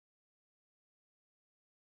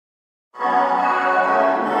Salutations,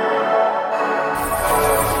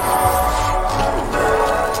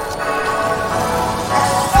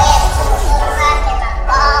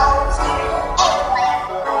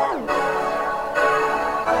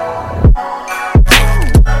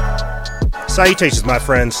 my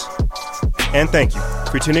friends, and thank you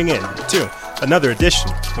for tuning in to another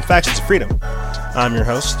edition of Factions of Freedom. I'm your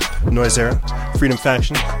host, Noisera, Freedom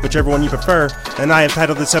Faction, whichever one you prefer, and I have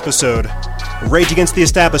titled this episode, Rage Against the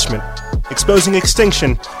Establishment, Exposing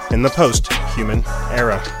Extinction in the Post-Human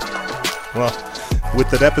Era. Well,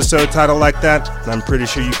 with an episode title like that, I'm pretty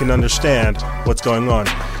sure you can understand what's going on.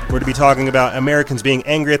 We're to be talking about Americans being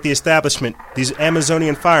angry at the establishment, these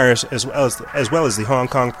Amazonian fires, as well as the Hong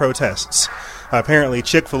Kong protests. Apparently,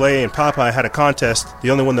 Chick-fil-A and Popeye had a contest.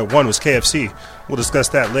 The only one that won was KFC. We'll discuss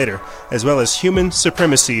that later. As well as human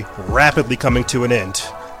supremacy rapidly coming to an end.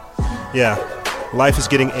 Yeah, life is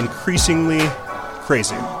getting increasingly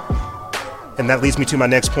crazy. And that leads me to my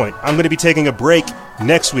next point. I'm going to be taking a break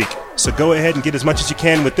next week. So go ahead and get as much as you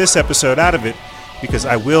can with this episode out of it, because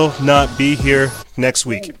I will not be here next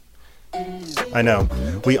week. I know.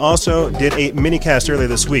 We also did a mini-cast earlier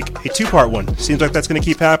this week, a two-part one. Seems like that's going to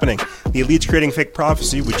keep happening. The Elites Creating Fake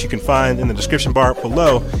Prophecy, which you can find in the description bar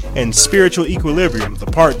below, and Spiritual Equilibrium, the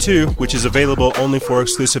part 2, which is available only for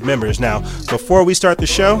exclusive members. Now, before we start the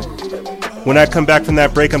show, when I come back from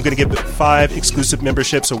that break, I'm going to give 5 exclusive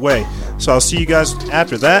memberships away. So I'll see you guys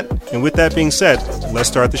after that. And with that being said, let's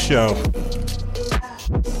start the show.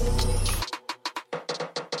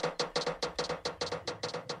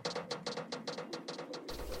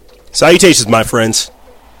 Salutations, my friends,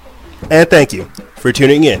 and thank you for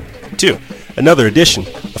tuning in to another edition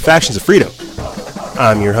of Factions of Freedom.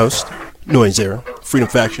 I'm your host, Noisera, Freedom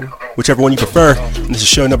Faction, whichever one you prefer, and this is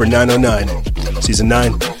show number 909, season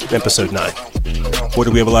 9, episode 9. What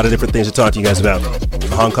do we have a lot of different things to talk to you guys about?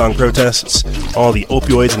 The Hong Kong protests, all the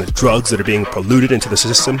opioids and the drugs that are being polluted into the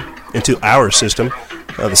system, into our system,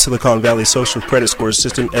 the Silicon Valley social credit score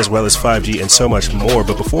system, as well as 5G and so much more.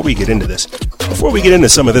 But before we get into this, before we get into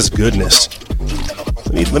some of this goodness,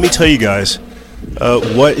 let me tell you guys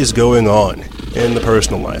what is going on in the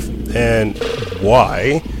personal life and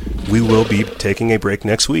why we will be taking a break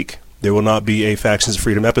next week. There will not be a Factions of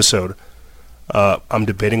Freedom episode. I'm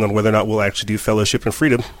debating on whether or not we'll actually do Fellowship and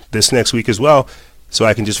Freedom this next week as well, so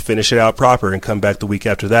I can just finish it out proper and come back the week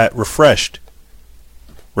after that refreshed,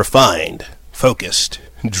 refined, focused,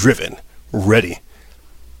 driven, ready.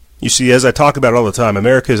 You see, as I talk about all the time,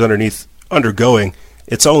 America is undergoing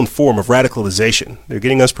its own form of radicalization. They're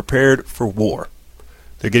getting us prepared for war.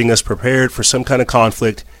 They're getting us prepared for some kind of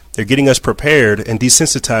conflict. They're getting us prepared and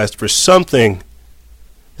desensitized for something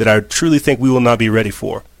that I truly think we will not be ready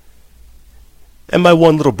for. And my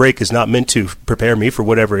one little break is not meant to prepare me for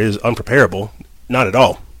whatever is unpreparable. Not at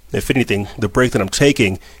all. If anything, the break that I'm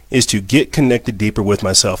taking is to get connected deeper with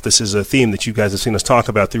myself. This is a theme that you guys have seen us talk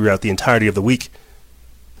about throughout the entirety of the week.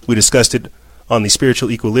 We discussed it on the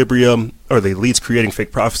Spiritual Equilibrium, or the Elites Creating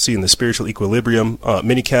Fake Prophecy, and the Spiritual Equilibrium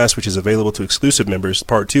minicast, which is available to exclusive members.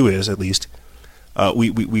 Part 2 is, at least.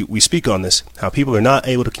 We speak on this, how people are not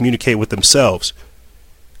able to communicate with themselves,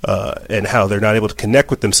 and how they're not able to connect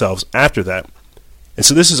with themselves after that. And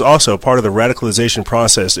so this is also part of the radicalization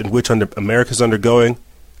process in which America's undergoing.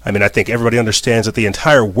 I mean, I think everybody understands that the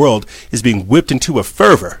entire world is being whipped into a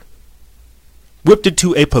fervor, whipped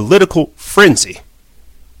into a political frenzy.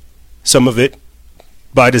 Some of it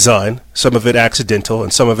by design, some of it accidental,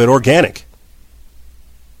 and some of it organic.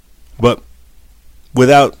 But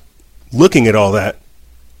without looking at all that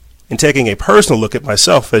and taking a personal look at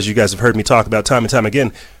myself, as you guys have heard me talk about time and time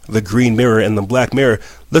again, the green mirror and the black mirror,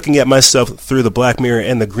 looking at myself through the black mirror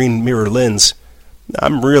and the green mirror lens,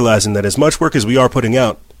 I'm realizing that as much work as we are putting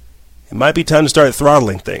out, it might be time to start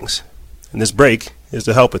throttling things. And this break is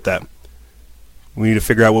to help with that. We need to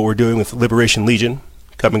figure out what we're doing with Liberation Legion,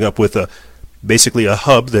 coming up with basically a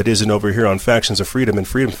hub that isn't over here on Factions of Freedom and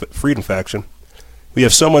Freedom Faction. We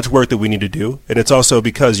have so much work that we need to do, and it's also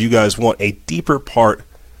because you guys want a deeper part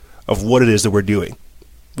of what it is that we're doing.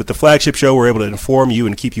 With the flagship show, we're able to inform you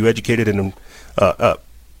and keep you educated and,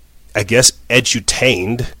 I guess,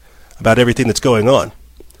 edutained about everything that's going on.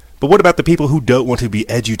 But what about the people who don't want to be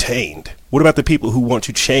edutained? What about the people who want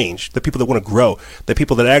to change? The people that want to grow? The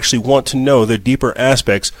people that actually want to know the deeper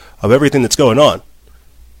aspects of everything that's going on?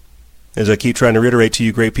 As I keep trying to reiterate to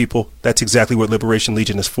you great people, that's exactly what Liberation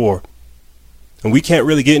Legion is for. And we can't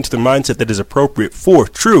really get into the mindset that is appropriate for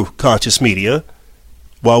true conscious media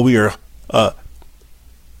while we are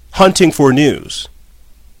hunting for news.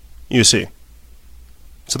 You see.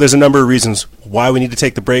 So there's a number of reasons why we need to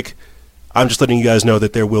take the break. I'm just letting you guys know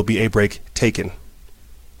that there will be a break taken.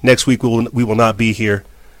 Next week we will not be here,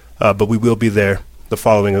 but we will be there the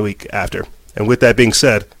following week after. And with that being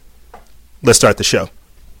said, let's start the show.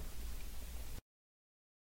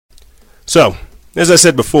 So, as I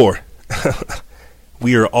said before,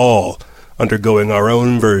 we are all undergoing our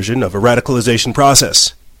own version of a radicalization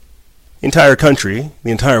process. The entire country,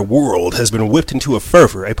 the entire world has been whipped into a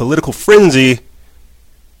fervor, a political frenzy,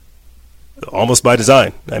 almost by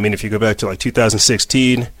design. I mean, if you go back to like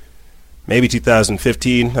 2016, maybe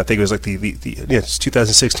 2015, I think it was like it's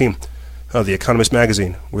 2016, The Economist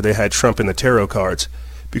magazine, where they had Trump in the tarot cards,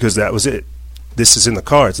 because that was it. This is in the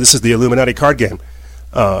cards. This is the Illuminati card game.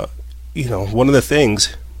 One of the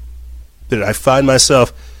things that I find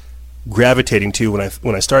myself gravitating to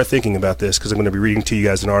when I start thinking about this, because I'm going to be reading to you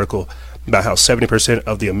guys an article about how 70%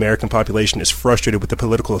 of the American population is frustrated with the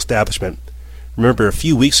political establishment. Remember, a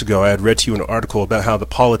few weeks ago, I had read to you an article about how the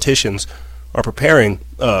politicians are preparing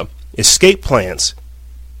escape plans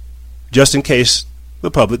just in case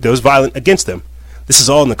the public goes violent against them. This is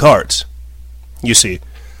all in the cards. You see,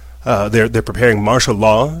 they're preparing martial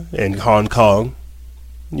law in Hong Kong.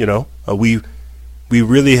 We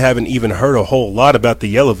really haven't even heard a whole lot about the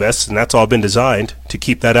yellow vests, and that's all been designed to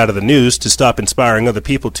keep that out of the news, to stop inspiring other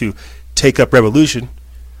people to take up revolution.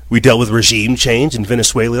 We dealt with regime change in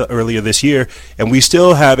Venezuela earlier this year, and we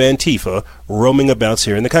still have Antifa roaming about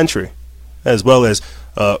here in the country, as well as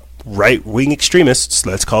right-wing extremists,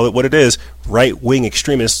 let's call it what it is, right-wing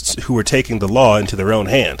extremists who are taking the law into their own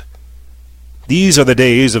hand. These are the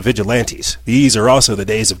days of vigilantes. These are also the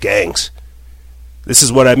days of gangs. This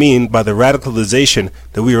is what I mean by the radicalization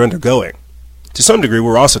that we are undergoing. To some degree,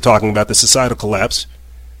 we're also talking about the societal collapse,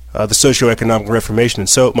 the socioeconomic reformation, and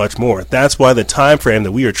so much more. That's why the time frame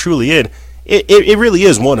that we are truly in, it really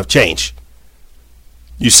is one of change.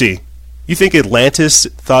 You see, you think Atlantis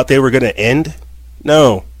thought they were going to end?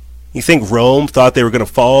 No. You think Rome thought they were going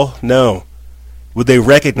to fall? No. Would they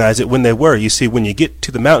recognize it when they were? You see, when you get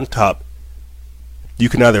to the mountaintop, you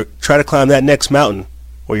can either try to climb that next mountain,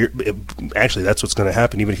 or actually that's what's going to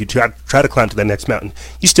happen. Even if you try to climb to that next mountain,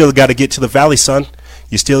 you still got to get to the valley, son.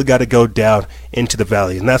 You still got to go down into the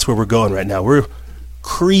valley, and that's where we're going right now. We're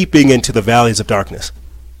creeping into the valleys of darkness.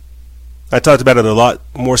 I talked about it a lot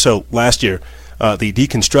more so last year, the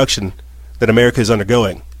deconstruction that America is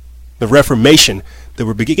undergoing, the reformation that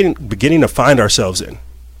we're beginning to find ourselves in.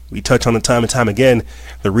 We touch on it time and time again,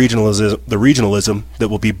 the regionalism that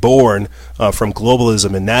will be born from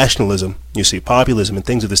globalism and nationalism, you see, populism and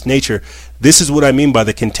things of this nature. This is what I mean by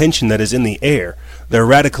the contention that is in the air, the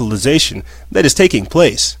radicalization that is taking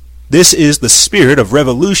place. This is the spirit of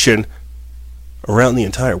revolution around the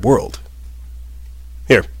entire world.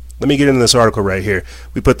 Here, let me get into this article right here.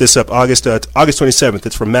 We put this up August 27th.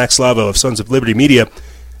 It's from Max Slavo of Sons of Liberty Media.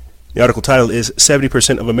 The article title is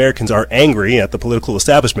 70% of Americans are angry at the political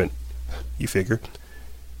establishment. You figure.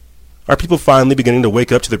 Are people finally beginning to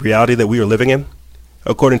wake up to the reality that we are living in?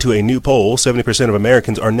 According to a new poll, 70% of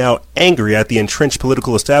Americans are now angry at the entrenched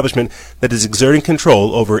political establishment that is exerting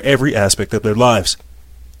control over every aspect of their lives.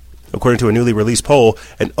 According to a newly released poll,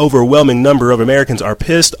 an overwhelming number of Americans are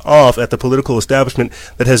pissed off at the political establishment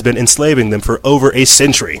that has been enslaving them for over a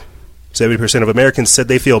century. 70% of Americans said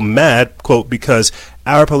they feel mad, quote, because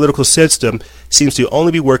our political system seems to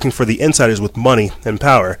only be working for the insiders with money and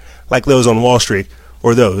power, like those on Wall Street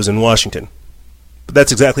or those in Washington. But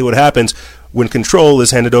that's exactly what happens when control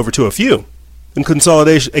is handed over to a few. When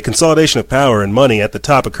a consolidation of power and money at the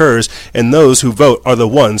top occurs, and those who vote are the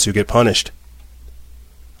ones who get punished.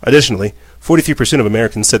 Additionally, 43% of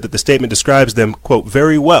Americans said that the statement describes them, quote,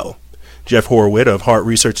 very well. Jeff Horowitz of Hart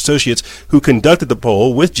Research Associates, who conducted the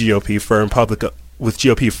poll with GOP firm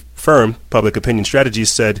Public Opinion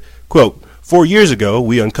Strategies, said, quote, 4 years ago,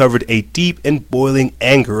 we uncovered a deep and boiling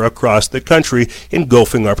anger across the country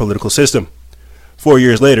engulfing our political system. 4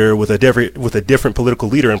 years later, with a different political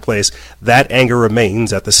leader in place, that anger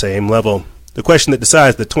remains at the same level. The question that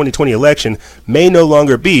decides the 2020 election may no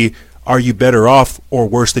longer be, are you better off or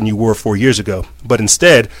worse than you were 4 years ago? But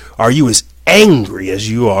instead, are you as angry as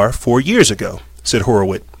you are 4 years ago, said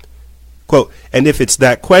Horowitz. Quote, and if it's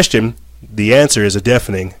that question, the answer is a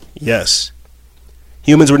deafening yes.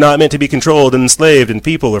 Humans were not meant to be controlled and enslaved, and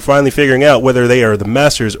people are finally figuring out whether they are the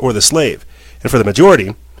masters or the slave. And for the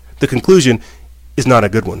majority, the conclusion is not a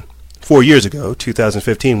good one. 4 years ago,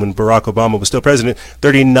 2015, when Barack Obama was still president,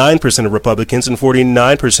 39% of Republicans and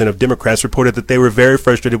 49% of Democrats reported that they were very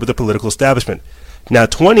frustrated with the political establishment. Now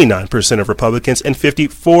 29% of Republicans and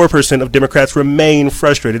 54% of Democrats remain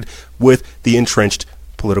frustrated with the entrenched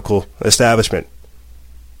political establishment.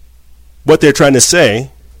 What they're trying to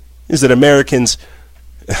say is that Americans,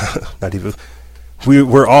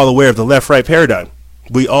 we're all aware of the left-right paradigm.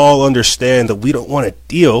 we all understand that we don't want to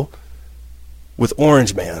deal with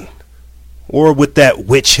Orange Man or with that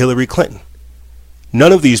witch Hillary Clinton.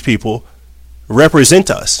 None of these people represent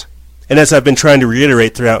us. And as I've been trying to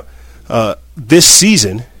reiterate throughout this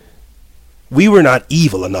season, we were not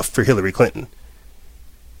evil enough for Hillary Clinton.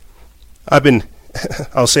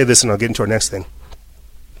 I'll say this and I'll get into our next thing.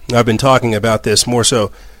 I've been talking about this more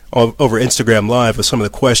so over Instagram Live with some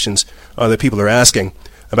of the questions that people are asking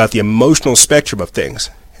about the emotional spectrum of things,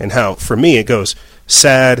 and how, for me, it goes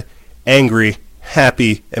sad, angry,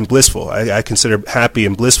 happy, and blissful. I consider happy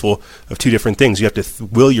and blissful of two different things. You have to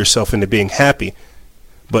will yourself into being happy.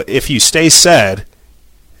 But if you stay sad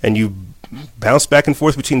and you bounce back and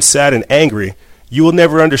forth between sad and angry, you will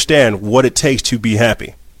never understand what it takes to be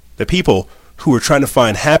happy. The people who are trying to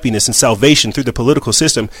find happiness and salvation through the political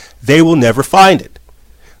system, they will never find it.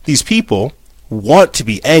 These people want to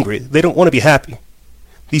be angry. They don't want to be happy.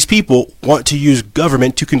 These people want to use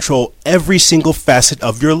government to control every single facet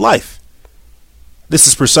of your life. This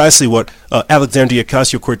is precisely what Alexandria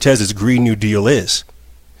Ocasio-Cortez's Green New Deal is.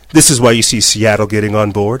 This is why you see Seattle getting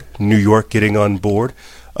on board, New York getting on board,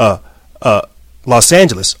 Los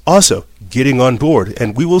Angeles also getting on board,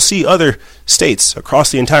 and we will see other states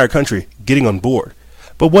across the entire country getting on board.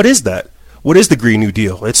 But what is that? What is the Green New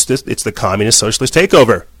Deal? It's the communist socialist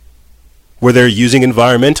takeover, where they're using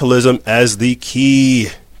environmentalism as the key.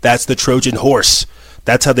 That's the Trojan horse.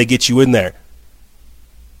 That's how they get you in there.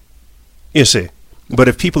 You see. But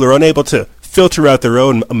if people are unable to filter out their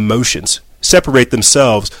own emotions, separate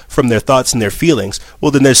themselves from their thoughts and their feelings,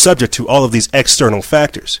 well, then they're subject to all of these external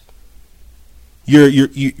factors.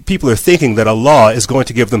 People are thinking that a law is going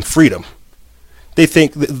to give them freedom. They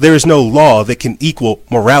think that there is no law that can equal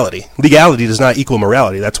morality. Legality does not equal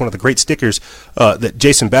morality. That's one of the great stickers that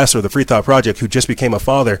Jason Bassler of the Free Thought Project, who just became a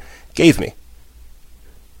father, gave me.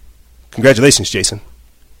 Congratulations, Jason.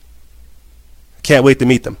 Can't wait to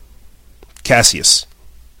meet them. Cassius.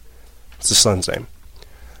 It's the son's name.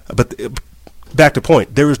 But back to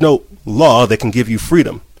point, there is no law that can give you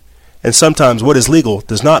freedom. And sometimes what is legal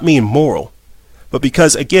does not mean moral. But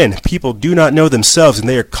because, again, people do not know themselves and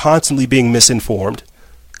they are constantly being misinformed,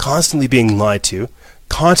 constantly being lied to,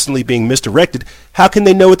 constantly being misdirected, how can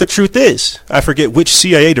they know what the truth is? I forget which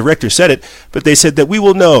CIA director said it, but they said that we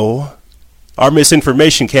will know our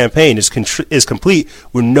misinformation campaign is complete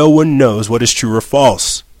when no one knows what is true or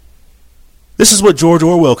false. This is what George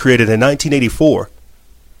Orwell created in 1984.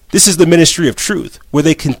 This is the Ministry of Truth, where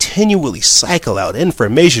they continually cycle out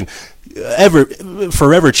information,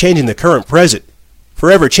 forever changing the current present,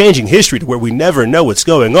 forever changing history to where we never know what's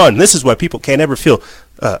going on. This is why people can't ever feel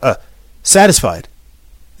satisfied.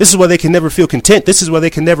 This is why they can never feel content. This is why they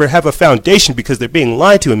can never have a foundation, because they're being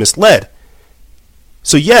lied to and misled.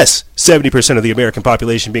 So yes, 70% of the American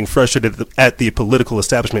population being frustrated at the political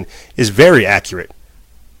establishment is very accurate.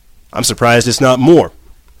 I'm surprised it's not more.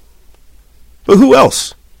 But who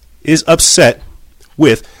else is upset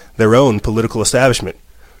with their own political establishment?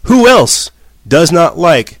 Who else does not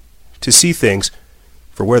like to see things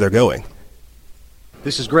for where they're going?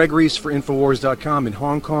 This is Greg Reese for Infowars.com in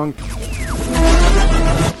Hong Kong.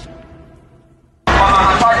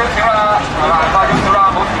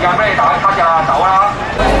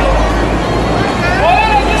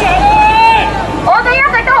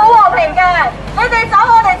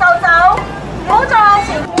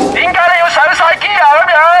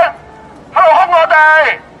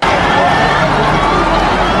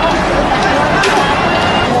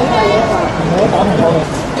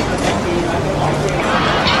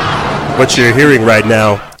 What you're hearing right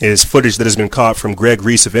now is footage that has been caught from Greg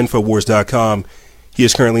Reese of Infowars.com. He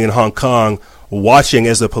is currently in Hong Kong watching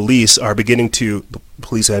as the police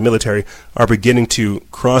and military are beginning to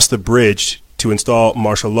cross the bridge to install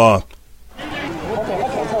martial law. They're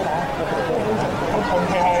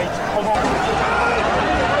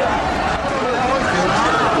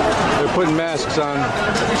putting masks on.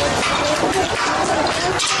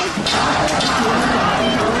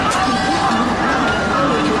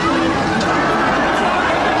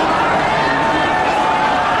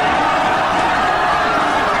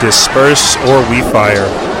 Disperse or we fire.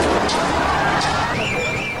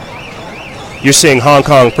 You're seeing Hong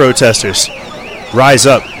Kong protesters rise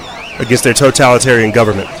up against their totalitarian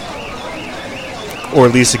government, or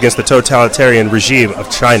at least against the totalitarian regime of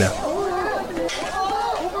China.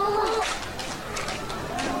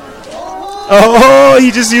 Oh, he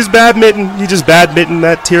just used badminton. He just badminton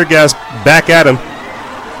that tear gas back at him.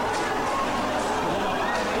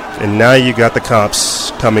 And now you got the cops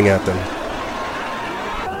coming at them.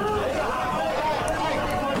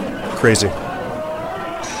 Crazy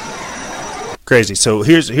Crazy. So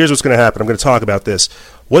here's what's going to happen. I'm going to talk about this.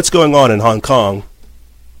 What's going on in Hong Kong?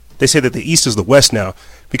 They say that the East is the West now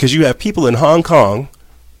because you have people in Hong Kong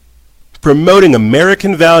promoting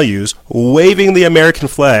American values, waving the American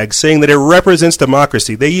flag, saying that it represents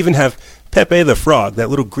democracy. They even have Pepe the Frog, that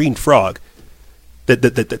little green frog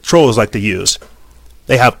that trolls like to use.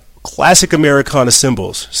 They have classic Americana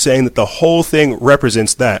symbols saying that the whole thing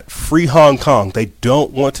represents that. Free Hong Kong. They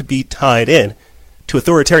don't want to be tied in to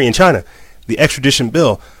authoritarian China. The extradition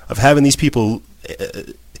bill of having these people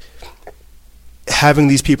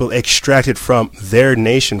extracted from their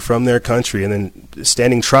nation, from their country, and then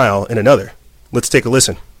standing trial in another. Let's take a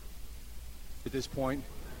listen. At this point,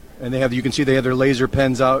 and you can see they have their laser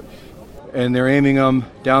pens out, and they're aiming them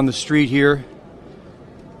down the street here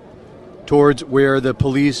towards where the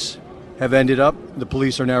police have ended up. The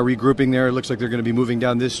police are now regrouping there. It looks like they're going to be moving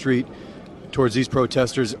down this street towards these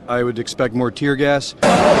protesters. I would expect more tear gas.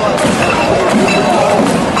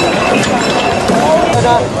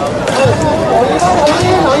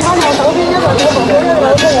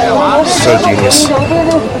 So genius.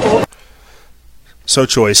 So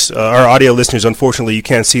choice. Our audio listeners, unfortunately, you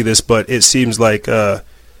can't see this, but it seems like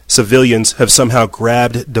civilians have somehow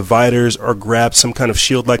grabbed dividers or grabbed some kind of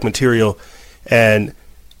shield-like material, and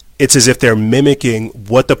it's as if they're mimicking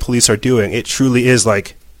what the police are doing. It truly is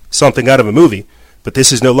like something out of a movie, but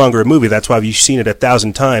this is no longer a movie. That's why you've seen it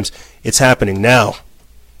 1,000 times. It's happening now.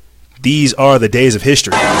 These are the days of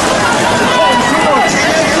history.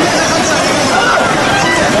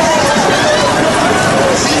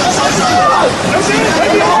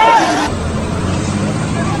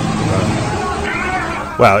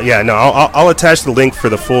 Wow, yeah, no, I'll attach the link for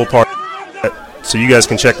the full part so you guys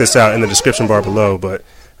can check this out in the description bar below, but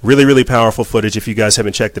really, really powerful footage if you guys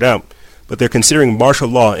haven't checked it out. But they're considering martial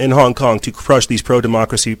law in Hong Kong to crush these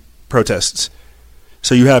pro-democracy protests.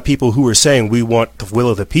 So you have people who are saying, we want the will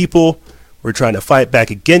of the people, we're trying to fight back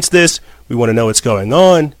against this, we want to know what's going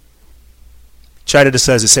on. China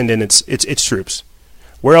decides to send in its troops.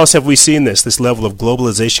 Where else have we seen this level of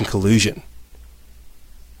globalization collusion?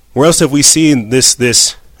 Where else have we seen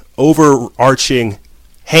this overarching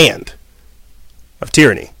hand of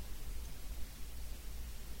tyranny?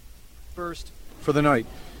 First for the night.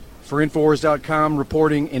 For Infowars.com,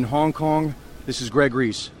 reporting in Hong Kong, this is Greg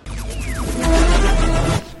Reese.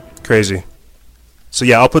 Crazy. So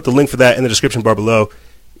yeah, I'll put the link for that in the description bar below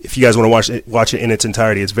if you guys want to watch it in its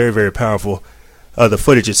entirety. It's very, very powerful. The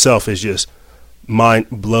footage itself is just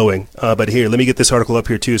mind-blowing. But here, let me get this article up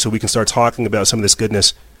here too so we can start talking about some of this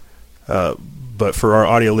goodness. But for our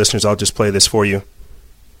audio listeners, I'll just play this for you.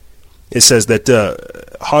 It says that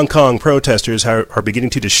Hong Kong protesters are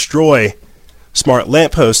beginning to destroy smart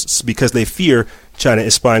lampposts because they fear China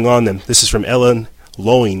is spying on them. This is from Ellen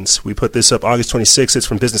Loins. We put this up August 26th. It's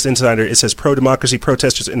from Business Insider. It says pro-democracy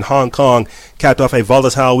protesters in Hong Kong capped off a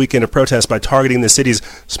volatile weekend of protests by targeting the city's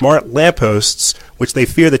smart lampposts, which they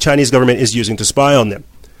fear the Chinese government is using to spy on them.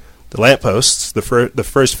 The lampposts, the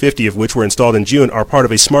first 50 of which were installed in June, are part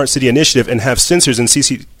of a smart city initiative and have sensors and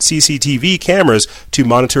CCTV cameras to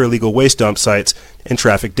monitor illegal waste dump sites and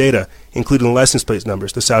traffic data, including license plate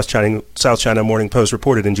numbers, the South China Morning Post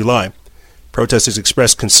reported in July. Protesters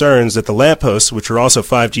expressed concerns that the lampposts, which are also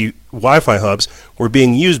 5G Wi-Fi hubs, were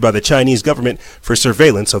being used by the Chinese government for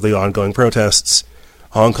surveillance of the ongoing protests.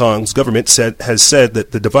 Hong Kong's government has said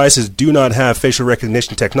that the devices do not have facial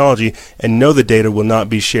recognition technology and know the data will not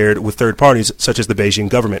be shared with third parties such as the Beijing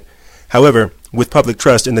government. However, with public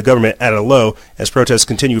trust in the government at a low, as protests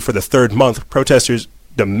continue for the third month, protesters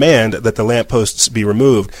demand that the lampposts be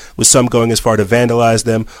removed, with some going as far to vandalize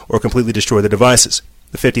them or completely destroy the devices.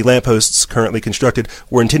 The 50 lampposts currently constructed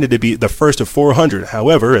were intended to be the first of 400.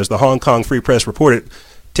 However, as the Hong Kong Free Press reported,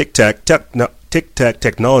 Tic Tac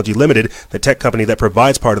Technology Limited, the tech company that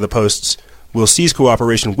provides part of the posts, will cease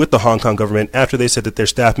cooperation with the Hong Kong government after they said that their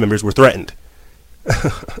staff members were threatened.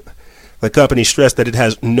 The company stressed that it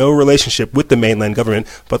has no relationship with the mainland government,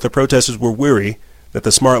 but the protesters were weary that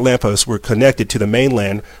the smart lampposts were connected to the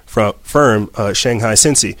mainland firm Shanghai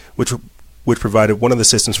Sensi, which provided one of the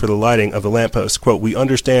systems for the lighting of the lampposts. Quote, "We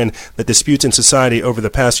understand that disputes in society over the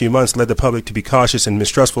past few months led the public to be cautious and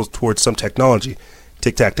mistrustful towards some technology,"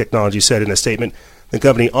 Tic Tac Technology said in a statement. The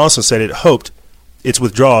company also said it hoped its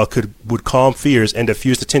withdrawal would calm fears and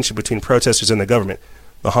diffuse the tension between protesters and the government,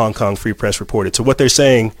 the Hong Kong Free Press reported. So what they're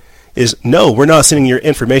saying is, no, we're not sending your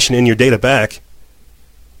information and your data back.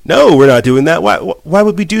 No, we're not doing that. Why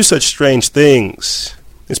would we do such strange things?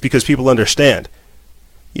 It's because people understand.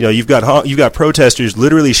 You know, you've got protesters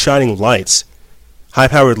literally shining lights,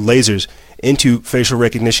 high-powered lasers into facial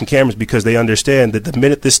recognition cameras because they understand that the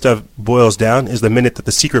minute this stuff boils down is the minute that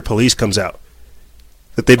the secret police comes out.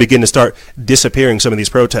 that they begin to start disappearing some of these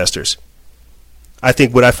protesters. I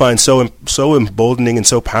think what I find so emboldening and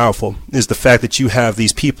so powerful is the fact that you have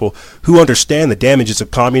these people who understand the damages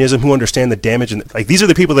of communism, who understand the damage. And like, these are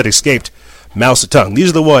the people that escaped Mao Zedong.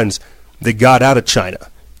 These are the ones that got out of China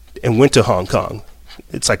and went to Hong Kong.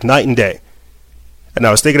 It's like night and day. And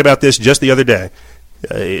I was thinking about this just the other day.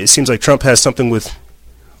 It seems like Trump has something with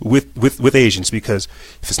Asians, because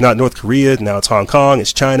if it's not North Korea, now it's Hong Kong,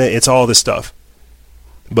 it's China, it's all this stuff.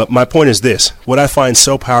 But my point is this. What I find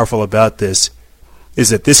so powerful about this is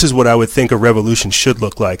that this is what I would think a revolution should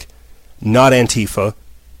look like. Not Antifa,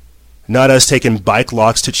 not us taking bike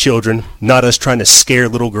locks to children, not us trying to scare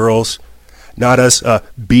little girls, not us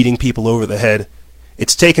beating people over the head.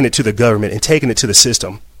 It's taking it to the government and taking it to the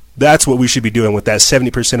system. That's what we should be doing with that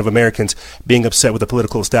 70% of Americans being upset with the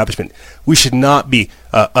political establishment. We should not be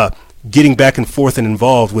getting back and forth and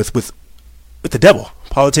involved with the devil,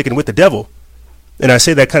 politicking with the devil. And I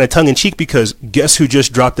say that kind of tongue-in-cheek because guess who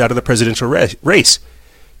just dropped out of the presidential race?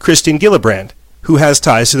 Christine Gillibrand, who has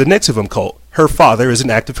ties to the Nixivum cult. Her father is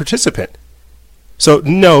an active participant. So,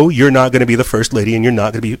 no, you're not going to be the first lady and you're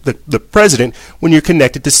not going to be the president when you're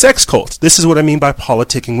connected to sex cults. This is what I mean by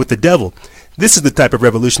politicking with the devil. This is the type of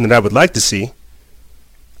revolution that I would like to see.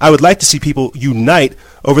 I would like to see people unite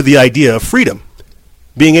over the idea of freedom,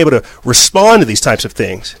 being able to respond to these types of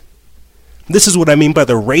things. This is what I mean by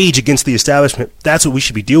the rage against the establishment. That's what we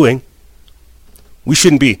should be doing. We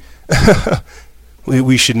shouldn't be,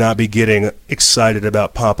 we should not be getting excited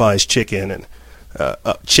about Popeye's chicken and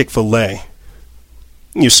Chick-fil-A.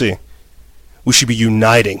 You see, we should be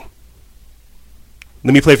uniting.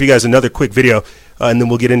 Let me play for you guys another quick video, and then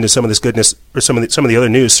we'll get into some of this goodness, or some of the other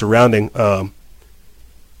news surrounding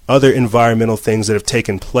other environmental things that have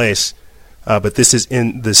taken place. But this is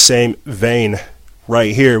in the same vein.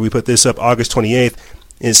 Right here, we put this up August 28th.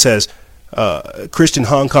 It says, Christian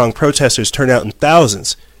Hong Kong protesters turn out in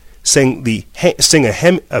thousands, sing a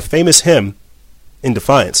famous hymn in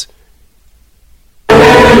defiance.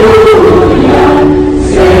 Hallelujah,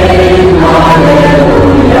 sing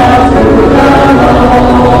hallelujah to the Lord.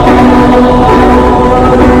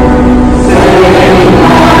 Sing hallelujah to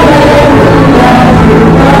the Lord.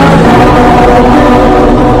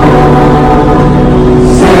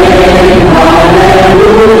 Sing hallelujah to the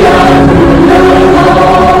Lord.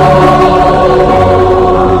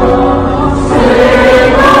 Sing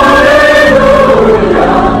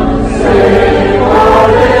hallelujah,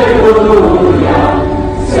 sing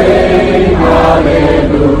hallelujah, sing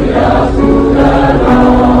hallelujah to the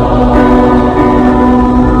Lord. Sing hallelujah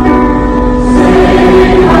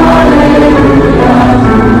to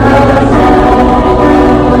the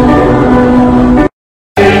Lord.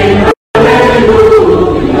 Sing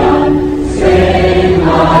hallelujah, sing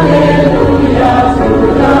hallelujah to the Lord.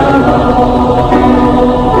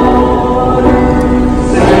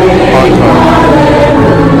 Sing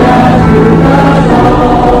hallelujah to the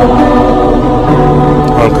Lord.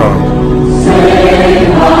 Hong Kong.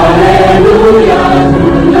 Sing hallelujah to the Lord.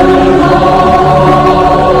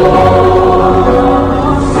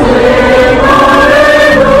 Sing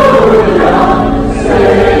hallelujah, sing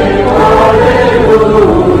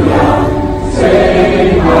hallelujah,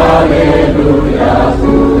 sing hallelujah to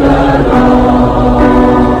the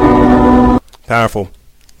Lord. Powerful.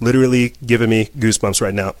 Literally giving me goosebumps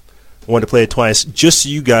right now. I wanted to play it twice just so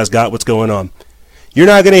you guys got what's going on. You're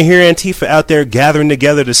not going to hear Antifa out there gathering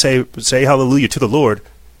together to say hallelujah to the Lord.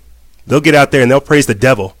 They'll get out there and they'll praise the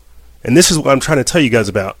devil. And this is what I'm trying to tell you guys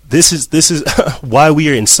about. This is why we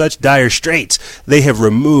are in such dire straits. They have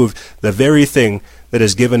removed the very thing that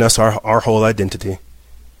has given us our whole identity.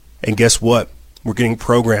 And guess what? We're getting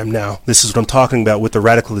programmed now. This is what I'm talking about with the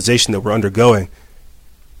radicalization that we're undergoing.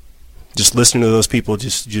 Just listening to those people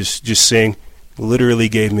just sing literally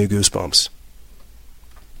gave me goosebumps.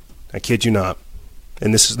 I kid you not.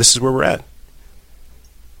 And this is where we're at.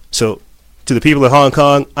 So, to the people of Hong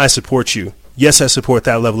Kong, I support you. Yes, I support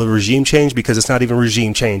that level of regime change because it's not even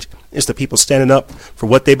regime change. It's the people standing up for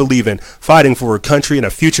what they believe in, fighting for a country and a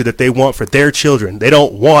future that they want for their children. They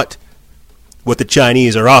don't want what the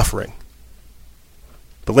Chinese are offering.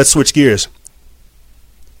 But let's switch gears. A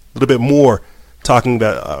little bit more talking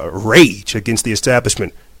about rage against the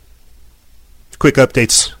establishment. Quick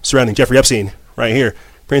updates surrounding Jeffrey Epstein right here.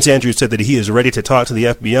 Prince Andrew said that he is ready to talk to the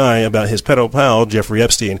FBI about his pedo pal, Jeffrey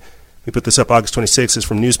Epstein. We put this up August 26th. It's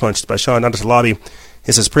from News Punch by Sean Natalabi.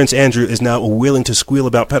 It says Prince Andrew is now willing to squeal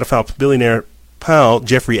about pedophile billionaire pal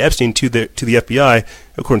Jeffrey Epstein to the FBI,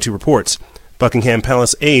 according to reports. Buckingham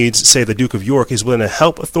Palace aides say the Duke of York is willing to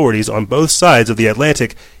help authorities on both sides of the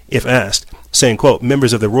Atlantic if asked, saying, quote,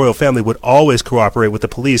 members of the royal family would always cooperate with the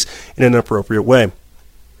police in an appropriate way.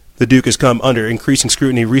 The Duke has come under increasing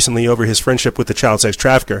scrutiny recently over his friendship with the child sex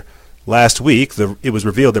trafficker. Last week, it was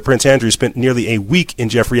revealed that Prince Andrew spent nearly a week in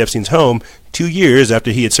Jeffrey Epstein's home 2 years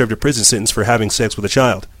after he had served a prison sentence for having sex with a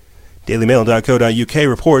child. DailyMail.co.uk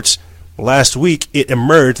reports, last week it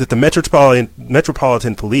emerged that the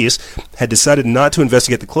Metropolitan Police had decided not to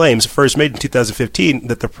investigate the claims first made in 2015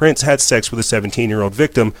 that the prince had sex with a 17-year-old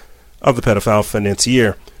victim of the pedophile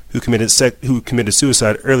financier who committed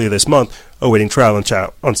suicide earlier this month, awaiting trial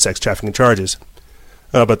on sex trafficking charges.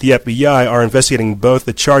 But the FBI are investigating both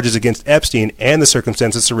the charges against Epstein and the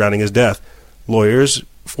circumstances surrounding his death. Lawyers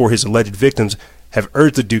for his alleged victims have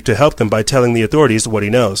urged the Duke to help them by telling the authorities what he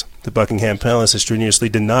knows. The Buckingham Palace has strenuously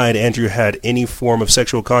denied Andrew had any form of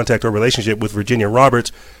sexual contact or relationship with Virginia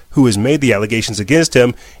Roberts, who has made the allegations against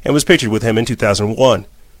him and was pictured with him in 2001.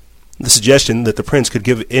 The suggestion that the prince could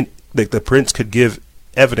give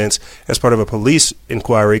evidence as part of a police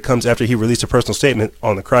inquiry comes after he released a personal statement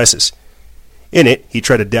on the crisis. In it, he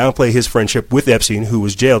tried to downplay his friendship with Epstein, who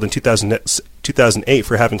was jailed in 2008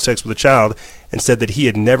 for having sex with a child, and said that he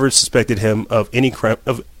had never suspected him of any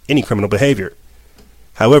criminal behavior.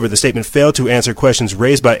 However, the statement failed to answer questions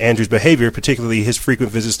raised by Andrew's behavior, particularly his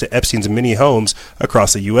frequent visits to Epstein's many homes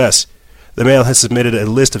across the U.S. The Mail has submitted a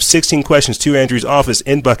list of 16 questions to Andrew's office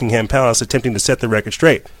in Buckingham Palace attempting to set the record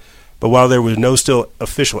straight. But while there were no still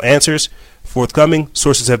official answers forthcoming,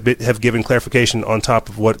 sources have given clarification on top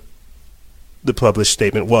of what the published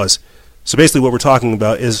statement was. So basically what we're talking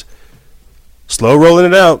about is slow rolling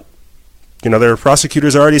it out. There are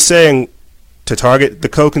prosecutors already saying to target the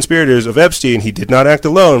co-conspirators of Epstein, he did not act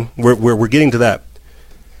alone. We're getting to that.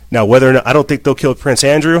 Now, whether or not, I don't think they'll kill Prince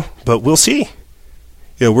Andrew, but we'll see.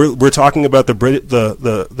 We're talking about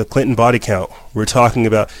the Clinton body count. We're talking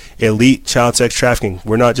about elite child sex trafficking.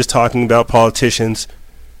 We're not just talking about politicians.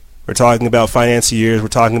 We're talking about financiers. We're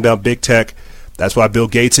talking about big tech. That's why Bill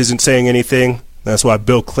Gates isn't saying anything. That's why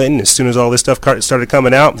Bill Clinton, as soon as all this stuff started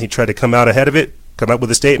coming out, he tried to come out ahead of it, come up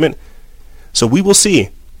with a statement. So we will see.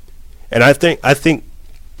 And I think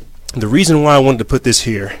the reason why I wanted to put this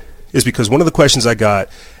here is because one of the questions I got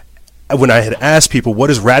when I had asked people, what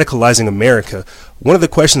is radicalizing America? One of the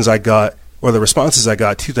questions I got, or the responses I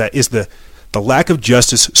got to that, is the lack of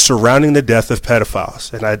justice surrounding the death of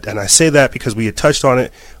pedophiles. And I say that because we had touched on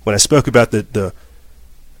it when I spoke about the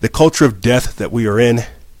culture of death that we are in.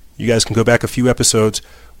 You guys can go back a few episodes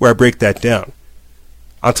where I break that down.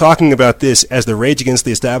 I'm talking about this as the rage against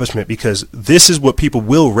the establishment because this is what people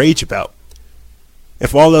will rage about.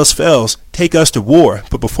 If all else fails, take us to war.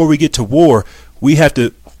 But before we get to war, we have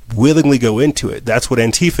to willingly go into it. That's what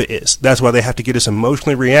Antifa is. That's why they have to get us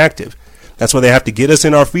emotionally reactive. That's why they have to get us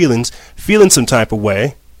in our feelings, feeling some type of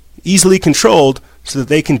way, easily controlled so that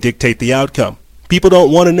they can dictate the outcome. People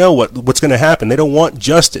don't want to know what's going to happen. They don't want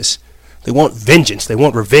justice. They want vengeance. They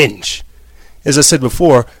want revenge. As I said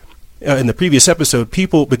before, in the previous episode,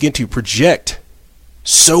 people begin to project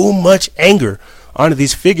so much anger onto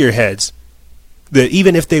these figureheads that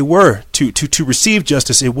even if they were to receive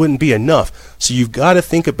justice, it wouldn't be enough. So you've got to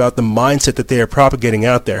think about the mindset that they are propagating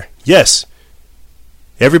out there. Yes,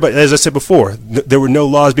 everybody, as I said before, there were no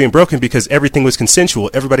laws being broken because everything was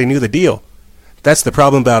consensual. Everybody knew the deal. That's the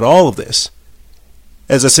problem about all of this.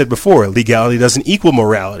 As I said before, legality doesn't equal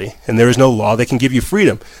morality, and there is no law that can give you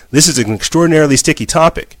freedom. This is an extraordinarily sticky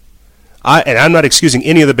topic. I'm not excusing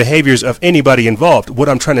any of the behaviors of anybody involved. What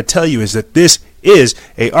I'm trying to tell you is that this is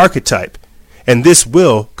an archetype, and this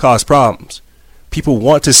will cause problems. People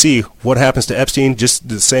want to see what happens to Epstein just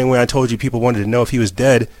the same way I told you people wanted to know if he was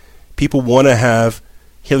dead. People want to have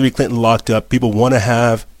Hillary Clinton locked up. People want to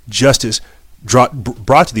have justice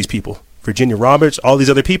brought to these people. Virginia Roberts, all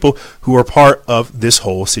these other people who are part of this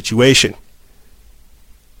whole situation.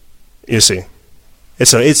 You see. And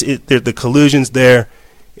so the collusion's there.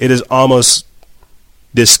 It is almost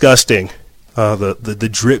disgusting. The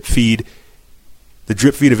drip feed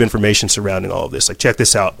of information surrounding all of this. Like, check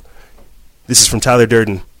this out. This is from Tyler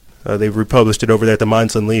Durden. They've republished it over there at the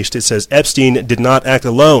Minds Unleashed. It says, Epstein did not act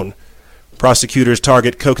alone. Prosecutors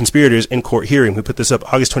target co-conspirators in court hearing. We put this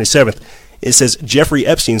up August 27th. It says, Jeffrey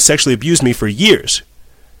Epstein sexually abused me for years.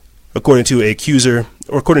 According to accuser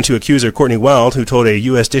Courtney Wild, who told a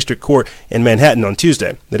U.S. District Court in Manhattan on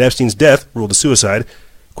Tuesday that Epstein's death, ruled a suicide,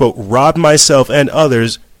 quote, robbed myself and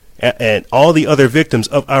others and all the other victims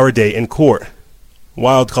of our day in court.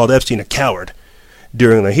 Wild called Epstein a coward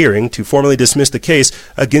during the hearing to formally dismiss the case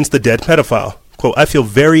against the dead pedophile. Quote, I feel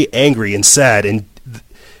very angry and sad,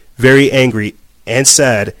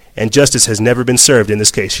 and justice has never been served in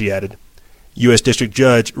this case, she added. U.S. District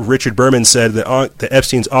Judge Richard Berman said that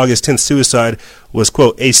Epstein's August 10th suicide was,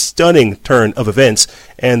 quote, a stunning turn of events,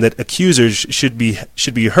 and that accusers should be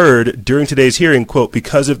heard during today's hearing, quote,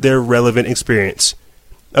 because of their relevant experience.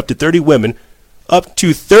 Up to 30 women.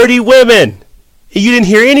 You didn't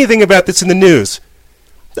hear anything about this in the news.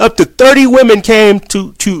 Up to 30 women came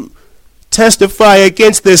to testify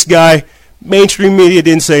against this guy. Mainstream media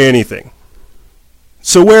didn't say anything.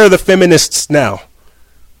 So where are the feminists now?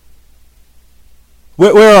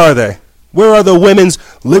 Where are they? Where are the women's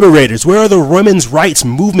liberators? Where are the women's rights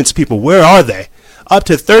movements people? Where are they? Up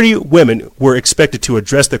to 30 women were expected to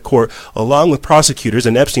address the court along with prosecutors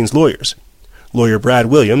and Epstein's lawyers. Lawyer Brad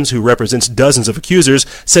Williams, who represents dozens of accusers,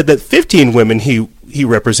 said that 15 women he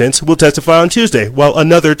represents will testify on Tuesday, while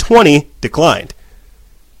another 20 declined.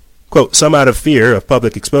 Quote, some out of fear of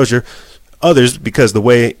public exposure, others because the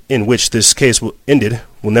way in which this case ended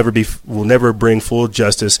will never bring full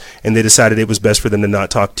justice, and they decided it was best for them to not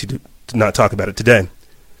talk about it today.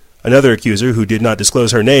 Another accuser, who did not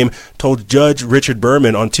disclose her name, told Judge Richard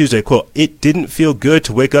Berman on Tuesday, quote, it didn't feel good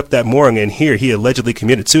to wake up that morning and hear he allegedly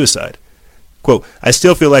committed suicide. Quote, I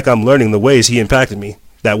still feel like I'm learning the ways he impacted me,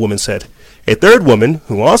 that woman said. A third woman,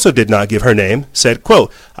 who also did not give her name, said,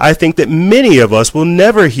 quote, I think that many of us will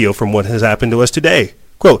never heal from what has happened to us today.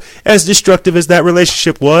 Quote, as destructive as that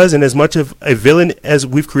relationship was and as much of a villain as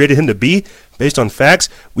we've created him to be, based on facts,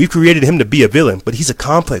 we've created him to be a villain, but he's a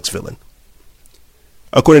complex villain.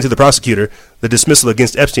 According to the prosecutor, the dismissal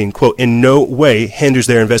against Epstein, quote, in no way hinders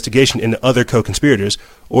their investigation into other co-conspirators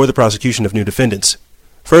or the prosecution of new defendants.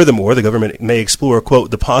 Furthermore, the government may explore,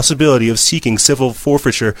 quote, the possibility of seeking civil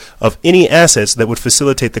forfeiture of any assets that would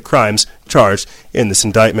facilitate the crimes charged in this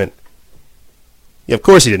indictment. Yeah, of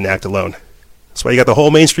course he didn't act alone. That's why you got the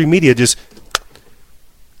whole mainstream media just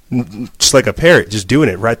like a parrot, just doing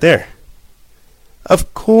it right there.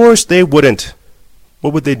 Of course they wouldn't.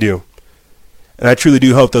 What would they do? And I truly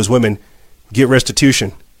do hope those women get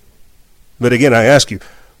restitution. But again, I ask you,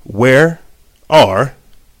 where are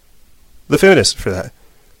the feminists for that?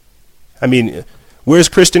 I mean, where's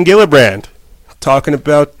Kristen Gillibrand talking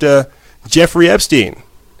about Jeffrey Epstein,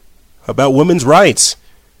 about women's rights,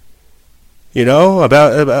 you know,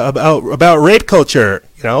 about rape culture?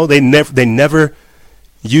 You know, they never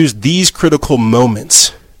use these critical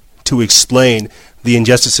moments to explain the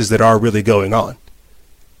injustices that are really going on.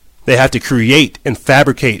 They have to create and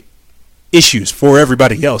fabricate issues for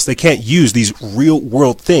everybody else. They can't use these real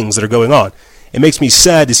world things that are going on. It makes me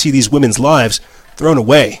sad to see these women's lives thrown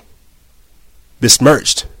away,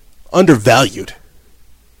 besmirched, undervalued.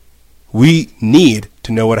 We need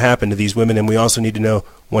to know what happened to these women, and we also need to know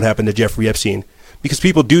what happened to Jeffrey Epstein, because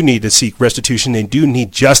people do need to seek restitution. They do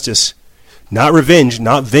need justice, not revenge,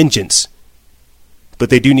 not vengeance,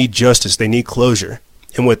 but they do need justice. They need closure.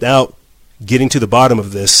 And without getting to the bottom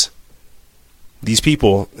of this, these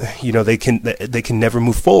people, you know, they can never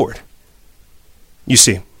move forward. You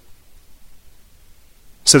see.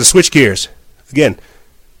 So to switch gears, again,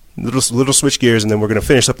 little switch gears, and then we're going to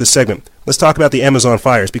finish up this segment. Let's talk about the Amazon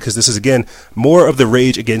fires, because this is, again, more of the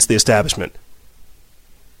rage against the establishment.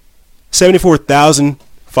 74,000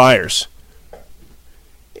 fires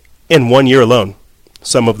in 1 year alone.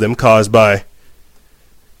 Some of them caused by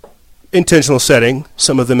intentional setting.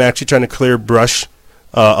 Some of them actually trying to clear brush.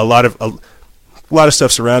 A lot of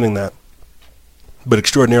stuff surrounding that, but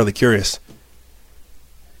extraordinarily curious.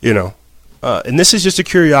 You know. And this is just a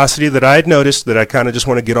curiosity that I had noticed that I kind of just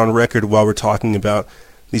want to get on record while we're talking about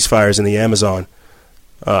these fires in the Amazon.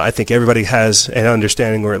 I think everybody has an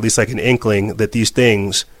understanding, or at least like an inkling, that these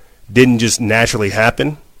things didn't just naturally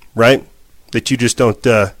happen, right? That you just don't,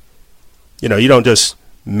 you don't just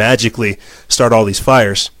magically start all these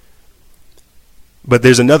fires. But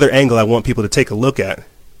there's another angle I want people to take a look at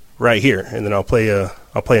right here, and then I'll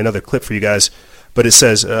play another clip for you guys. But it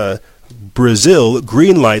says, Brazil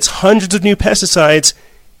greenlights hundreds of new pesticides,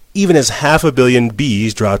 even as 500 million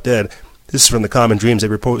bees drop dead. This is from the Common Dreams. They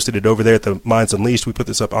reposted it over there at the Minds Unleashed. We put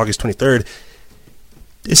this up August 23rd.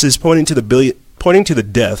 This is pointing to the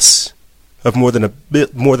deaths of more than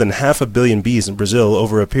 500 million bees in Brazil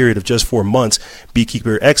over a period of just 4 months.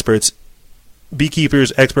 Beekeepers, experts,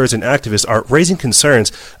 and activists are raising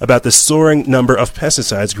concerns about the soaring number of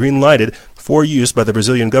pesticides green-lighted for use by the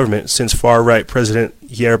Brazilian government since far-right President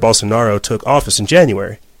Jair Bolsonaro took office in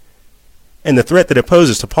January, and the threat that it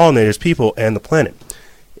poses to pollinators, people, and the planet.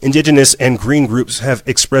 Indigenous and green groups have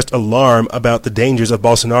expressed alarm about the dangers of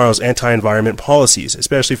Bolsonaro's anti-environment policies,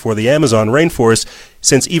 especially for the Amazon rainforest,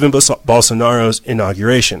 since even Bolsonaro's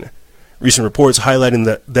inauguration. Recent reports highlighting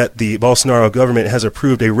that the Bolsonaro government has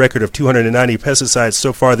approved a record of 290 pesticides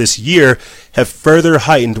so far this year have further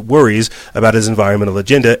heightened worries about his environmental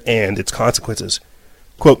agenda and its consequences.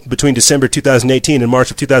 Quote, between December 2018 and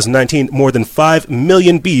March of 2019, more than 5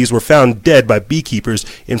 million bees were found dead by beekeepers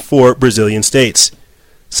in 4 Brazilian states.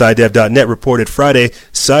 SciDev.net reported Friday,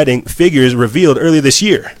 citing figures revealed earlier this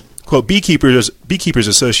year. Quote, beekeepers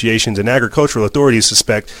associations and agricultural authorities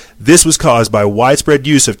suspect this was caused by widespread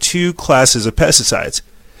use of 2 classes of pesticides,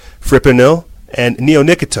 fipronil and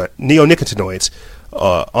neonicotinoids,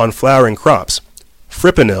 on flowering crops.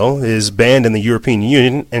 Fipronil is banned in the European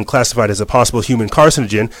Union and classified as a possible human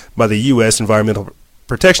carcinogen by the U.S. Environmental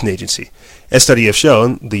Protection Agency. A study has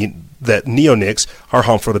shown that neonics are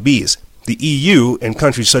harmful to bees. The EU and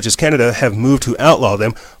countries such as Canada have moved to outlaw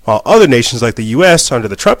them, while other nations like the U.S. under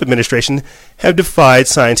the Trump administration have defied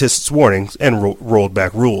scientists' warnings and rolled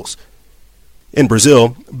back rules. In Brazil,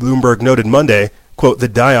 Bloomberg noted Monday, quote, the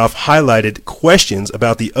die-off highlighted questions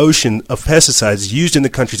about the ocean of pesticides used in the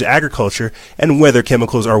country's agriculture and whether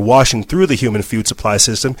chemicals are washing through the human food supply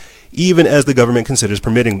system, even as the government considers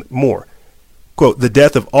permitting more. Quote, the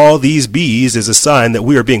death of all these bees is a sign that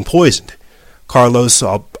we are being poisoned. Carlos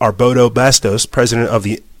Arbodo Bastos, president of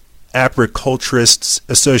the Apiculturists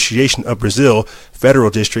Association of Brazil Federal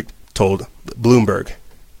District, told Bloomberg.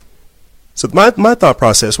 So my thought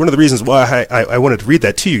process, one of the reasons why I wanted to read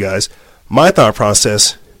that to you guys, my thought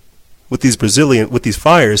process with these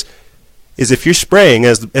fires is if you're spraying,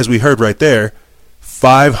 as we heard right there,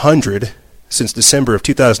 500 since December of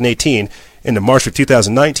 2018 into March of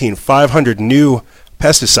 2019, 500 new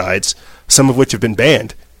pesticides, some of which have been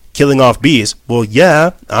banned, killing off bees, well,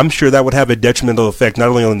 yeah, I'm sure that would have a detrimental effect not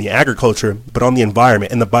only on the agriculture, but on the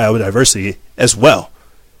environment and the biodiversity as well.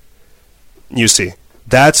 You see,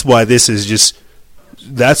 that's why this is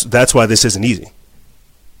that's why this isn't easy.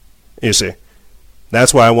 You see,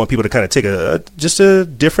 that's why I want people to kind of take just a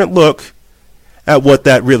different look at what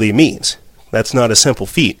that really means. That's not a simple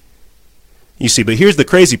feat. You see, but here's the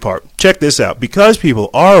crazy part. Check this out. Because people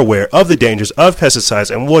are aware of the dangers of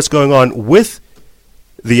pesticides and what's going on with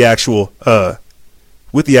the actual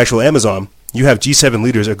Amazon, you have G7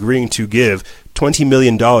 leaders agreeing to give $20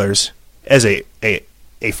 million as a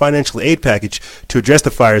financial aid package to address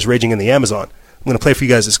the fires raging in the Amazon. I'm going to play for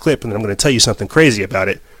you guys this clip, and then I'm going to tell you something crazy about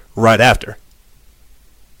it right after.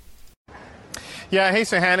 Yeah, hey,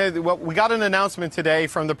 so Hannah, well, we got an announcement today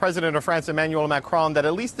from the President of France, Emmanuel Macron, that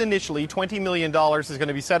at least initially $20 million is going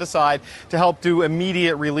to be set aside to help do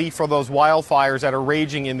immediate relief for those wildfires that are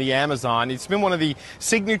raging in the Amazon. It's been one of the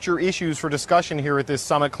signature issues for discussion here at this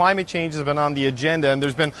summit. Climate change has been on the agenda, and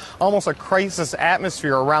there's been almost a crisis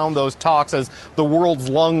atmosphere around those talks as the world's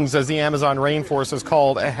lungs, as the Amazon rainforest is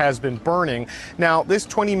called, has been burning. Now, this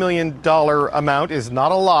 $20 million amount is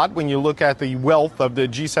not a lot when you look at the wealth of the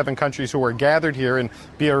G7 countries who are gathered here in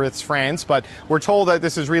Biarritz, France, but we're told that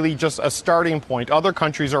this is really just a starting point. Other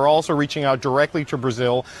countries are also reaching out directly to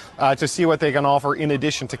Brazil to see what they can offer in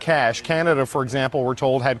addition to cash. Canada, for example, we're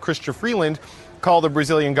told, had Chrystia Freeland call the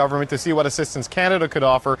Brazilian government to see what assistance Canada could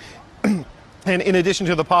offer. And in addition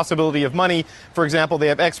to the possibility of money, for example, they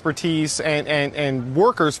have expertise and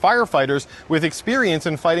workers, firefighters, with experience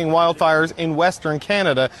in fighting wildfires in Western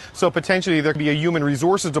Canada. So potentially there could be a human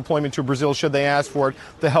resources deployment to Brazil should they ask for it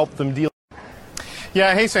to help them deal.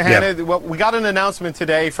 Yeah, hey, so Hannah, yeah. Well, we got an announcement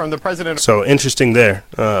today from the president. So interesting there,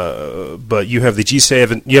 but you have the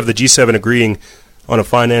G7 agreeing on a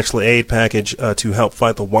financial aid package to help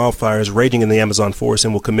fight the wildfires raging in the Amazon forest,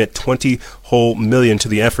 and will commit $20 whole million to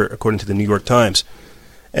the effort, according to the New York Times.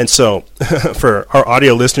 And so, for our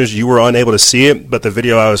audio listeners, you were unable to see it, but the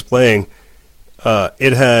video I was playing,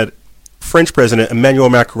 it had French President Emmanuel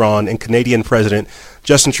Macron and Canadian President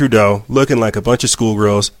Justin Trudeau looking like a bunch of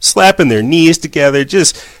schoolgirls, slapping their knees together,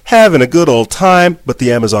 just having a good old time, but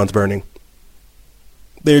the Amazon's burning.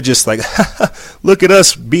 They're just like, look at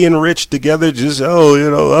us being rich together, just, like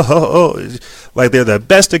they're the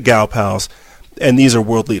best of gal pals, and these are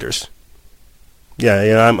world leaders.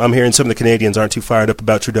 Yeah, I'm hearing some of the Canadians aren't too fired up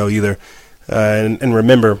about Trudeau either. And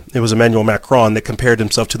remember, it was Emmanuel Macron that compared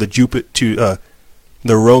himself to the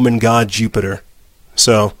Roman god Jupiter.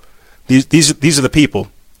 So these are the people.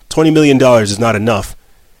 $20 million is not enough.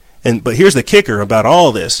 But here's the kicker about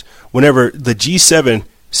all this. Whenever the G7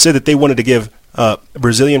 said that they wanted to give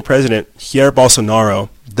Brazilian President Jair Bolsonaro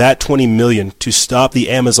that $20 million to stop the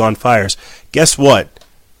Amazon fires, guess what?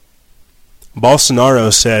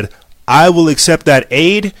 Bolsonaro said, I will accept that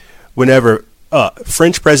aid whenever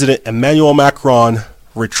French President Emmanuel Macron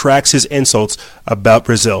retracts his insults about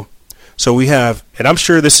Brazil. So we have, and I'm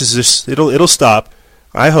sure this is just, it'll stop.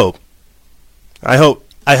 I hope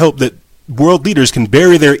that world leaders can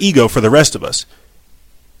bury their ego for the rest of us.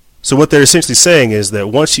 So what they're essentially saying is that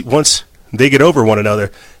once they get over one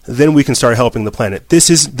another, then we can start helping the planet. This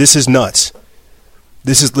is nuts.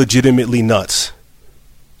 This is legitimately nuts.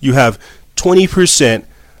 You have 20%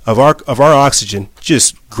 of our oxygen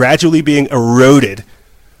just gradually being eroded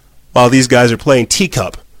while these guys are playing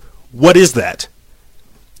teacup. What is that?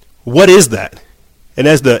 What is that? And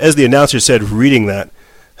as the announcer said, reading that,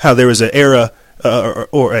 how there was an era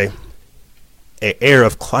or a air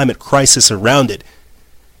of climate crisis around it.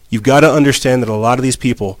 You've got to understand that a lot of these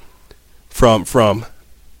people, from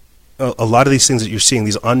a lot of these things that you're seeing,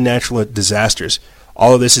 these unnatural disasters,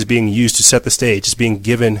 all of this is being used to set the stage. It's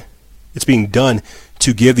being done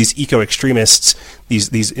to give these eco-extremists,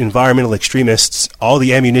 these environmental extremists, all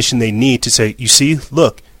the ammunition they need to say, you see,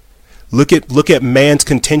 look at man's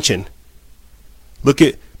contention. Look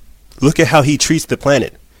at how he treats the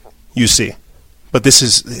planet. You see. But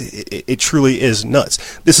it truly is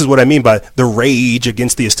nuts. This is what I mean by the rage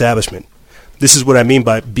against the establishment. This is what I mean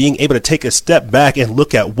by being able to take a step back and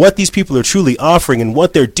look at what these people are truly offering and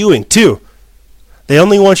what they're doing too. They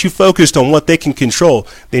only want you focused on what they can control.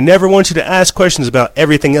 They never want you to ask questions about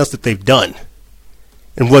everything else that they've done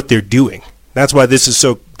and what they're doing. That's why this is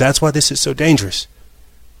so dangerous.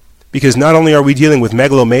 Because not only are we dealing with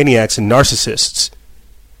megalomaniacs and narcissists,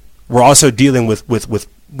 we're also dealing with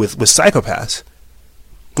psychopaths,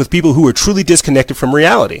 with people who are truly disconnected from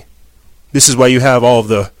reality. This is why you have all of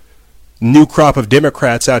the new crop of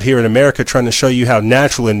Democrats out here in America trying to show you how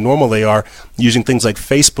natural and normal they are using things like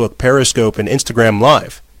Facebook, Periscope, and Instagram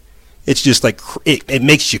Live. It's just like, it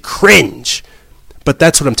makes you cringe. But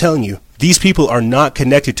that's what I'm telling you. These people are not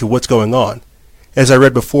connected to what's going on. As I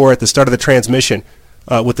read before at the start of the transmission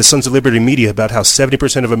with the Sons of Liberty media about how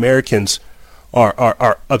 70% of Americans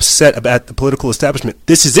are upset about the political establishment.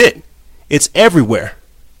 This is it. It's everywhere,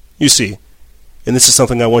 you see. And this is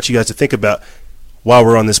something I want you guys to think about while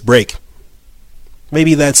we're on this break.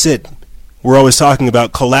 Maybe that's it. We're always talking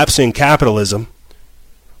about collapsing capitalism.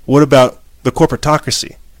 What about the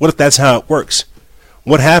corporatocracy? What if that's how it works?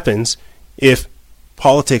 What happens if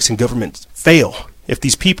politics and government fail? If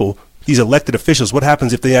these people, these elected officials, what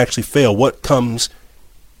happens if they actually fail? What comes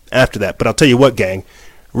after that? But I'll tell you what, gang,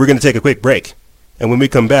 we're going to take a quick break. And when we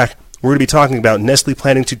come back, we're going to be talking about Nestle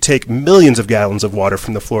planning to take millions of gallons of water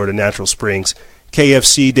from the Florida natural springs.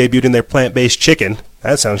 KFC debuting their plant-based chicken.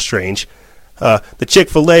 That sounds strange. The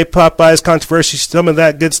Chick-fil-A, Popeyes controversy, some of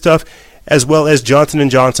that good stuff, as well as Johnson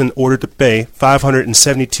 & Johnson ordered to pay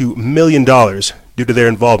 $572 million due to their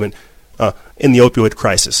involvement in the opioid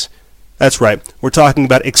crisis. That's right. We're talking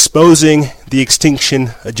about exposing the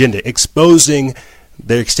Extinction agenda, exposing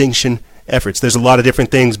their extinction efforts. There's a lot of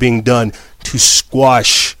different things being done to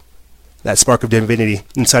squash that spark of divinity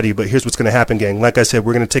inside of you. But here's what's going to happen, gang. Like I said,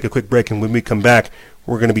 we're going to take a quick break, and when we come back,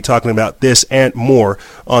 we're going to be talking about this and more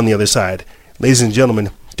on the other side. Ladies and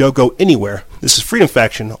gentlemen, don't go anywhere. This is Freedom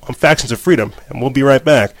Faction on Factions of Freedom, and we'll be right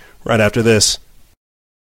back right after this.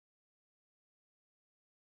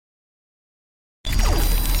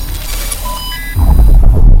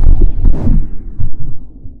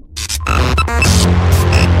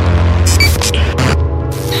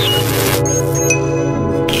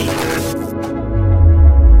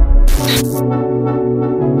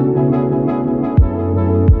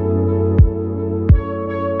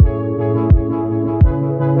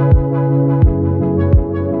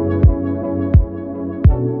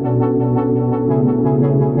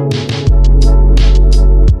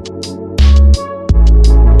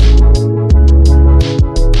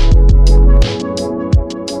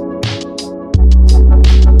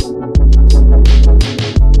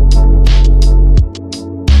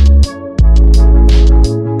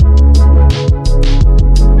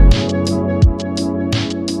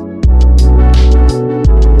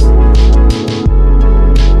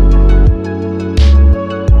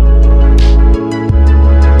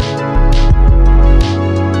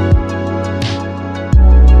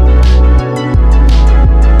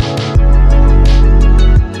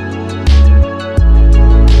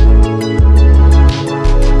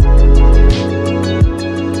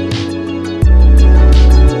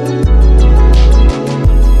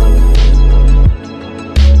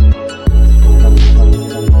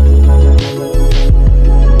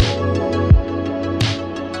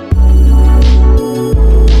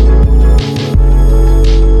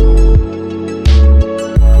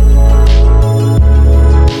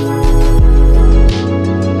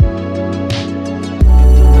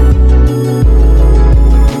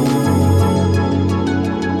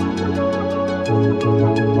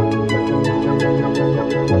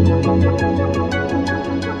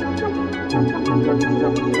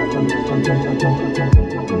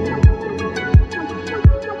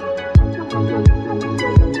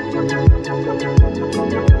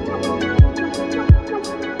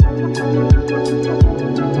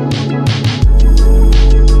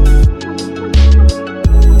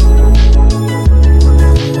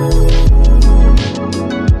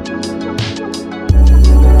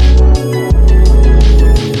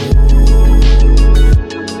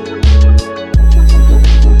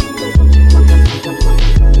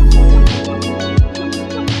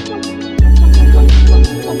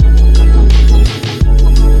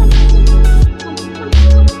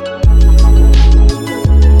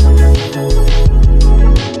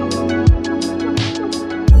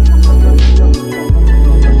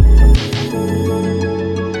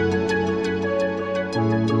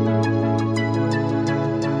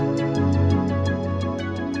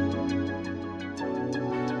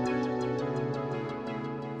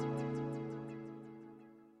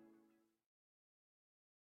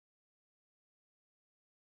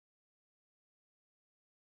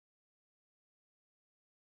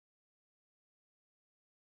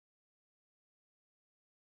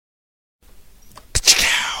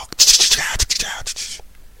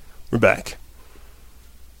 We're back.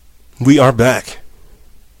 We are back.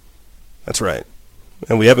 That's right.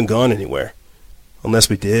 And we haven't gone anywhere. Unless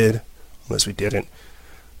we did. Unless we didn't.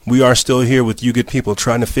 We are still here with you good people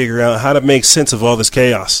trying to figure out how to make sense of all this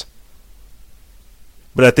chaos.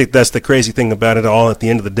 But I think that's the crazy thing about it all at the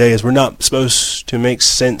end of the day is we're not supposed to make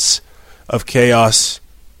sense of chaos.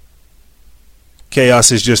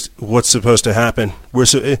 Chaos is just what's supposed to happen. We're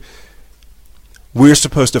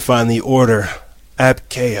supposed to find the order ab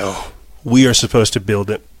chaos. We are supposed to build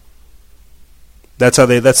it. That's how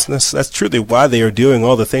that's truly why they are doing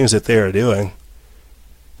all the things that they are doing.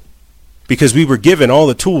 Because we were given all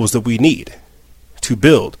the tools that we need to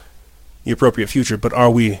build the appropriate future, but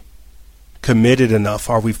are we committed enough?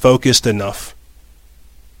 Are we focused enough?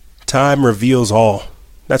 Time reveals all.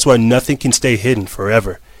 That's why nothing can stay hidden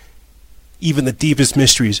forever. Even the deepest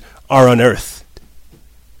mysteries are unearthed.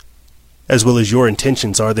 As well as your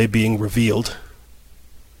intentions, are they being revealed?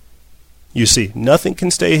 You see, nothing can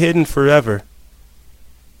stay hidden forever.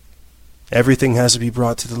 Everything has to be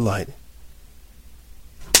brought to the light.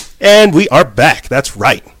 And we are back. That's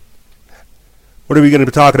right. What are we going to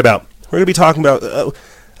be talking about? We're going to be talking about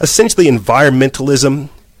essentially environmentalism,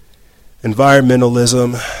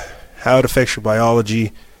 how it affects your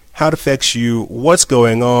biology, how it affects you, what's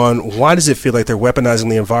going on, why does it feel like they're weaponizing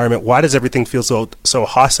the environment, why does everything feel so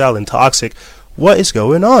hostile and toxic, what is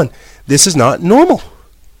going on? This is not normal.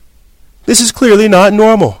 This is clearly not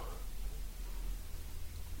normal.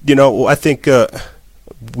 You know, I think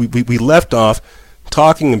we left off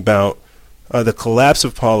talking about the collapse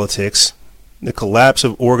of politics, the collapse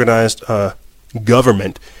of organized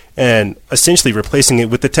government, and essentially replacing it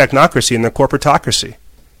with the technocracy and the corporatocracy.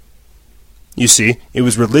 You see, it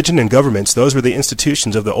was religion and governments. Those were the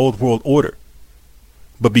institutions of the old world order.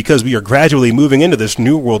 But because we are gradually moving into this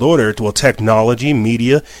new world order, well, technology,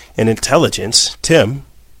 media, and intelligence, Tim,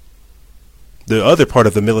 the other part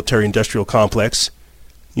of the military-industrial complex,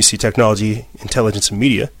 you see technology, intelligence, and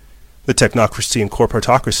media, the technocracy and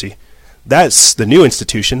corporatocracy, that's the new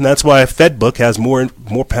institution. That's why Fedbook has more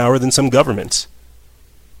power than some governments.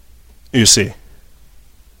 You see.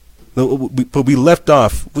 But we left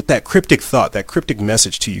off with that cryptic thought, that cryptic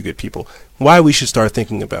message to you good people. Why we should start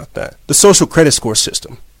thinking about that. The social credit score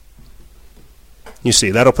system. You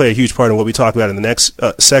see, that'll play a huge part in what we talk about in the next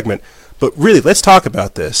segment. But really, let's talk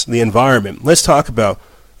about this, the environment. Let's talk about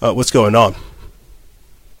what's going on.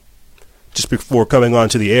 Just before coming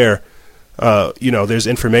onto the air, there's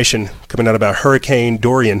information coming out about Hurricane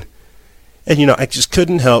Dorian. And, I just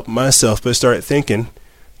couldn't help myself but start thinking,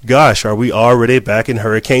 gosh, are we already back in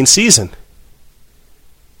hurricane season?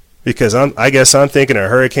 Because I guess I'm thinking of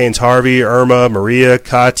Hurricanes Harvey, Irma, Maria,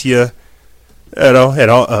 Katia, and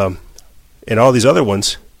all these other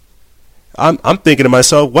ones. I'm thinking to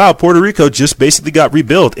myself, wow, Puerto Rico just basically got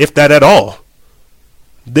rebuilt, if that at all.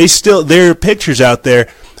 There are pictures out there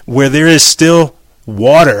where there is still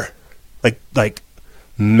water, like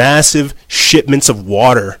massive shipments of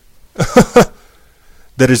water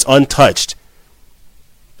that is untouched.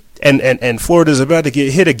 And Florida's about to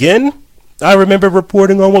get hit again. I remember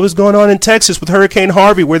reporting on what was going on in Texas with Hurricane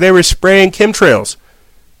Harvey, where they were spraying chemtrails.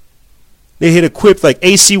 They had equipped like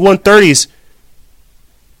AC-130s.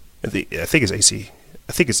 I think it's AC.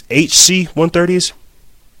 I think it's HC-130s.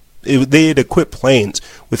 They had equipped planes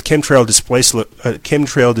with chemtrail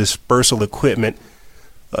dispersal equipment,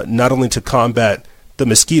 not only to combat the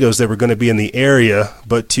mosquitoes that were going to be in the area,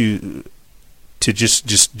 but to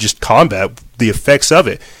just combat the effects of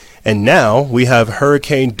it. And now we have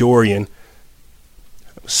Hurricane Dorian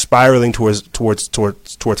spiraling towards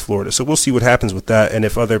Florida. So we'll see what happens with that, and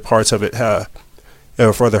if other parts of it or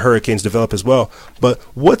if other hurricanes develop as well. But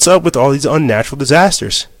what's up with all these unnatural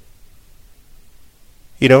disasters?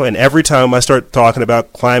 And every time I start talking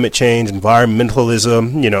about climate change,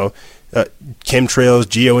 environmentalism, chemtrails,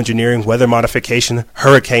 geoengineering, weather modification,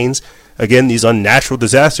 hurricanes, again, these unnatural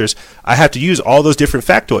disasters, I have to use all those different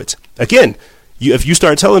factoids. Again, if you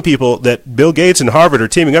start telling people that Bill Gates and Harvard are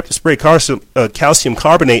teaming up to spray calcium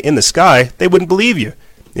carbonate in the sky, they wouldn't believe you.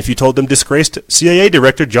 If you told them disgraced CIA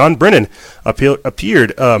Director John Brennan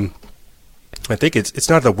appeared, I think it's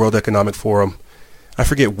not the World Economic Forum, I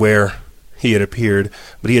forget where he had appeared,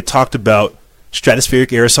 but he had talked about stratospheric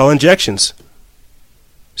aerosol injections,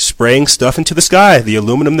 spraying stuff into the sky, the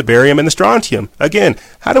aluminum, the barium, and the strontium. Again,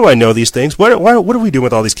 how do I know these things? What are we doing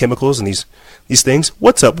with all these chemicals and these things?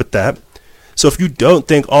 What's up with that? So if you don't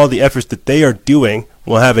think all the efforts that they are doing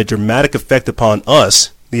will have a dramatic effect upon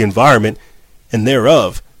us, the environment, and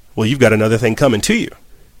thereof, well, you've got another thing coming to you.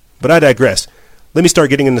 But I digress. Let me start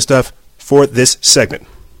getting into stuff for this segment.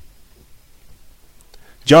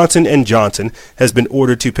 Johnson & Johnson has been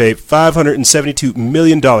ordered to pay $572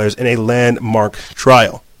 million in a landmark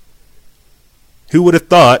trial. Who would have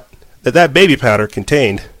thought that baby powder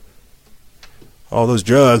contained all those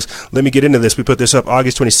drugs? Let me get into this. We put this up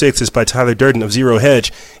August 26th. It's by Tyler Durden of Zero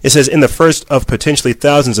Hedge. It says, in the first of potentially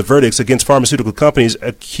thousands of verdicts against pharmaceutical companies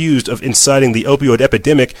accused of inciting the opioid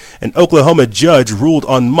epidemic, an Oklahoma judge ruled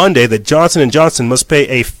on Monday that Johnson & Johnson must pay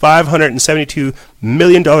a $572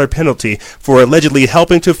 million penalty for allegedly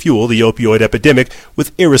helping to fuel the opioid epidemic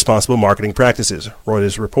with irresponsible marketing practices,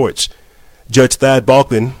 Reuters reports. Judge Thad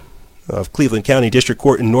Balkman of Cleveland County District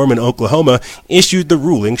Court in Norman, Oklahoma, issued the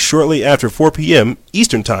ruling shortly after 4 p.m.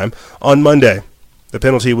 Eastern Time on Monday. The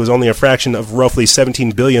penalty was only a fraction of roughly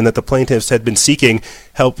 $17 billion that the plaintiffs had been seeking,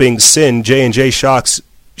 helping send J&J Shock's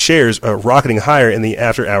shares rocketing higher in the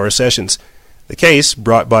after-hour sessions. The case,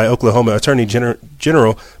 brought by Oklahoma Attorney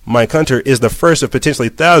General Mike Hunter, is the first of potentially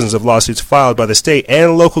thousands of lawsuits filed by the state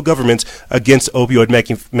and local governments against opioid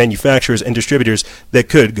manufacturers and distributors that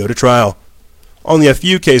could go to trial. Only a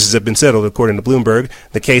few cases have been settled, according to Bloomberg.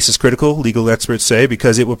 The case is critical, legal experts say,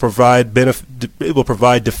 because it will provide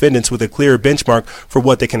defendants with a clear benchmark for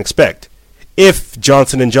what they can expect. If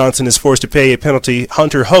Johnson & Johnson is forced to pay a penalty,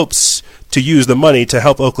 Hunter hopes to use the money to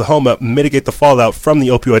help Oklahoma mitigate the fallout from the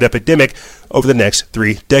opioid epidemic over the next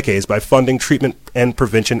 3 decades by funding treatment and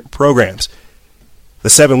prevention programs. The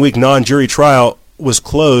 7-week non-jury trial was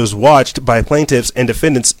watched by plaintiffs and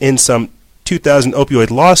defendants in some 2,000 opioid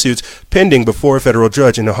lawsuits pending before a federal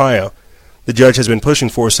judge in Ohio. The judge has been pushing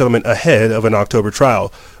for a settlement ahead of an October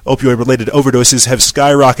trial. Opioid-related overdoses have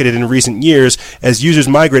skyrocketed in recent years as users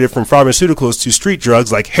migrated from pharmaceuticals to street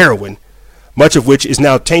drugs like heroin, much of which is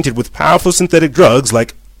now tainted with powerful synthetic opioids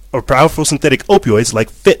like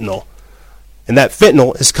fentanyl. And that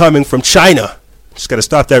fentanyl is coming from China. Just got to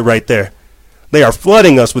stop that right there. They are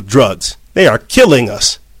flooding us with drugs. They are killing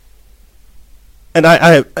us. And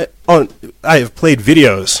I have played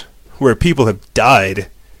videos where people have died.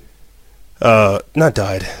 Not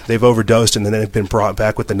died. They've overdosed and then they've been brought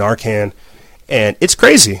back with the Narcan, and it's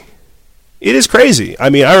crazy. It is crazy. I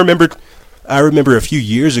mean, I remember a few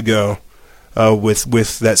years ago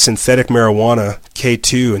with that synthetic marijuana,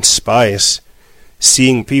 K2 and Spice,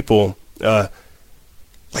 seeing people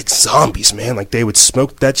like zombies, man. Like they would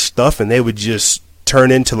smoke that stuff and they would just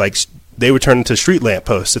turn into street lamp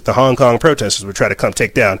posts that the Hong Kong protesters would try to come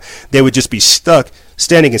take down. They would just be stuck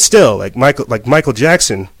standing still, like Michael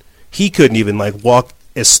Jackson. He couldn't even walk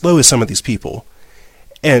as slow as some of these people.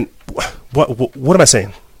 And what am I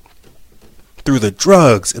saying? Through the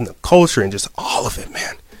drugs and the culture and just all of it,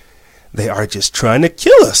 man, they are just trying to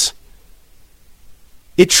kill us.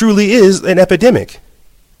 It truly is an epidemic.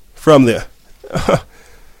 From the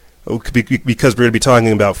because we're going to be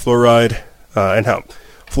talking about fluoride and how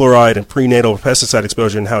fluoride and prenatal pesticide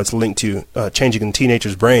exposure and how it's linked to changing in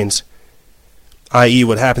teenagers' brains, i.e.,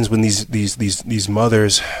 what happens when these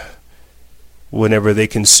mothers, whenever they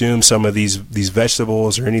consume some of these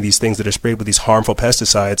vegetables or any of these things that are sprayed with these harmful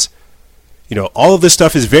pesticides. You know, all of this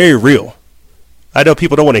stuff is very real. I know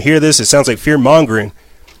people don't want to hear this. It sounds like fear-mongering.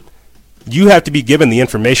 You have to be given the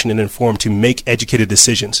information and informed to make educated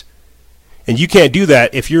decisions. And you can't do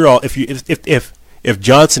that if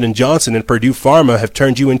Johnson & Johnson and Purdue Pharma have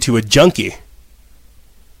turned you into a junkie.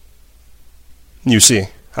 You see,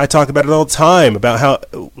 I talk about it all the time, about how,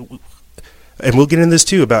 and we'll get into this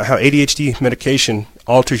too, about how ADHD medication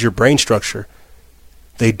alters your brain structure.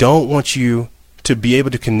 They don't want you to be able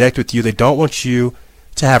to connect with you. They don't want you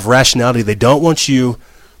to have rationality. They don't want you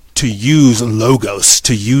to use logos,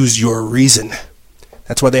 to use your reason.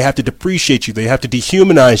 That's why they have to depreciate you. They have to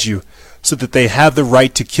dehumanize you so that they have the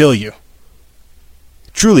right to kill you.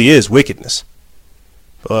 It truly is wickedness.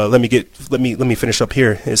 Let me finish up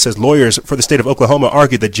here. It says lawyers for the state of Oklahoma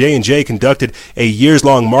argued that J&J conducted a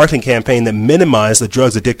years-long marketing campaign that minimized the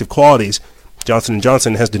drug's addictive qualities. Johnson &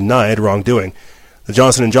 Johnson has denied wrongdoing. The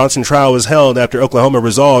Johnson & Johnson trial was held after Oklahoma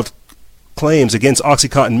resolved claims against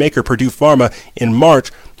OxyContin maker Purdue Pharma in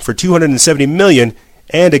March for $270 million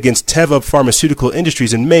and against Teva Pharmaceutical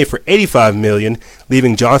Industries in May for $85 million,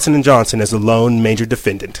 leaving Johnson & Johnson as the lone major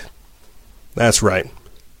defendant. That's right.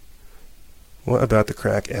 What about the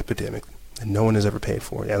crack epidemic that no one has ever paid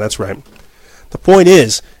for? Yeah, that's right. The point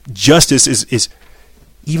is, justice is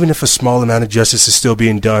even if a small amount of justice is still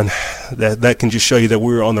being done, that can just show you that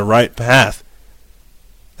we're on the right path.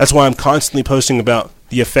 That's why I'm constantly posting about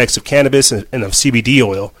the effects of cannabis and of CBD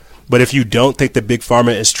oil. But if you don't think that Big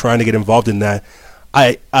Pharma is trying to get involved in that,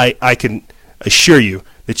 I can assure you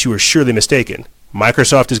that you are surely mistaken.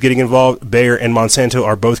 Microsoft is getting involved. Bayer and Monsanto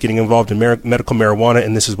are both getting involved in medical marijuana,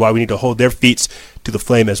 and this is why we need to hold their feet to the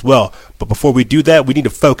flame as well. But before we do that, we need to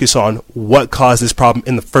focus on what caused this problem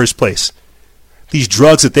in the first place. These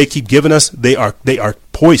drugs that they keep giving us, they are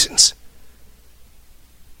poisons.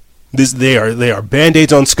 They are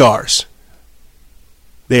Band-Aids on scars.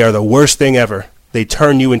 They are the worst thing ever. They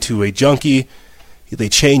turn you into a junkie. They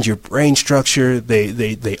change your brain structure.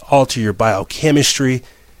 They alter your biochemistry.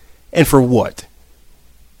 And for what?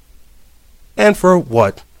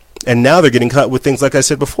 And now they're getting cut with things like I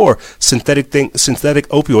said before, synthetic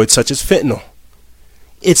opioids such as fentanyl.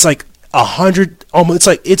 It's like 100, almost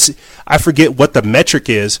I forget what the metric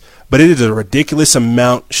is, but it is a ridiculous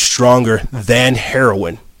amount stronger than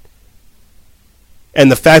heroin.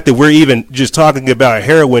 And the fact that we're even just talking about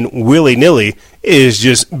heroin willy-nilly is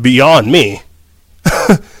just beyond me.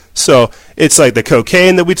 So it's like the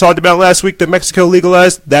cocaine that we talked about last week that Mexico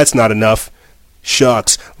legalized, that's not enough.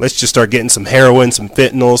 Shucks, let's just start getting some heroin, some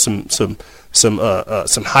fentanyl, some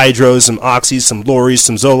hydros, some oxys, some loris,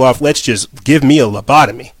 some Zoloft. Let's just give me a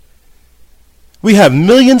lobotomy. We have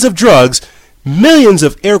millions of drugs, millions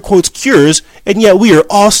of air quotes cures, and yet we are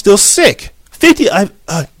all still sick. I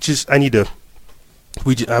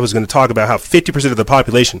was going to talk about how 50% of the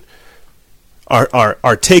population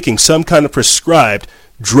are taking some kind of prescribed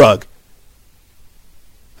drug.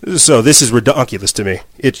 So this is ridiculous to me.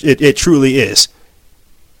 It truly is.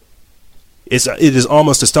 It is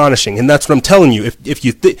almost astonishing, and that's what I'm telling you. If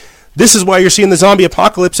you this is why you're seeing the zombie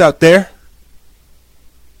apocalypse out there.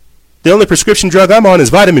 The only prescription drug I'm on is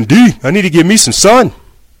vitamin D. I need to get me some sun.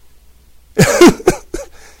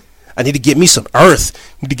 I need to get me some earth.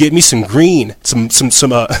 I need to get me some green.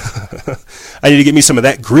 I need to get me some of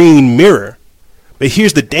that green mirror. But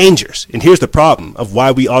here's the dangers, and here's the problem of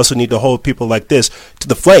why we also need to hold people like this to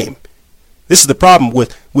the flame. This is the problem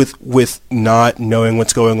with not knowing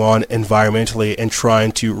what's going on environmentally and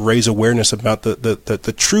trying to raise awareness about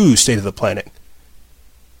the true state of the planet.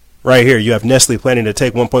 Right here, you have Nestle planning to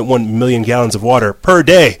take 1.1 million gallons of water per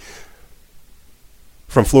day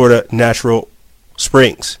from Florida natural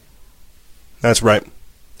springs. That's right.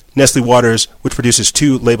 Nestle Waters, which produces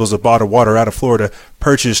 2 labels of bottled water out of Florida,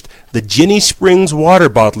 purchased the Ginny Springs water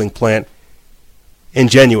bottling plant in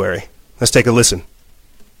January. Let's take a listen.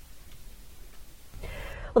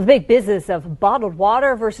 Well, the big business of bottled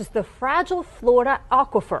water versus the fragile Florida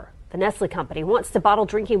aquifer. The Nestle company wants to bottle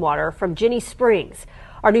drinking water from Ginny Springs.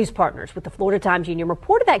 Our news partners with the Florida Times Union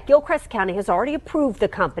reported that Gilchrist County has already approved the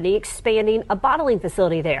company expanding a bottling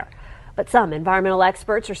facility there. But some environmental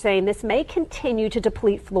experts are saying this may continue to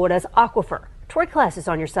deplete Florida's aquifer. Troy Kless is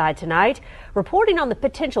on your side tonight, reporting on the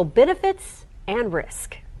potential benefits and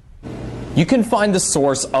risk. You can find the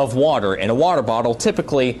source of water in a water bottle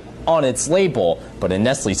typically on its label, but in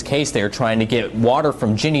Nestle's case, they are trying to get water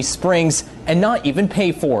from Ginny Springs and not even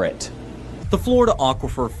pay for it. The Florida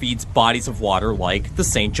aquifer feeds bodies of water like the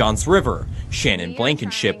St. Johns River. Shannon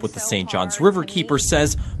Blankenship with the St. Johns Riverkeeper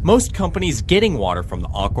says most companies getting water from the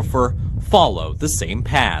aquifer follow the same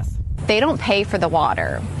path. They don't pay for the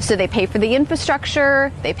water, so they pay for the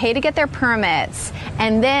infrastructure, they pay to get their permits,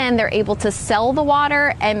 and then they're able to sell the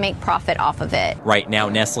water and make profit off of it. Right now,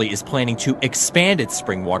 Nestle is planning to expand its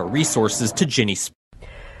spring water resources to Ginny Springs.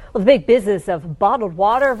 Well, the big business of bottled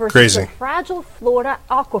water versus the fragile Florida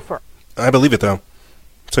aquifer. I believe it, though.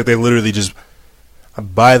 It's like they literally just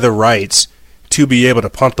buy the rights to be able to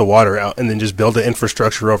pump the water out and then just build the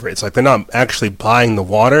infrastructure over it. It's like they're not actually buying the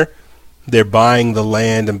water. They're buying the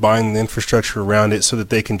land and buying the infrastructure around it so that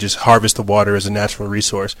they can just harvest the water as a natural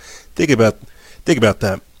resource. Think about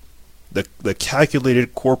that. The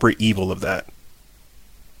calculated corporate evil of that.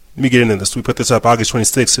 Let me get into this. We put this up August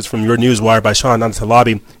 26th. It's from Your Newswire by Sean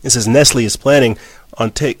Antalabi. It says Nestle is planning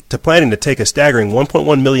to take a staggering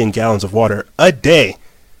 1.1 million gallons of water a day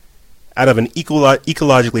out of an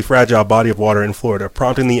ecologically fragile body of water in Florida,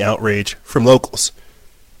 prompting the outrage from locals.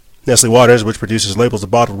 Nestle Waters, which produces labels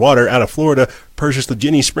of bottled water out of Florida, purchased the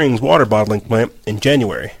Ginny Springs water bottling plant in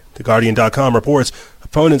January. TheGuardian.com reports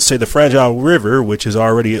opponents say the fragile river, which is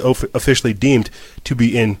already officially deemed to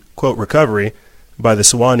be in, quote, recovery by the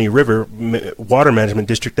Suwannee River Water Management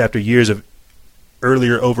District after years of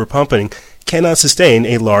earlier overpumping, cannot sustain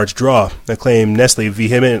a large draw, a claim Nestle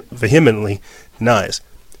vehemently denies.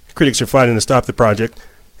 Critics are fighting to stop the project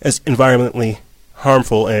as environmentally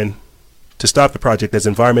harmful and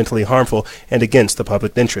against the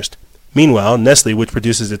public interest. Meanwhile, Nestle, which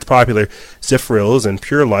produces its popular Zephyrils and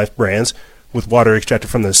Pure Life brands with water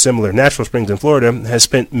extracted from the similar natural springs in Florida, has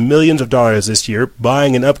spent millions of dollars this year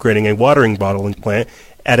buying and upgrading a watering bottling plant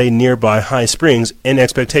at a nearby High Springs in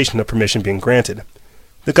expectation of permission being granted.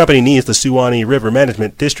 The company needs the Suwannee River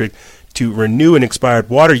Management District to renew an expired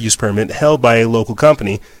water use permit held by a local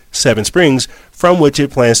company, Seven Springs, from which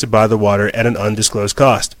it plans to buy the water at an undisclosed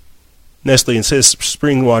cost. Nestle insists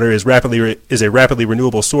spring water is a rapidly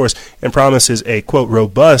renewable source and promises a, quote,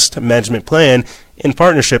 robust management plan in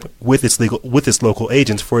partnership with its local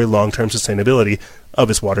agents for a long-term sustainability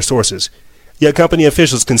of its water sources. Yet company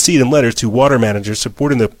officials concede in letters to water managers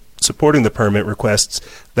supporting the permit requests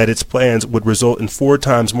that its plans would result in 4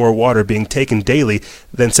 times more water being taken daily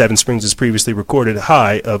than Seven Springs' previously recorded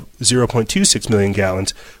high of 0.26 million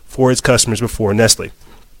gallons for its customers before Nestle.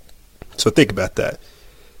 So think about that.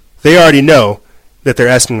 They already know that they're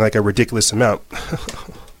asking like a ridiculous amount.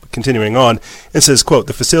 Continuing on, it says, quote,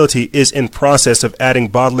 the facility is in process of adding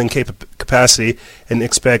bottling capacity and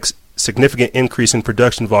expects significant increase in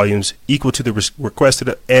production volumes equal to the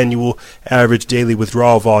requested annual average daily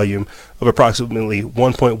withdrawal volume of approximately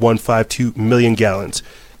 1.152 million gallons.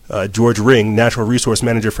 George Ring, Natural Resource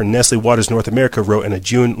Manager for Nestle Waters North America, wrote in a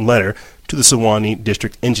June letter to the Suwannee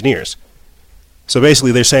District Engineers. So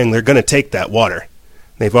basically they're saying they're going to take that water.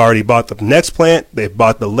 They've already bought the next plant. They've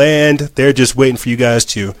bought the land. They're just waiting for you guys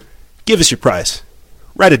to give us your price.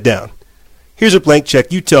 Write it down. Here's a blank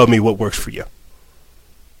check. You tell me what works for you.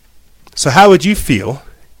 So how would you feel?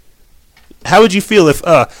 How would you feel if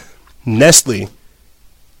Nestle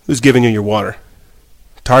was giving you your water?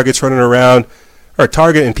 Target's running around, or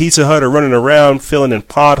Target and Pizza Hut are running around filling in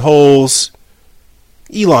potholes.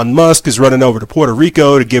 Elon Musk is running over to Puerto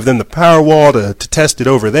Rico to give them the Powerwall to test it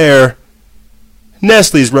over there.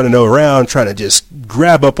 Nestle's running around trying to just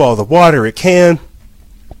grab up all the water it can.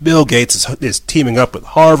 Bill Gates is teaming up with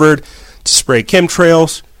Harvard to spray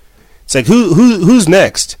chemtrails. It's like, who's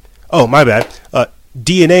next? Oh, my bad.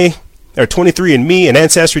 DNA, or 23andMe and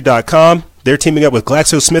Ancestry.com, they're teaming up with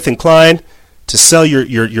GlaxoSmithKline to sell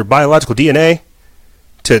your biological DNA,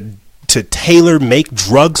 to tailor-make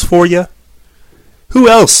drugs for you. Who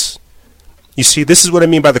else? You see, this is what I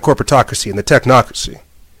mean by the corporatocracy and the technocracy.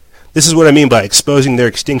 This is what I mean by exposing their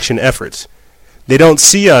extinction efforts. They don't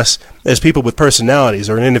see us as people with personalities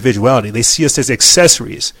or an individuality. They see us as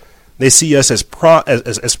accessories. They see us as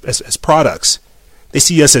products. They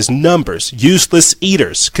see us as numbers, useless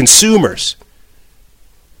eaters, consumers.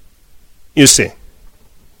 You see.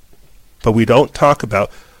 But we don't talk about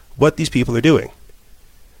what these people are doing.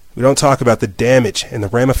 We don't talk about the damage and the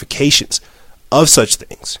ramifications of such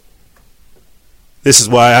things. This is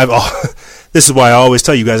why I always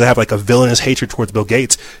tell you guys I have like a villainous hatred towards Bill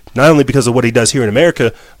Gates, not only because of what he does here in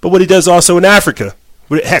America, but what he does also in Africa.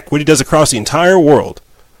 Heck, what he does across the entire world.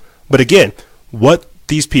 But again, what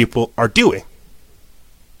these people are doing.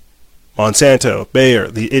 Monsanto, Bayer,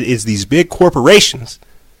 it is these big corporations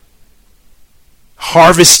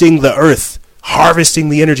harvesting the earth, harvesting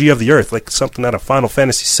the energy of the earth, like something out of Final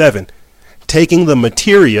Fantasy VII, taking the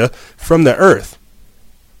materia from the earth.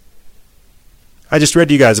 I just read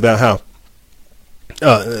to you guys about how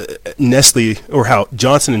Nestle, or how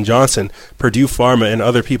Johnson & Johnson, Purdue Pharma, and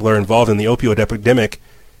other people are involved in the opioid epidemic,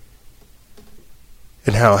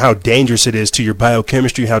 and how dangerous it is to your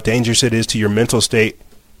biochemistry, how dangerous it is to your mental state.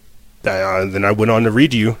 Then I went on to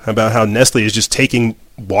read you about how Nestle is just taking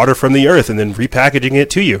water from the earth and then repackaging it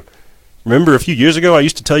to you. Remember a few years ago I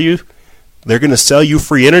used to tell you they're going to sell you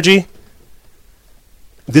free energy?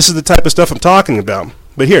 This is the type of stuff I'm talking about.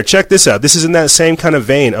 But here, check this out. This is in that same kind of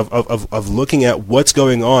vein of looking at what's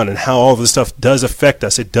going on and how all this stuff does affect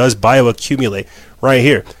us. It does bioaccumulate. Right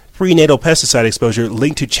here. Prenatal pesticide exposure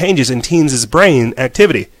linked to changes in teens' brain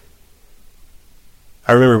activity.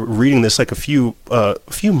 I remember reading this like a few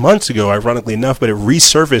months ago, ironically enough, but it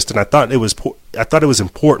resurfaced, and I thought it was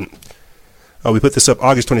important. We put this up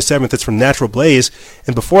August 27th. It's from Natural Blaze,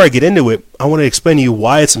 and before I get into it, I want to explain to you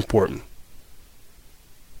why it's important.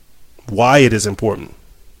 Why it is important.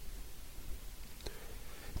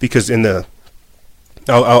 Because in the,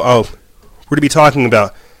 we're going to be talking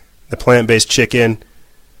about the plant-based chicken,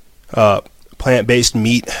 plant-based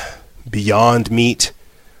meat, Beyond Meat,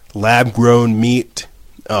 lab-grown meat,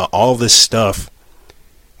 all this stuff.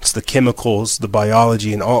 It's the chemicals, the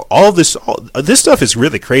biology, and all this. This stuff is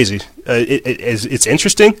really crazy. It's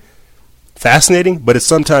interesting, fascinating, but it's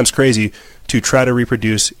sometimes crazy to try to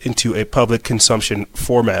reproduce into a public consumption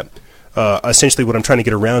format. Essentially, what I'm trying to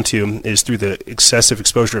get around to is through the excessive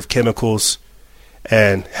exposure of chemicals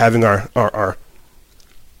and having our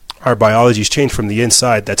biologies change from the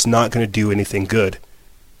inside. That's not going to do anything good.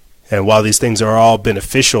 And while these things are all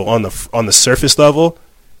beneficial on the surface level,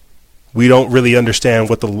 we don't really understand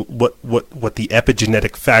what the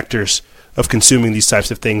epigenetic factors of consuming these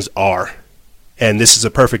types of things are. And this is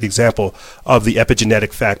a perfect example of the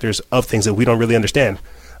epigenetic factors of things that we don't really understand.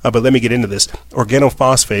 But let me get into this.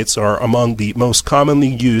 Organophosphates are among the most commonly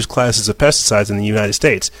used classes of pesticides in the United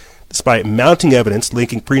States, despite mounting evidence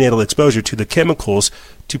linking prenatal exposure to the chemicals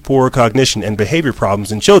to poor cognition and behavior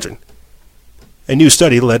problems in children. A new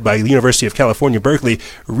study led by the University of California, Berkeley,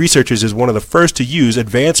 researchers is one of the first to use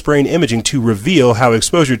advanced brain imaging to reveal how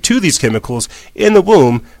exposure to these chemicals in the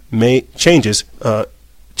womb changes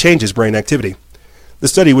brain activity. The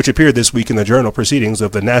study, which appeared this week in the journal Proceedings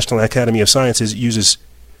of the National Academy of Sciences, used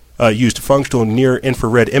functional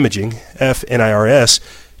near-infrared imaging, FNIRS,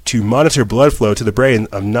 to monitor blood flow to the brain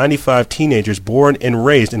of 95 teenagers born and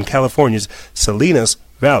raised in California's Salinas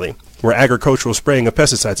Valley, where agricultural spraying of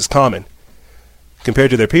pesticides is common.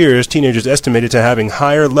 Compared to their peers, teenagers estimated to having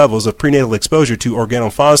higher levels of prenatal exposure to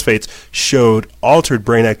organophosphates showed altered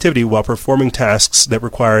brain activity while performing tasks that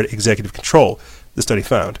required executive control, the study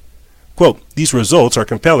found. Quote, these results are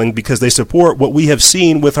compelling because they support what we have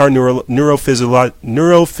seen with our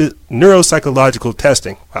neuropsychological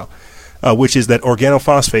testing, which is that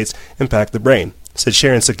organophosphates impact the brain, said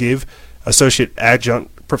Sharon Sagiv, associate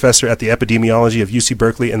adjunct professor at the epidemiology of UC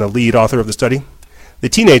Berkeley and the lead author of the study. The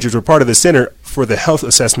teenagers were part of the Center for the Health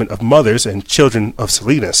Assessment of Mothers and Children of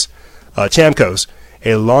Salinas, CHAMCOS,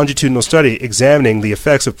 a longitudinal study examining the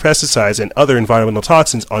effects of pesticides and other environmental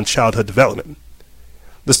toxins on childhood development.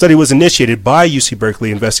 The study was initiated by UC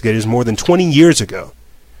Berkeley investigators more than 20 years ago.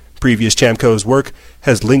 Previous CHAMCO's work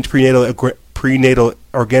has linked prenatal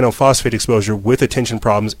organophosphate exposure with attention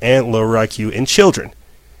problems and lower IQ in children.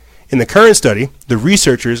 In the current study, the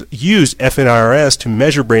researchers used FNIRS to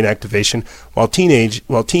measure brain activation while teens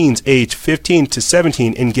aged 15 to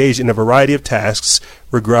 17 engaged in a variety of tasks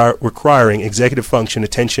requiring executive function,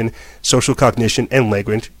 attention, social cognition, and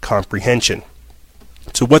language comprehension.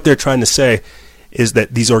 So what they're trying to say is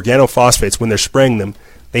that these organophosphates, when they're spraying them,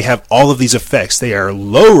 they have all of these effects. They are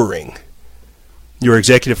lowering your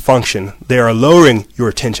executive function. They are lowering your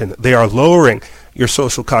attention. They are lowering your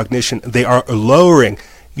social cognition. They are lowering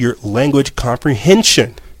your language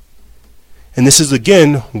comprehension. And this is,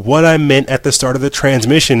 again, what I meant at the start of the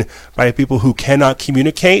transmission by people who cannot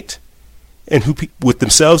communicate and with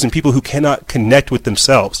themselves and people who cannot connect with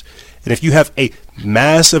themselves. And if you have a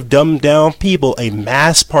mass of dumbed down people, a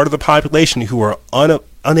mass part of the population who are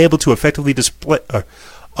unable to effectively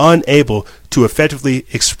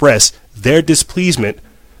express their displeasement,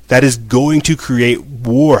 that is going to create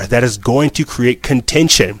war. That is going to create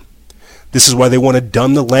contention. This is why they want to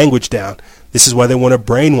dumb the language down. This is why they want to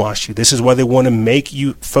brainwash you. This is why they want to make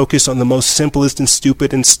you focus on the most simplest and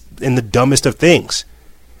stupid and the dumbest of things.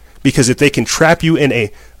 Because if they can trap you in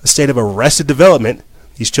a state of arrested development,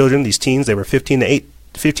 these children, these teens, they were 15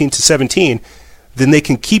 to 17, then they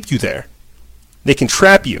can keep you there. They can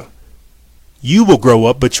trap you. You will grow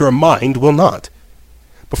up, but your mind will not.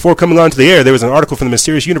 Before coming onto the air, there was an article from the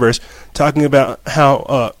Mysterious Universe talking about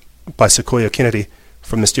how, by Sequoia Kennedy,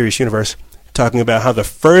 from Mysterious Universe, talking about how the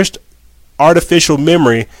first artificial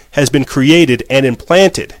memory has been created and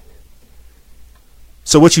implanted.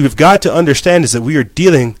 So what you have got to understand is that we are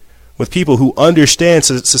dealing with people who understand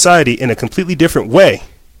society in a completely different way.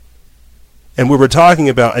 And we were talking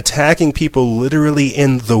about attacking people literally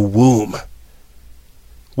in the womb.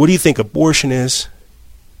 What do you think abortion is?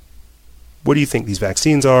 What do you think these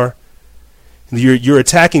vaccines are? You're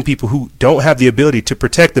attacking people who don't have the ability to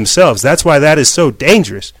protect themselves. That's why that is so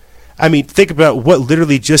dangerous. I mean, think about what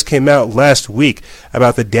literally just came out last week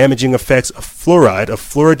about the damaging effects of fluoride, of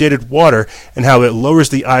fluoridated water, and how it lowers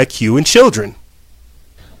the IQ in children.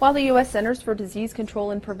 While the U.S. Centers for Disease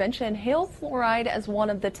Control and Prevention hail fluoride as one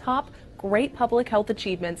of the top great public health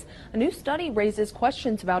achievements, a new study raises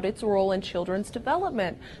questions about its role in children's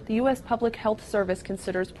development. The U.S. Public Health Service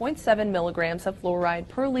considers 0.7 milligrams of fluoride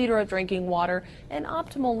per liter of drinking water an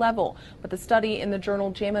optimal level, but the study in the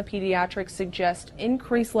journal JAMA Pediatrics suggests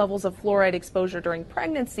increased levels of fluoride exposure during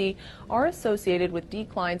pregnancy are associated with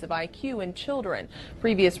declines of IQ in children.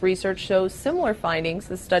 Previous research shows similar findings.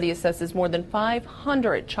 The study assesses more than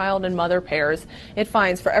 500 child and mother pairs. It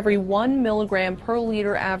finds for every 1 milligram per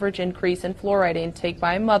liter average increase in fluoride intake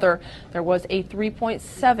by a mother, there was a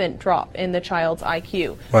 3.7 drop in the child's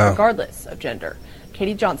IQ, regardless of gender.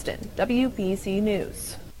 Katie Johnston, WBC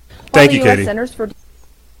News. Thank you, Katie.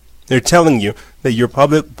 They're telling you that your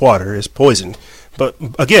public water is poisoned. But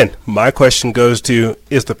again, my question goes to,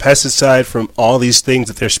 is the pesticide from all these things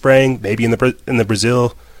that they're spraying, maybe in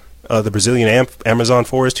the Brazilian Amazon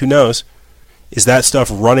forest, who knows, is that stuff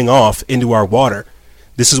running off into our water?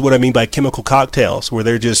 This is what I mean by chemical cocktails, where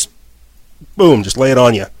they're just, boom, just lay it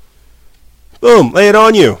on you. Boom, lay it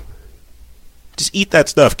on you. Just eat that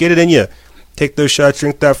stuff. Get it in you. Take those shots,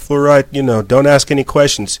 drink that fluoride, don't ask any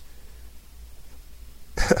questions.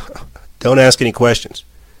 Don't ask any questions.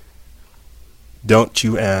 Don't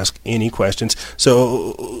you ask any questions.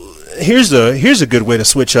 So here's a good way to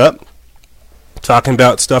switch up. Talking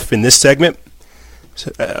about stuff in this segment.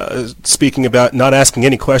 Speaking about not asking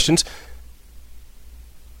any questions.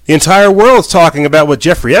 The entire world's talking about what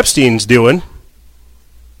Jeffrey Epstein's doing.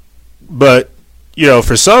 But,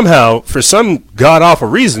 for some god-awful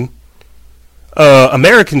reason,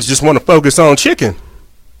 Americans just want to focus on chicken.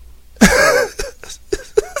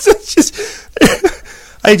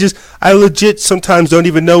 I legit sometimes don't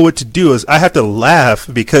even know what to do. I have to laugh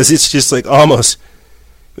because it's just like almost,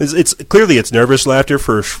 it's clearly it's nervous laughter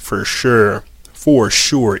for sure. For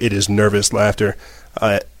sure it is nervous laughter.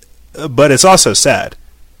 But it's also sad.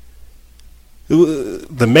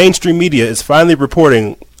 The mainstream media is finally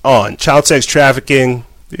reporting on child sex trafficking.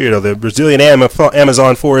 The Brazilian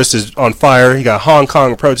Amazon forest is on fire. You got Hong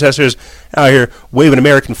Kong protesters out here waving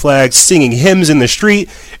American flags, singing hymns in the street,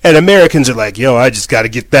 and Americans are like, yo, I just got to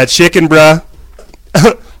get that chicken, bruh.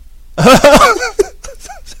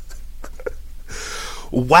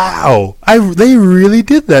 Wow. They really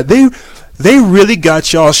did that. They really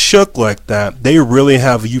got y'all shook like that. They really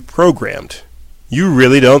have you programmed. You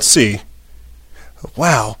really don't see.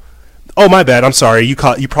 Wow. Oh, my bad. I'm sorry. You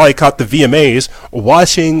probably caught the VMAs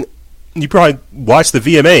You probably watched the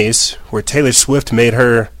VMAs where Taylor Swift made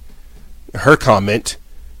her comment.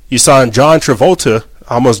 You saw John Travolta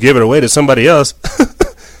almost give it away to somebody else.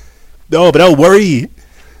 No, but don't worry.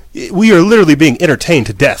 We are literally being entertained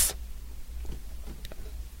to death.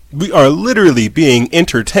 We are literally being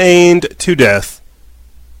entertained to death.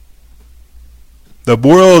 The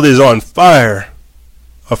world is on fire.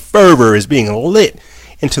 A fervor is being lit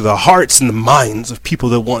into the hearts and the minds of people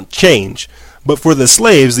that want change. But for the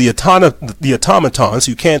slaves, the automatons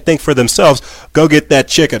who can't think for themselves, go get that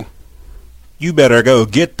chicken. You better go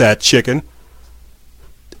get that chicken.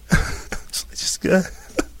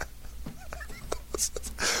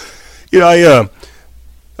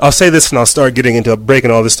 I'll say this and I'll start getting into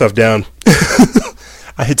breaking all this stuff down.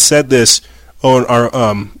 I had said this on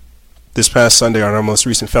our this past Sunday on our most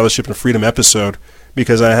recent Fellowship and Freedom episode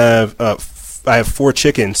because I have 4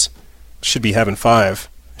 chickens. Should be having 5.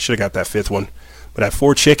 Should have got that 5th one. But I have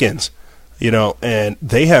 4 chickens, and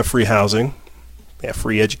they have free housing. They have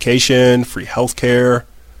free education, free health care,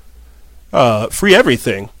 free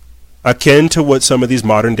everything. Akin to what some of these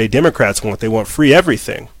modern day Democrats want. They want free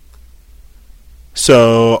everything.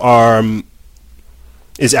 So,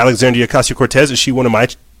 is Alexandria Ocasio-Cortez,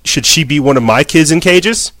 should she be one of my kids in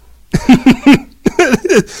cages?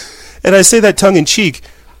 And I say that tongue in cheek,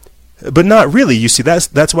 but not really. You see,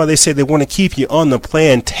 that's why they say they want to keep you on the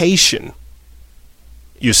plantation.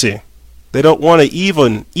 You see, they don't want to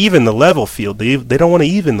even the level field. They don't want to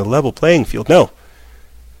even the level playing field. No,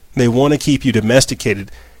 they want to keep you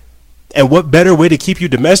domesticated. And what better way to keep you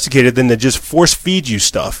domesticated than to just force feed you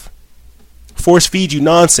stuff? Force feed you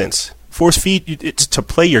nonsense. Force feed you to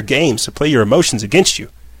play your games, to play your emotions against you.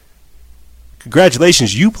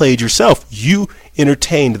 Congratulations, you played yourself. You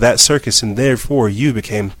entertained that circus, and therefore you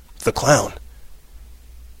became the clown.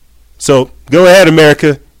 So go ahead,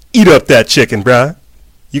 America, eat up that chicken, bruh.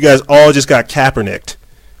 You guys all just got Kaepernicked.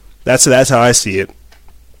 That's how I see it.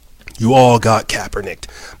 You all got Kaepernicked.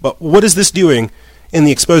 But what is this doing in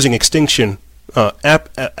the exposing extinction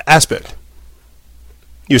aspect?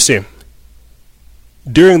 You see,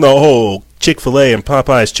 during the whole Chick-fil-A and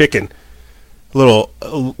Popeye's chicken little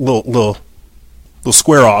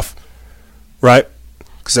square off, right?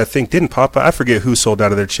 Because I think I forget who sold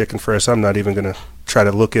out of their chicken first. I'm not even going to try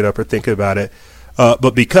to look it up or think about it.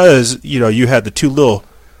 But because, you had the 2 little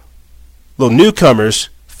newcomers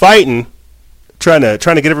fighting, trying to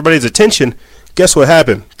get everybody's attention, guess what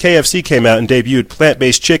happened? KFC came out and debuted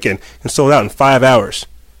plant-based chicken and sold out in 5 hours.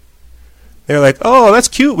 They're like, oh, that's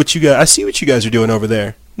cute what you guys. I see what you guys are doing over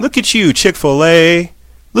there. Look at you, Chick-fil-A.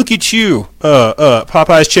 Look at you,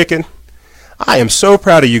 Popeye's chicken. I am so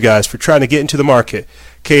proud of you guys for trying to get into the market.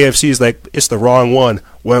 KFC's like, it's the wrong one.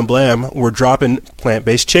 Wham blam, we're dropping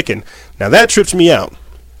plant-based chicken. Now that trips me out.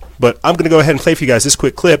 But I'm going to go ahead and play for you guys this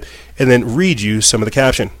quick clip and then read you some of the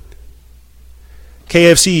caption.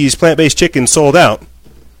 KFC's plant-based chicken sold out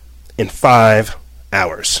in 5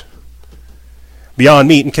 hours. Beyond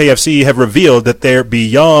Meat and KFC have revealed that their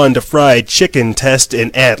Beyond Fried Chicken test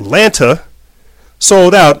in Atlanta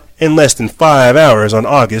sold out in less than 5 hours on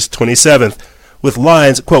August 27th, with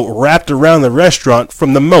lines, quote, wrapped around the restaurant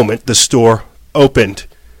from the moment the store opened.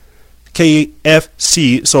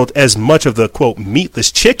 KFC sold as much of the, quote,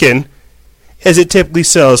 meatless chicken as it typically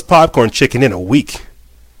sells popcorn chicken in a week.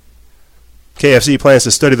 KFC plans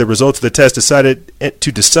to study the results of the test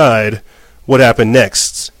to decide what happened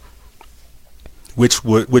next,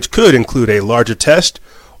 which could include a larger test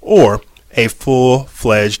or a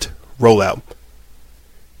full-fledged rollout.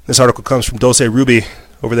 This article comes from Dulce Ruby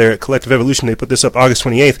over there at Collective Evolution. They put this up August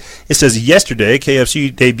 28th. It says, yesterday,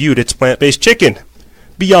 KFC debuted its plant-based chicken,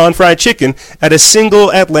 Beyond Fried Chicken, at a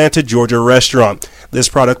single Atlanta, Georgia restaurant. This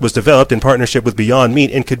product was developed in partnership with Beyond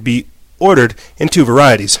Meat and could be ordered in 2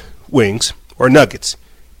 varieties, wings or nuggets,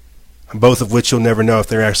 both of which you'll never know if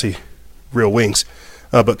they're actually real wings.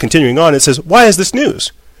 But continuing on, it says, why is this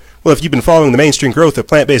news? Well, if you've been following the mainstream growth of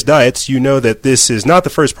plant-based diets, you know that this is not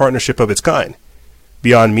the first partnership of its kind.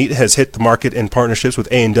 Beyond Meat has hit the market in partnerships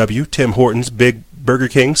with A&W, Tim Hortons, Big Burger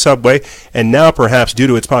King, Subway, and now perhaps due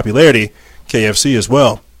to its popularity, KFC as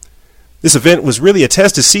well. This event was really a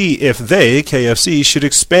test to see if they, KFC, should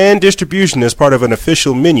expand distribution as part of an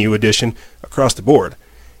official menu edition across the board.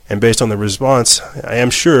 And based on the response, I am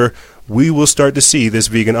sure we will start to see this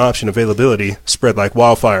vegan option availability spread like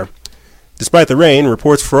wildfire. Despite the rain,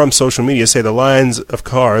 reports from social media say the lines of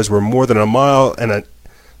cars were more than a mile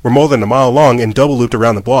long and double looped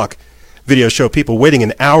around the block. Videos show people waiting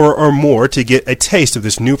an hour or more to get a taste of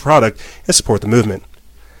this new product and support the movement.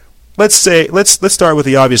 Let's start with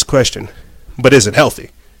the obvious question. But is it healthy?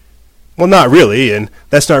 Well, not really, and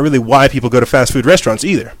that's not really why people go to fast food restaurants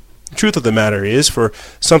either. The truth of the matter is, for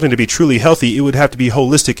something to be truly healthy, it would have to be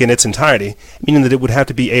holistic in its entirety, meaning that it would have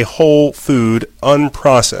to be a whole food,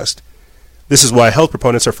 unprocessed. This is why health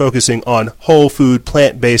proponents are focusing on whole food,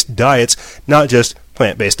 plant-based diets, not just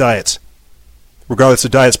plant-based diets. Regardless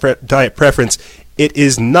of diet preference, it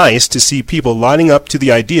is nice to see people lining up to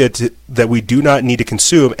the idea that we do not need to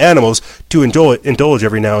consume animals to indulge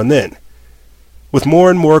every now and then. With more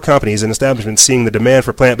and more companies and establishments seeing the demand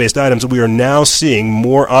for plant-based items, we are now seeing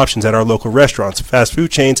more options at our local restaurants, fast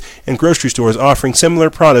food chains, and grocery stores offering similar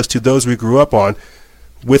products to those we grew up on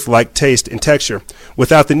with like taste and texture,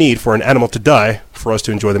 without the need for an animal to die for us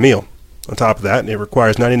to enjoy the meal. On top of that, it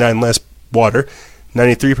requires 99% less water,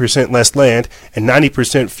 93% less land, and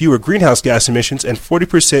 90% fewer greenhouse gas emissions, and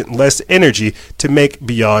 40% less energy to make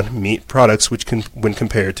Beyond Meat products, when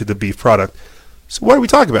compared to the beef product. So what are we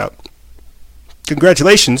talking about?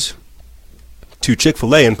 Congratulations to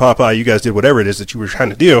Chick-fil-A and Popeye. You guys did whatever it is that you were trying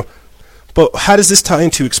to do. But how does this tie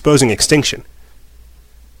into exposing extinction?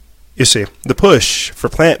 You see, the push for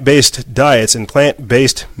plant-based diets and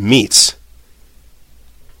plant-based meats.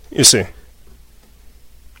 You see,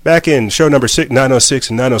 back in show number 906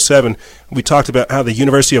 and 907, we talked about how the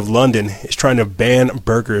University of London is trying to ban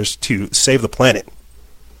burgers to save the planet.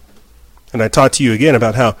 And I talked to you again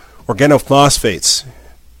about how organophosphates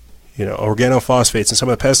and some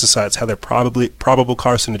of the pesticides, how they're probable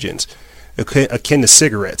carcinogens, akin to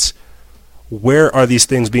cigarettes. Where are these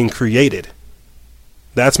things being created?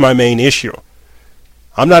 That's my main issue.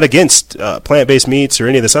 I'm not against plant-based meats or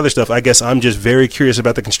any of this other stuff. I guess I'm just very curious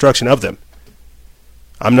about the construction of them.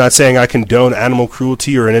 I'm not saying I condone animal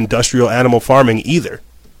cruelty or an industrial animal farming either.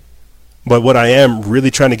 But what I am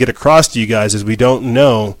really trying to get across to you guys is we don't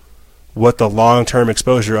know what the long-term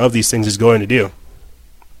exposure of these things is going to do.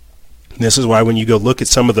 And this is why when you go look at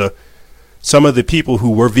some of the people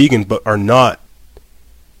who were vegan but are not,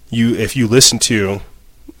 if you listen to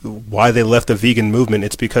why they left the vegan movement,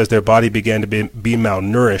 it's because their body began to be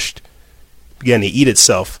malnourished, began to eat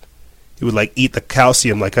itself. It would like eat the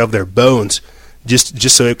calcium like of their bones just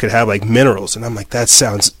so it could have like minerals. And I'm like, that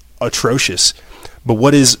sounds atrocious. But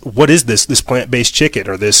what is this plant-based chicken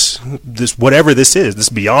or this whatever this is, this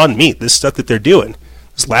Beyond Meat, this stuff that they're doing,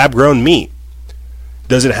 this lab-grown meat?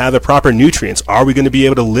 Does it have the proper nutrients? Are we going to be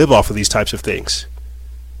able to live off of these types of things?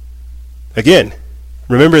 Again,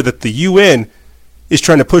 remember that the UN is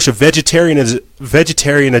trying to push a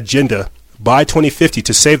vegetarian agenda by 2050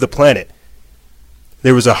 to save the planet.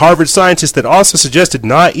 There was a Harvard scientist that also suggested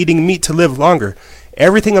not eating meat to live longer.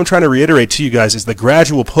 Everything I'm trying to reiterate to you guys is the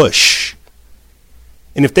gradual push.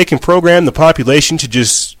 And if they can program the population to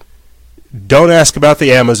just don't ask about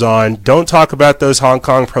the Amazon, don't talk about those Hong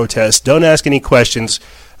Kong protests, don't ask any questions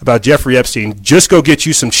about Jeffrey Epstein, just go get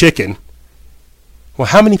you some chicken. Well,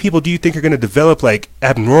 how many people do you think are going to develop like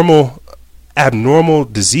abnormal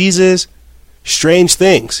diseases, strange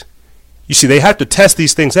things? You see, they have to test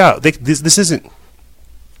these things out. This isn't.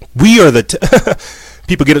 We are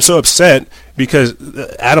people get so upset because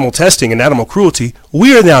animal testing and animal cruelty.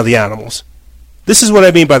 We are now the animals. This is what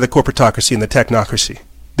I mean by the corporatocracy and the technocracy.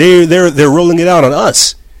 They're rolling it out on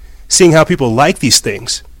us, seeing how people like these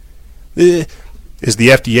things. Is the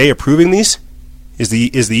FDA approving these? Is the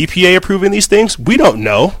EPA approving these things? We don't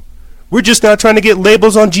know. We're just not trying to get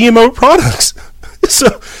labels on GMO products.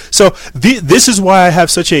 This is why I have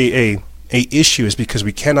such a issue, is because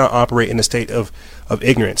we cannot operate in a state of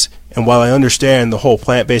ignorance. And while I understand the whole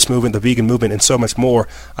plant-based movement, the vegan movement, and so much more,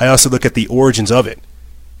 I also look at the origins of it.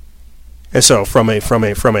 And so from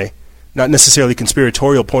a not necessarily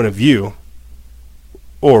conspiratorial point of view,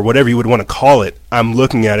 or whatever you would want to call it, I'm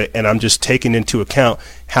looking at it and I'm just taking into account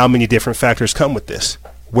how many different factors come with this,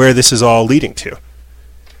 where this is all leading to.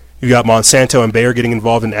 You got Monsanto and Bayer getting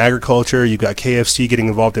involved in agriculture. You got KFC getting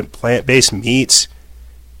involved in plant-based meats.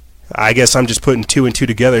 I guess I'm just putting two and two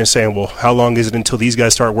together and saying, well, how long is it until these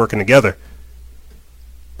guys start working together?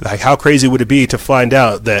 Like, how crazy would it be to find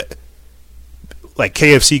out that, like,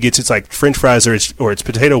 KFC gets its, like, French fries or its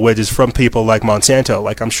potato wedges from people like Monsanto?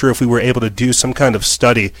 Like, I'm sure if we were able to do some kind of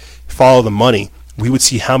study, follow the money, we would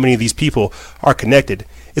see how many of these people are connected.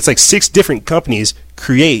 It's like 6 different companies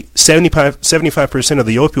create 75% of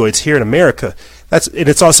the opioids here in America. And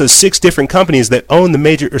it's also 6 different companies that own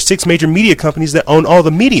 6 major media companies that own all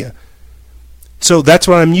the media. So that's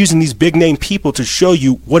why I'm using these big name people to show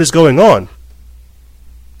you what is going on.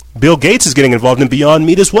 Bill Gates is getting involved in Beyond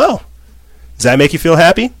Meat as well. Does that make you feel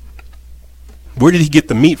happy? Where did he get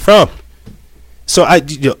the meat from? So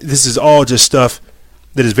this is all just stuff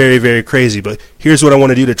that is very, very crazy. But here's what I want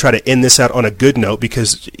to do to try to end this out on a good note,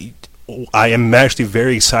 because I am actually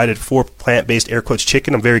very excited for plant-based air quotes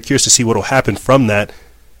chicken. I'm very curious to see what will happen from that.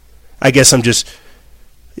 I guess I'm just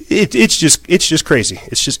it's just crazy.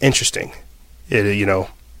 It's just interesting.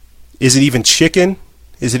 Is it even chicken?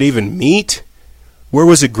 Is it even meat? Where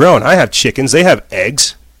was it grown? I have chickens. They have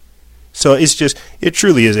eggs. So it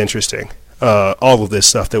truly is interesting, all of this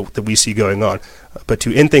stuff that we see going on. But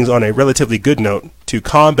to end things on a relatively good note, to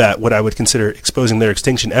combat what I would consider exposing their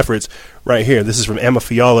extinction efforts, right here, this is from Emma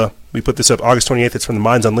Fiala. We put this up August 28th. It's from the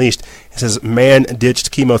Minds Unleashed. It says, man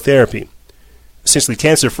ditched chemotherapy, essentially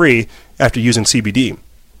cancer-free after using CBD.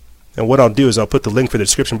 And what I'll do is I'll put the link for the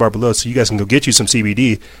description bar below so you guys can go get you some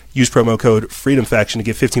CBD. Use promo code FreedomFaction to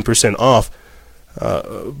get 15% off.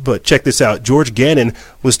 But check this out. George Gannon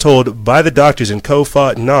was told by the doctors in Koh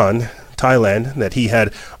Phangan, Thailand, that he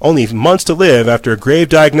had only months to live after a grave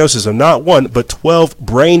diagnosis of not 1 but 12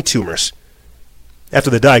 brain tumors. After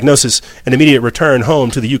the diagnosis, an immediate return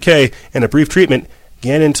home to the UK, and a brief treatment,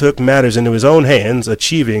 Gannon took matters into his own hands,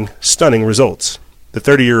 achieving stunning results. The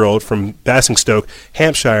 30-year-old from Basingstoke,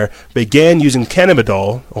 Hampshire, began using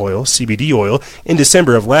cannabidiol oil, CBD oil, in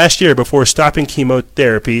December of last year before stopping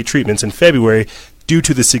chemotherapy treatments in February due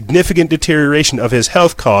to the significant deterioration of his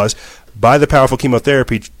health caused by the powerful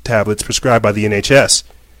chemotherapy tablets prescribed by the NHS.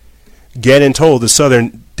 Gannon told the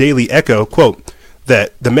Southern Daily Echo, quote,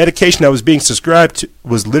 that the medication I was being prescribed to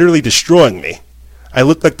was literally destroying me. I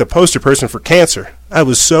looked like the poster person for cancer. I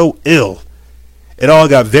was so ill. It all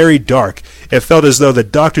got very dark. It felt as though the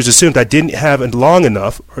doctors assumed I didn't have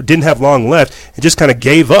long left and just kind of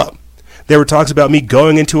gave up. There were talks about me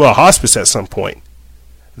going into a hospice at some point.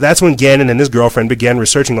 That's when Gannon and his girlfriend began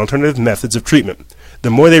researching alternative methods of treatment.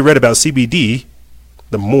 The more they read about CBD,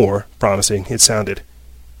 the more promising it sounded.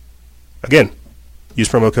 Again, use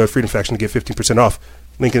promo code FreedomFaction to get 15% off.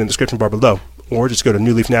 Link in the description bar below. Or just go to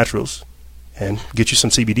New Leaf Naturals and get you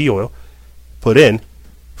some CBD oil. Put in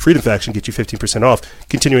Freedom Faction, get you 15% off.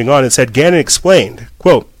 Continuing on, it said, Gannon explained,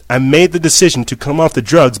 quote, I made the decision to come off the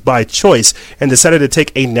drugs by choice and decided to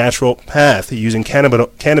take a natural path, using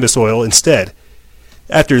cannabis oil instead.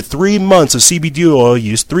 After 3 months of CBD oil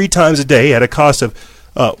use 3 times a day at a cost of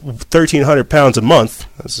 £1,300 a month,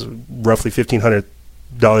 that's roughly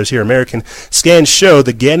 $1,500 here American, scans showed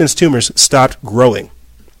that Gannon's tumors stopped growing.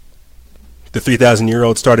 The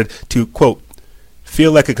 3,000-year-old started to, quote,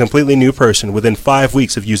 feel like a completely new person within 5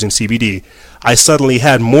 weeks of using CBD. I suddenly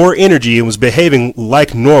had more energy and was behaving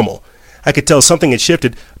like normal. I could tell something had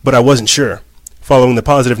shifted, but I wasn't sure. Following the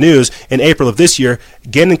positive news, in April of this year,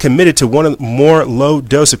 Gannon committed to one more low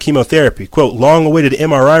dose of chemotherapy. Quote, long-awaited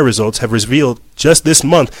MRI results have revealed just this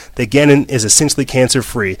month that Gannon is essentially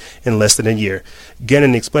cancer-free in less than a year.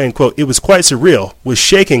 Gannon explained, quote, it was quite surreal, was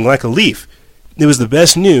shaking like a leaf. It was the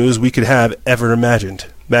best news we could have ever imagined.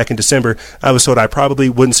 Back in December, I was told I probably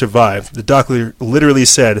wouldn't survive. The doctor literally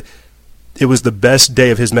said it was the best day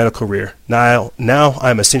of his medical career. Now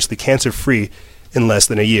I'm essentially cancer-free in less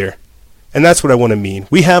than a year. And that's what I want to mean.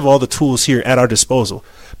 We have all the tools here at our disposal,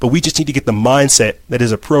 but we just need to get the mindset that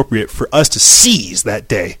is appropriate for us to seize that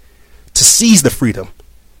day, to seize the freedom,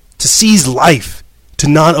 to seize life, to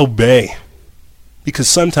not obey. Because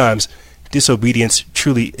sometimes disobedience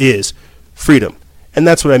truly is freedom. And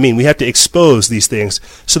that's what I mean. We have to expose these things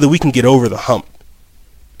so that we can get over the hump.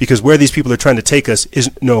 Because where these people are trying to take us is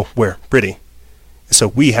nowhere pretty. So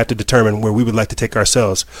we have to determine where we would like to take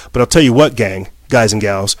ourselves. But I'll tell you what, gang, guys and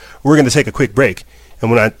gals, we're going to take a quick break.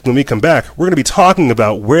 And when we come back, we're going to be talking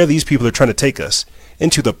about where these people are trying to take us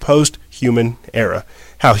into the post-human era,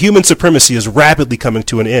 how human supremacy is rapidly coming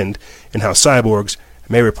to an end, and how cyborgs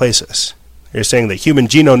may replace us. They're saying that human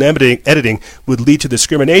genome editing would lead to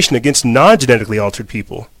discrimination against non-genetically altered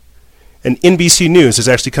people. And NBC News has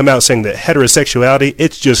actually come out saying that heterosexuality,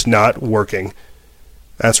 it's just not working.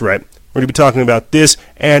 That's right. We're going to be talking about this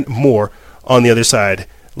and more on the other side.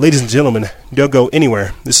 Ladies and gentlemen, don't go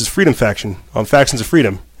anywhere. This is Freedom Faction on Factions of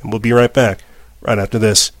Freedom, and we'll be right back right after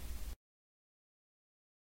this.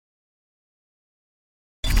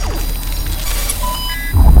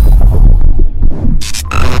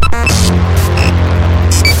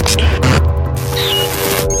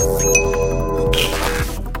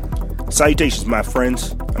 Salutations, my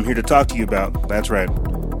friends. I'm here to talk to you about, that's right,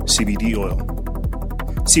 CBD oil.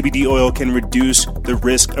 CBD oil can reduce the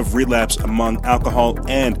risk of relapse among alcohol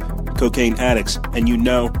and cocaine addicts, and you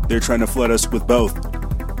know they're trying to flood us with both.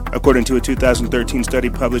 According to a 2013 study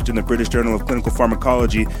published in the British Journal of Clinical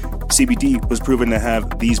Pharmacology, CBD was proven to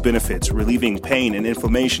have these benefits: relieving pain and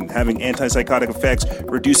inflammation, having antipsychotic effects,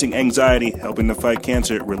 reducing anxiety, helping to fight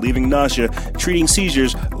cancer, relieving nausea, treating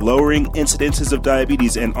seizures, lowering incidences of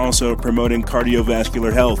diabetes, and also promoting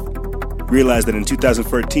cardiovascular health. Realize that in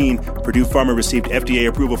 2014, Purdue Pharma received FDA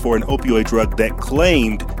approval for an opioid drug that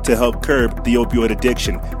claimed to help curb the opioid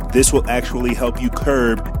addiction. This will actually help you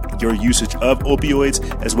curb your usage of opioids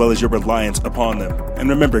as well as your reliance upon them. And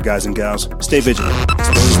remember, guys and gals, stay vigilant.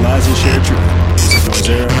 Expose lies and share truth. This is Noise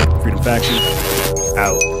Era, Freedom Faction,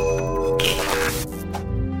 out.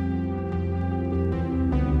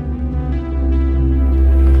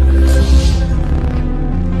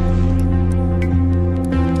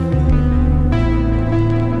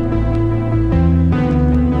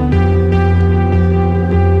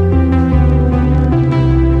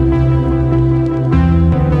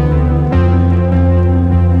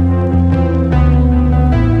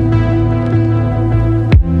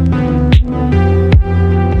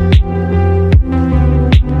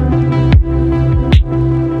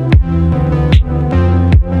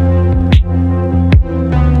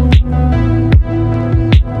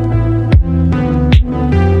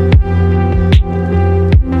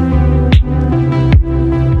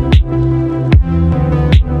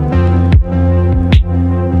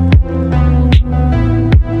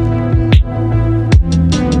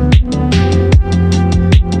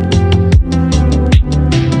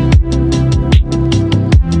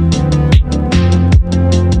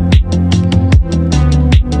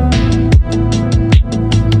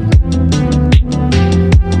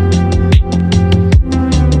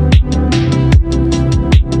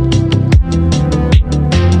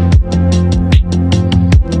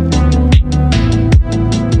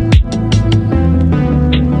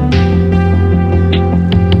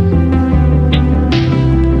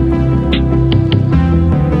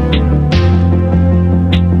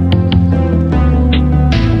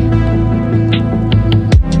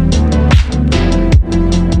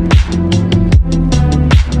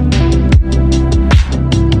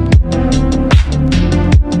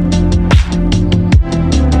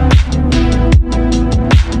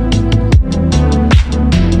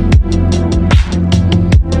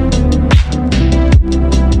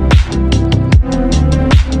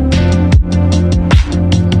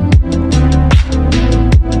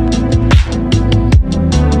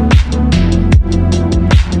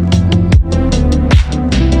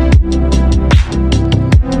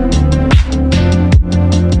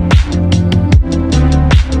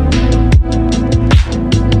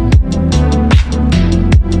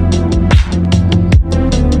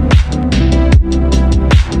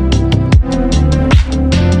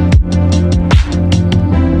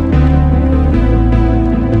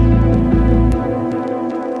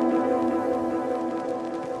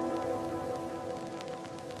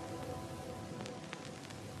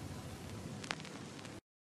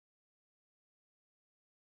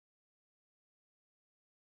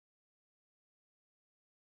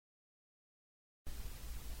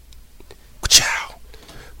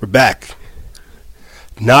 We're back.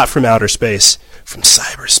 Not from outer space, from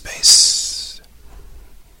cyberspace.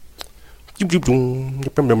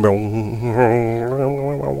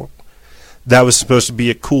 That was supposed to be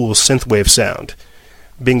a cool synthwave sound.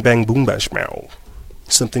 Bing bang boom bash meow.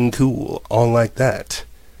 Something cool, all like that.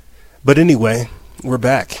 But anyway, we're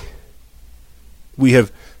back. We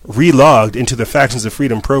have relogged into the Factions of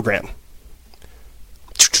Freedom program.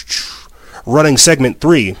 Running segment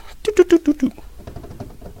 3.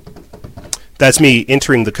 That's me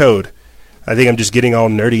entering the code. I think I'm just getting all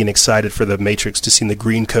nerdy and excited for the Matrix to see the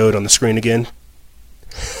green code on the screen again.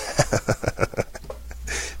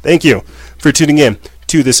 Thank you for tuning in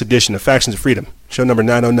to this edition of Factions of Freedom, show number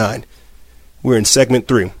 909. We're in segment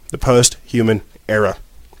 3, the post-human era.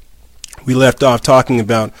 We left off talking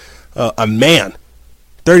about a man,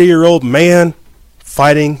 30-year-old man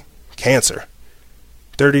fighting cancer.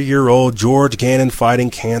 30-year-old George Gannon fighting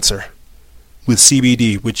cancer with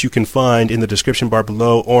CBD, which you can find in the description bar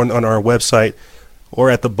below or on our website or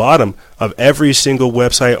at the bottom of every single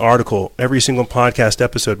website article, every single podcast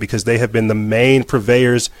episode, because they have been the main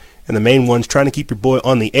purveyors and the main ones trying to keep your boy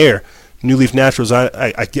on the air. New Leaf Naturals,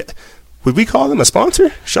 I get, would we call them a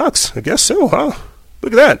sponsor? Shucks, I guess so, huh?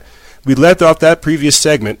 Look at that. We left off that previous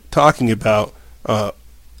segment talking about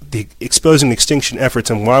the exposing extinction efforts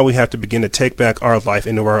and why we have to begin to take back our life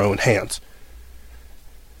into our own hands.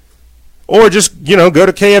 Or just, go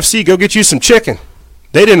to KFC, go get you some chicken.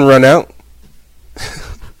 They didn't run out.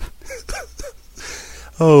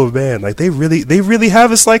 Oh man, like they really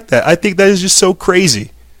have us like that. I think that is just so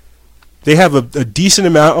crazy. They have a decent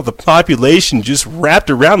amount of the population just wrapped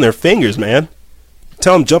around their fingers, man.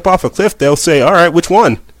 Tell them jump off a cliff, they'll say, "All right, which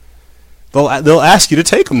one?" They'll ask you to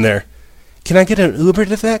take them there. Can I get an Uber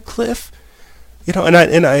to that cliff? And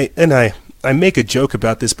I make a joke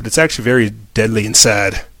about this, but it's actually very deadly and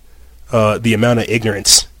sad. The amount of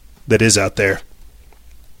ignorance that is out there.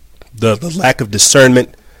 The lack of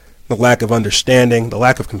discernment, the lack of understanding, the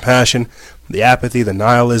lack of compassion, the apathy, the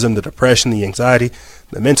nihilism, the depression, the anxiety,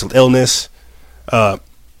 the mental illness,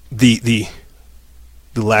 the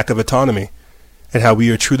lack of autonomy, and how we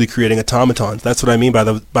are truly creating automatons. That's what I mean by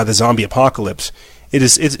the zombie apocalypse.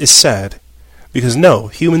 It's sad, because no,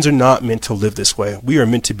 humans are not meant to live this way. We are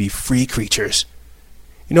meant to be free creatures.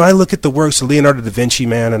 I look at the works of Leonardo da Vinci,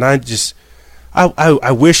 man, and I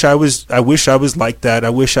wish I was like that. I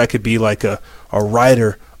wish I could be like a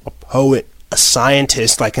writer, a poet, a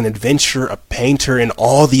scientist, like an adventurer, a painter, and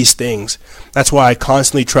all these things. That's why I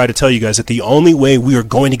constantly try to tell you guys that the only way we are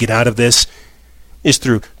going to get out of this is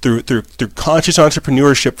through conscious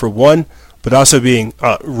entrepreneurship, for one, but also being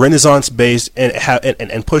Renaissance-based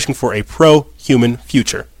and pushing for a pro-human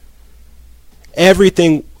future.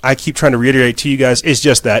 Everything I keep trying to reiterate to you guys is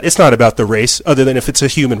just that. It's not about the race, other than if it's a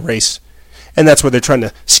human race. And that's where they're trying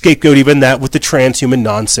to scapegoat even that with the transhuman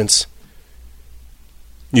nonsense.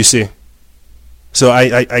 You see? So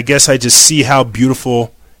I guess I just see how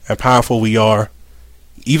beautiful and powerful we are,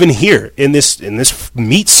 even here in this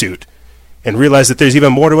meat suit, and realize that there's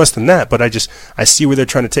even more to us than that. But I see where they're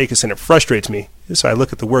trying to take us, and it frustrates me. So I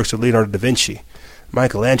look at the works of Leonardo da Vinci,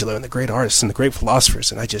 Michelangelo, and the great artists and the great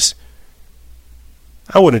philosophers, and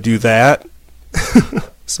I want to do that.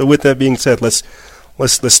 So with that being said, let's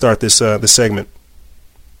start this segment.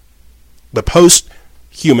 The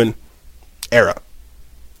post-human era.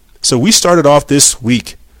 So we started off this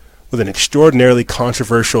week with an extraordinarily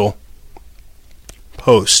controversial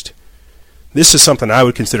post. This is something I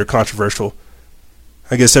would consider controversial.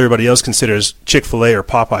 I guess everybody else considers Chick-fil-A or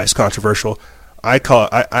Popeyes controversial. I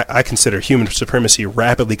consider human supremacy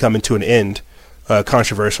rapidly coming to an end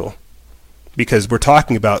controversial. Because we're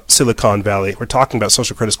talking about Silicon Valley, we're talking about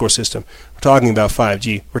social credit score system, we're talking about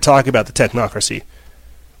 5G, we're talking about the technocracy,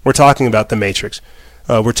 we're talking about the Matrix,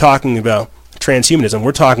 we're talking about transhumanism,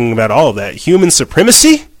 we're talking about all of that. Human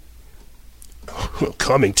supremacy?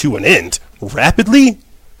 Coming to an end rapidly?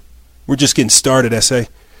 We're just getting started, essay.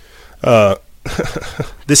 Let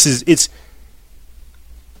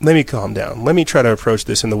me calm down. Let me try to approach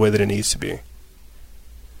this in the way that it needs to be.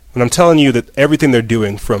 When I'm telling you that everything they're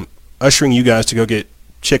doing, from ushering you guys to go get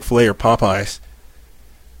Chick-fil-A or Popeyes,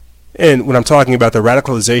 and when I'm talking about the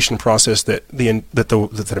radicalization process that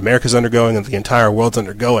America's undergoing and the entire world's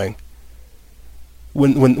undergoing,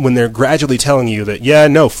 when they're gradually telling you that, yeah,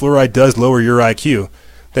 no, fluoride does lower your IQ,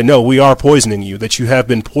 that no, we are poisoning you, that you have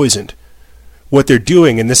been poisoned. What they're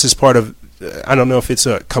doing, and this is part of, I don't know if it's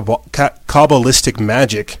a Kabbalistic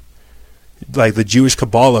magic, like the Jewish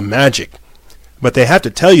Kabbalah magic, but they have to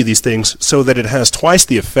tell you these things so that it has twice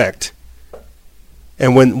the effect.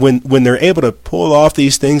 And when they're able to pull off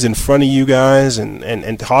these things in front of you guys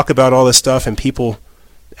and talk about all this stuff, and people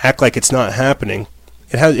act like it's not happening,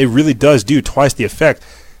 it really does do twice the effect.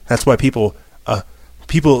 That's why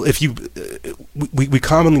we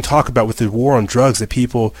commonly talk about with the war on drugs that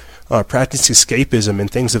people practice escapism and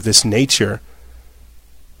things of this nature.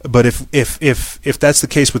 But if that's the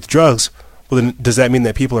case with drugs, well, then does that mean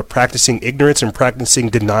that people are practicing ignorance and practicing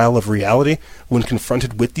denial of reality when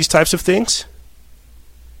confronted with these types of things?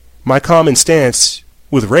 My common stance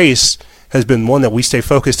with race has been one that we stay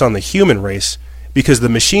focused on the human race, because the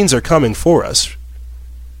machines are coming for us.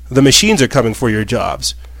 The machines are coming for your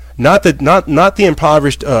jobs. Not the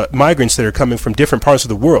impoverished migrants that are coming from different parts of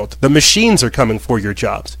the world. The machines are coming for your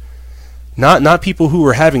jobs. Not people who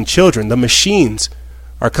are having children. The machines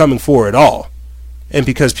are coming for it all. And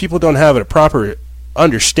because people don't have a proper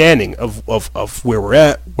understanding of where we're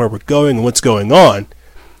at, where we're going, and what's going on,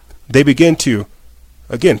 they begin to,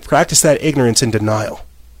 again, practice that ignorance and denial.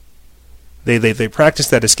 They practice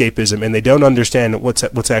that escapism, and they don't understand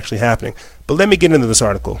what's actually happening. But let me get into this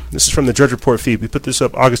article. This is from the Drudge Report feed. We put this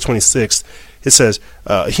up August 26th. It says,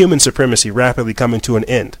 human supremacy rapidly coming to an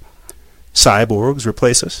end. Cyborgs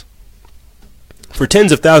replace us. For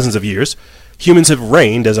tens of thousands of years, humans have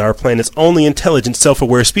reigned as our planet's only intelligent,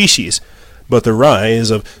 self-aware species. But the rise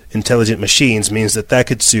of intelligent machines means that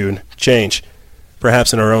could soon change.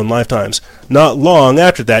 Perhaps in our own lifetimes. Not long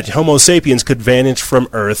after that, Homo sapiens could vanish from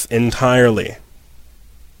Earth entirely.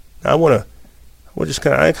 I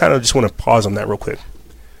kind of just want to pause on that real quick,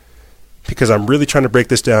 because I'm really trying to break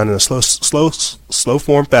this down in a slow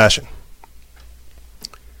form fashion.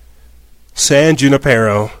 San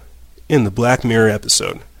Junipero in the Black Mirror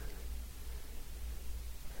episode,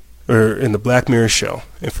 or in the Black Mirror show.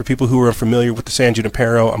 And for people who are unfamiliar with the San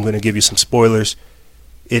Junipero, I'm going to give you some spoilers.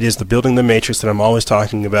 It is the building the matrix that I'm always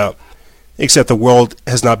talking about, except the world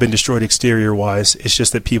has not been destroyed exterior-wise. It's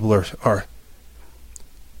just that people are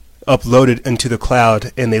uploaded into the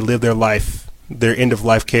cloud, and they live their life, their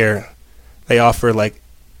end-of-life care. They offer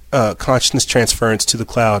consciousness transference to the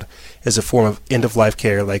cloud as a form of end-of-life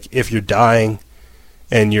care. Like if you're dying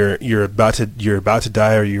and you're about to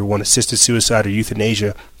die, or you want assisted suicide or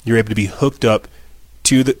euthanasia, you're able to be hooked up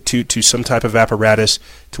to some type of apparatus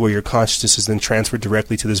to where your consciousness is then transferred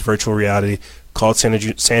directly to this virtual reality called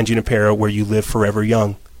San Junipero, where you live forever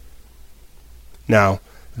young. Now,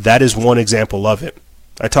 that is one example of it.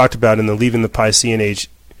 I talked about in the Leaving the Piscean Age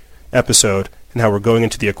episode, and how we're going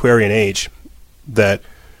into the Aquarian Age, that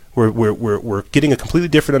we're getting a completely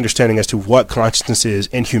different understanding as to what consciousness is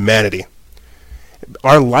in humanity.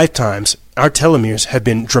 Our lifetimes, our telomeres have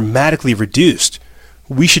been dramatically reduced.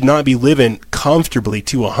 We should not be living comfortably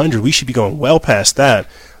to 100. We should be going well past that.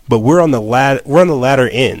 But we're on the latter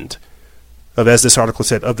end of, as this article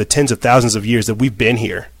said, of the tens of thousands of years that we've been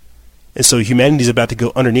here. And so humanity is about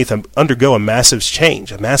to undergo a massive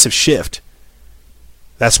change, a massive shift.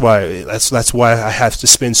 That's why I have to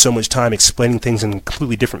spend so much time explaining things in a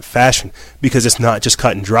completely different fashion, because it's not just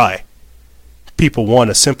cut and dry. People want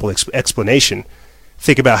a simple explanation.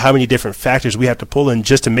 Think about how many different factors we have to pull in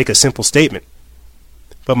just to make a simple statement.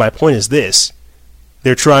 But my point is this: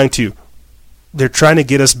 they're trying to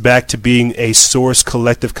get us back to being a source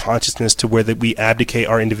collective consciousness, to where that we abdicate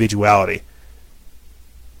our individuality.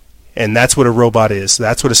 And that's what a robot is.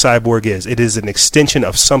 That's what a cyborg is. It is an extension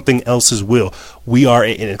of something else's will. We are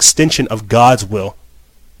an extension of God's will.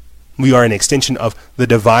 We are an extension of the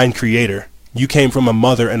divine creator. You came from a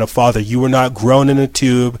mother and a father. You were not grown in a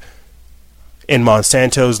tube in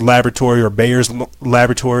Monsanto's laboratory, or Bayer's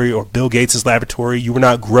laboratory, or Bill Gates' laboratory. You were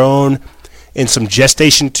not grown in some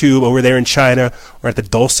gestation tube over there in China, or at the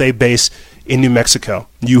Dulce base in New Mexico.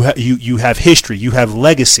 You have history. You have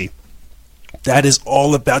legacy. That is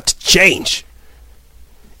all about to change.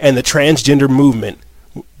 And the transgender movement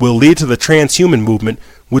will lead to the transhuman movement,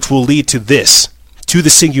 which will lead to this, to the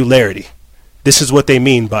singularity. This is what they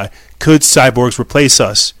mean by, could cyborgs replace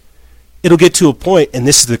us? It'll get to a point, and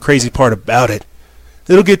this is the crazy part about it,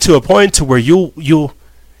 it'll get to a point to where you'll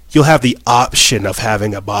have the option of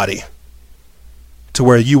having a body, to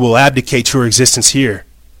where you will abdicate your existence here,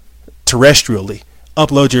 terrestrially,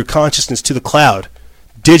 upload your consciousness to the cloud,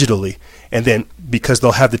 digitally, and then, because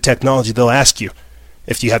they'll have the technology, they'll ask you,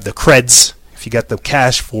 if you have the creds, if you got the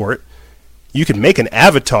cash for it, you can make an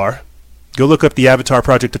avatar. Go look up the Avatar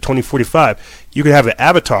Project of 2045. You can have an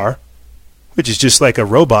avatar, which is just like a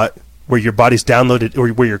robot, where your body's downloaded, or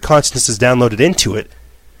where your consciousness is downloaded into it,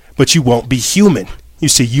 but you won't be human. You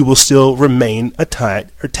see, you will still remain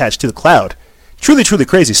attached to the cloud. Truly, truly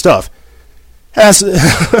crazy stuff.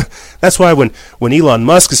 That's why when Elon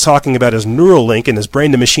Musk is talking about his Neuralink and his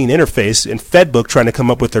brain-to-machine interface, and Fedbook trying to come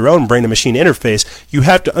up with their own brain-to-machine interface, you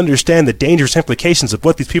have to understand the dangerous implications of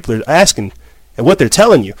what these people are asking and what they're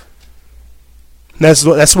telling you.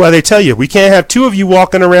 That's why they tell you, we can't have two of you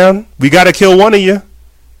walking around. We got to kill one of you.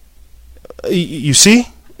 You see?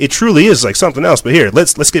 It truly is like something else. But here,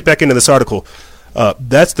 let's get back into this article.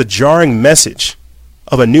 That's the jarring message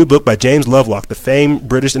of a new book by James Lovelock, the famed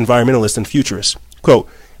British environmentalist and futurist. Quote,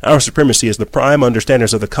 our supremacy as the prime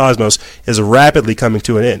understanders of the cosmos is rapidly coming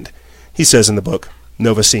to an end. He says in the book,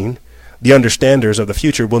 Novacine, the understanders of the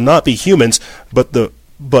future will not be humans, but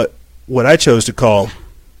what I chose to call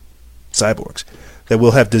cyborgs, that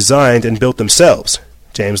will have designed and built themselves.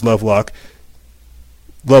 James Lovelock.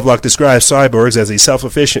 Lovelock describes cyborgs as the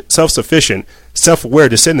self-sufficient, self-aware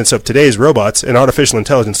descendants of today's robots and artificial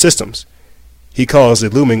intelligence systems. He calls the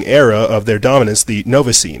looming era of their dominance the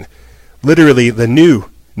Novacene, literally the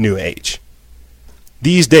new age.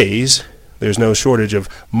 These days, there's no shortage of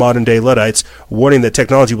modern-day Luddites warning that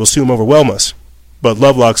technology will soon overwhelm us. But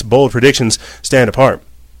Lovelock's bold predictions stand apart.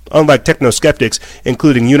 Unlike techno-skeptics,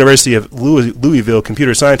 including University of Louisville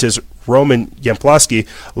computer scientist Roman Yampolsky,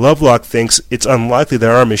 Lovelock thinks it's unlikely that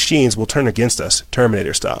our machines will turn against us,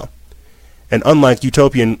 Terminator style. And unlike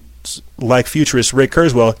utopian-like futurist Ray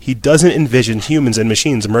Kurzweil, he doesn't envision humans and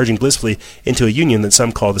machines merging blissfully into a union that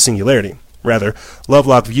some call the singularity. Rather,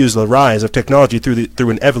 Lovelock views the rise of technology through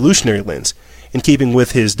an evolutionary lens, in keeping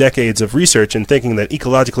with his decades of research and thinking that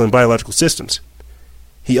ecological and biological systems.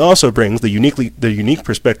 He also brings the unique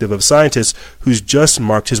perspective of scientists who's just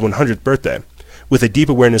marked his 100th birthday, with a deep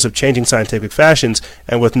awareness of changing scientific fashions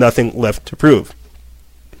and with nothing left to prove.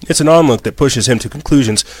 It's an onlook that pushes him to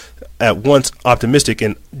conclusions at once optimistic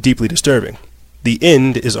and deeply disturbing. The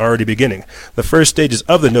end is already beginning. The first stages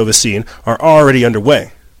of the Novacene are already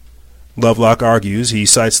underway. Lovelock argues he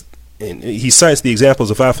cites the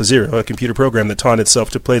examples of AlphaZero, a computer program that taught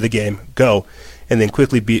itself to play the game Go, and then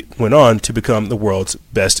quickly went on to become the world's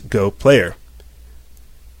best Go player.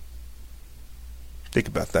 Think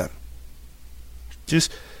about that.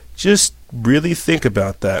 Just really think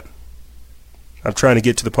about that. I'm trying to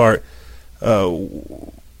get to the part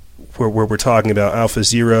where we're talking about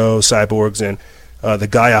AlphaZero, cyborgs, and the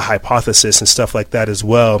Gaia hypothesis and stuff like that as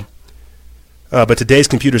well. But today's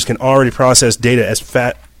computers can already process data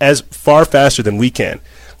as far faster than we can.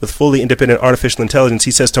 With fully independent artificial intelligence,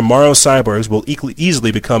 he says tomorrow's cyborgs will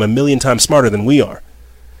easily become 1,000,000 times smarter than we are.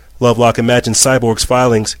 Lovelock imagines cyborgs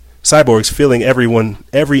filling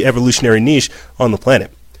every evolutionary niche on the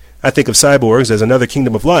planet. I think of cyborgs as another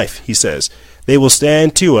kingdom of life, he says. They will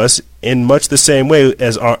stand to us in much the same way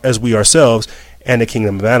as we ourselves, and a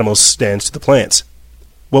kingdom of animals stands to the plants.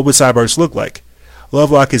 What would cyborgs look like?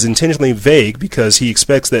 Lovelock is intentionally vague because he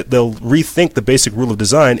expects that they'll rethink the basic rule of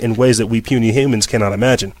design in ways that we puny humans cannot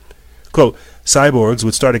imagine. Quote, cyborgs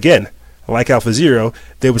would start again. Like AlphaZero,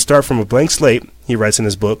 they would start from a blank slate, he writes in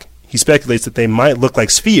his book. He speculates that they might look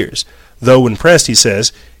like spheres, though when pressed, he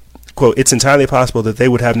says, quote, it's entirely possible that they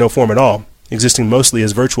would have no form at all, existing mostly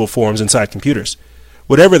as virtual forms inside computers.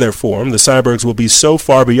 Whatever their form, the cyborgs will be so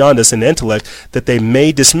far beyond us in intellect that they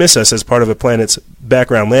may dismiss us as part of a planet's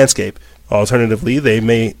background landscape. Alternatively, they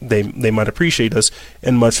might appreciate us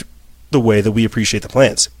in much the way that we appreciate the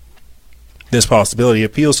plants. This possibility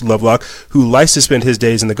appeals to Lovelock, who likes to spend his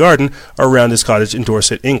days in the garden around his cottage in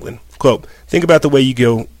Dorset, England. Quote, think about the way you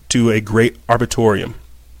go to a great arboretum.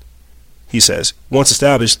 He says, once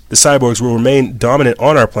established, the cyborgs will remain dominant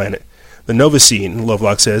on our planet. The Novacene,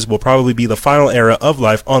 Lovelock says, will probably be the final era of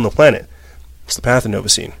life on the planet. It's the path of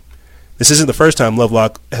Novacene. This isn't the first time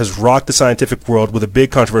Lovelock has rocked the scientific world with a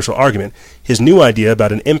big controversial argument. His new idea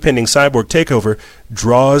about an impending cyborg takeover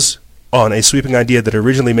draws on a sweeping idea that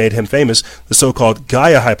originally made him famous, the so-called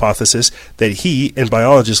Gaia hypothesis that he and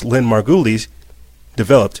biologist Lynn Margulies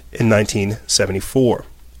developed in 1974.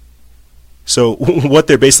 So what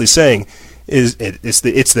they're basically saying is it's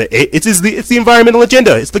the environmental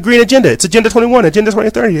agenda, it's the green agenda, it's Agenda 21, Agenda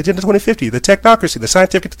 2030, Agenda 2050, the technocracy, the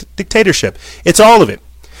scientific dictatorship. It's all of it.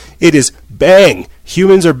 It is bang,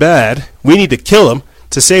 humans are bad, we need to kill them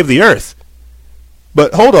to save the earth.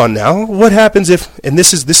 But hold on now, what happens if, and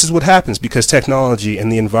this is what happens because technology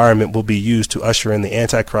and the environment will be used to usher in the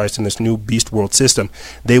Antichrist in this new beast world system.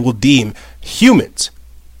 They will deem humans,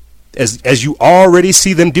 as you already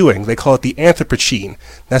see them doing, they call it the Anthropocene.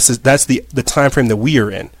 That's the time frame that we are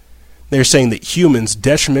in. They're saying that humans'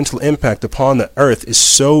 detrimental impact upon the earth is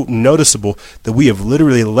so noticeable that we have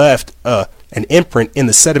literally left an imprint in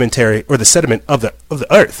the sediment of the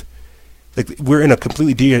earth. Like we're in a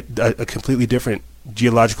completely different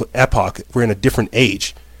geological epoch. We're in a different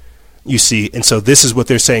age, you see. And so this is what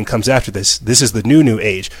they're saying comes after this. This is the new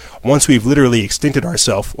age. Once we've literally extincted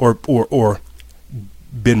ourselves or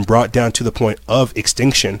been brought down to the point of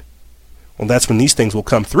extinction, well, that's when these things will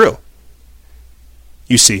come through,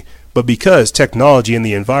 you see. But because technology and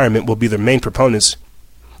the environment will be the main proponents,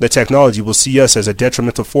 the technology will see us as a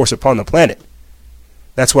detrimental force upon the planet.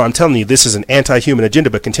 That's why I'm telling you this is an anti-human agenda.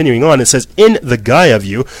 But continuing on, it says, in the Gaia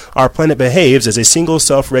view, our planet behaves as a single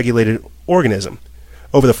self-regulated organism.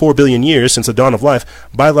 Over the 4 billion years since the dawn of life,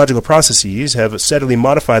 biological processes have steadily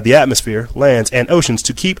modified the atmosphere, lands, and oceans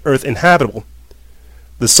to keep Earth inhabitable.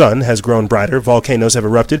 The sun has grown brighter, volcanoes have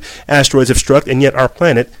erupted, asteroids have struck, and yet our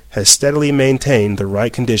planet has steadily maintained the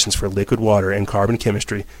right conditions for liquid water and carbon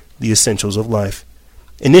chemistry, the essentials of life.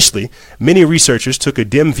 Initially, many researchers took a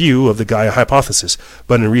dim view of the Gaia hypothesis,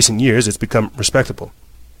 but in recent years it's become respectable.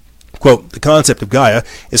 Quote, the concept of Gaia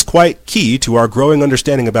is quite key to our growing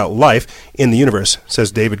understanding about life in the universe,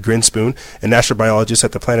 says David Grinspoon, an astrobiologist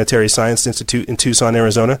at the Planetary Science Institute in Tucson,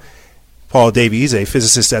 Arizona. Paul Davies, a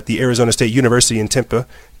physicist at the Arizona State University in Tempe,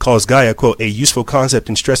 calls Gaia, quote, a useful concept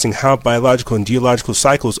in stressing how biological and geological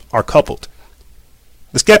cycles are coupled.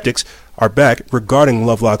 The skeptics are back regarding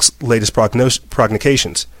Lovelock's latest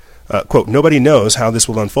prognostications. Quote, nobody knows how this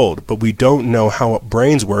will unfold, but we don't know how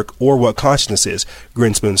brains work or what consciousness is,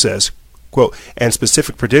 Grinspoon says. Quote, and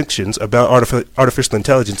specific predictions about artificial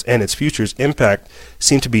intelligence and its future's impact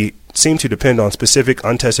seem to depend on specific,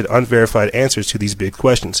 untested, unverified answers to these big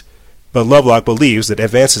questions. But Lovelock believes that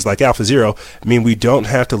advances like AlphaZero mean we don't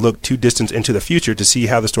have to look too distant into the future to see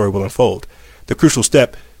how the story will unfold. The crucial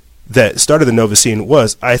step that started the Novacene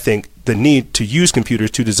was, I think, the need to use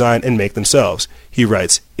computers to design and make themselves. He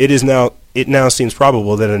writes, it now seems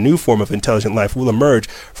probable that a new form of intelligent life will emerge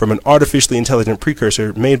from an artificially intelligent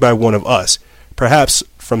precursor made by one of us, perhaps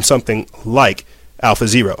from something like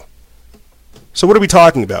AlphaZero. So what are we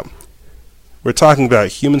talking about? We're talking about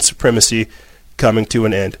human supremacy coming to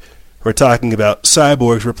an end. We're talking about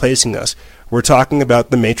cyborgs replacing us. We're talking about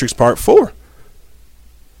The Matrix Part 4.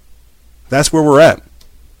 That's where we're at.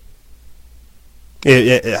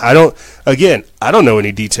 I don't know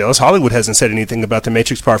any details. Hollywood hasn't said anything about The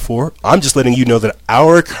Matrix Part 4. I'm just letting you know that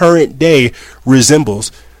our current day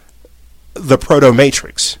resembles the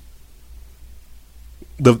proto-Matrix.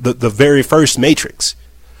 The very first Matrix.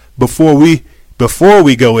 Before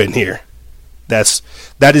we go in here. That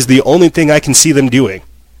is the only thing I can see them doing.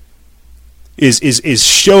 Is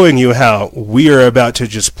showing you how we are about to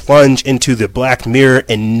just plunge into the black mirror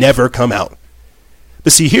and never come out.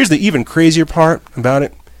 But see, here's the even crazier part about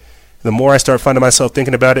it. The more I start finding myself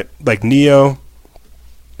thinking about it, like Neo,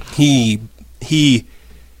 he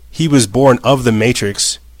was born of the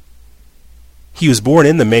Matrix. He was born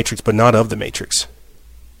in the Matrix, but not of the Matrix.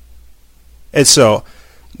 And so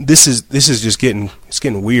this is just getting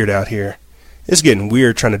weird out here. It's getting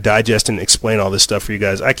weird trying to digest and explain all this stuff for you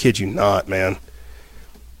guys. I kid you not, man.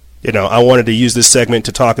 I wanted to use this segment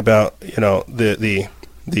to talk about, the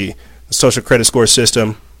social credit score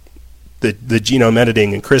system, the genome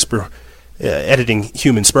editing and CRISPR editing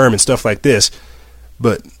human sperm and stuff like this.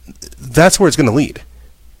 But that's where it's going to lead.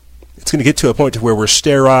 It's going to get to a point to where we're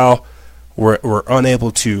sterile, we're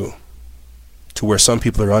unable to where some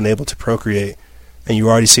people are unable to procreate. And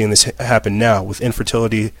you're already seeing this happen now with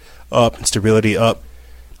infertility up and sterility up.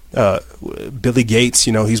 Billy Gates,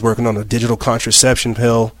 he's working on a digital contraception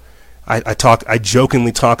pill. I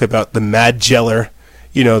jokingly talk about the Mad Jeller,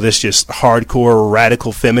 this just hardcore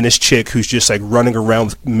radical feminist chick who's just like running around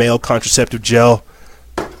with male contraceptive gel,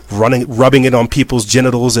 rubbing it on people's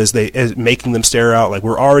genitals as making them sterile. Like,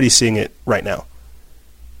 we're already seeing it right now.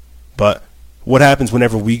 But what happens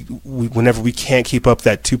whenever we can't keep up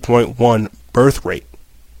that 2.1 birth rate?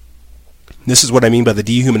 This is what I mean by the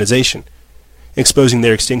dehumanization, exposing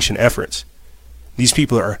their extinction efforts. These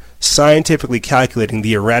people are scientifically calculating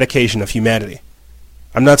the eradication of humanity.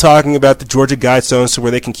 I'm not talking about the Georgia Guidestones to where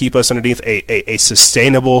they can keep us underneath a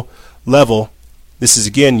sustainable level. This is,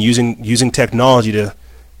 again, using technology to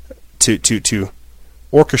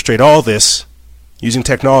orchestrate all this, using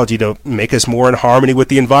technology to make us more in harmony with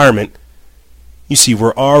the environment. You see,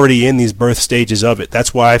 we're already in these birth stages of it.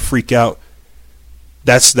 That's why I freak out.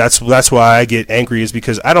 That's why I get angry, is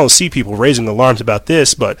because I don't see people raising alarms about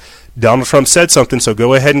this, but Donald Trump said something, so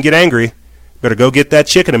go ahead and get angry. Better go get that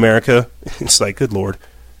chick in America. It's like, good Lord.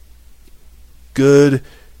 Good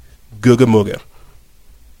googa mooga.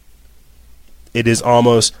 It is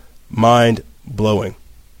almost mind-blowing.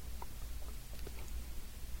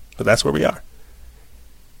 But that's where we are.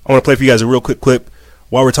 I want to play for you guys a real quick clip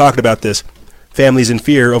while we're talking about this. Families in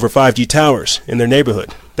fear over 5G towers in their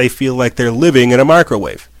neighborhood. They feel like they're living in a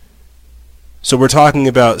microwave. So we're talking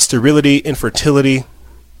about sterility, infertility.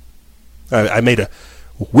 I made a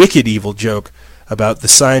wicked evil joke about the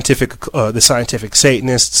scientific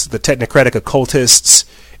Satanists, the technocratic occultists,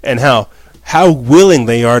 and how willing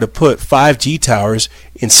they are to put 5G towers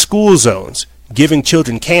in school zones, giving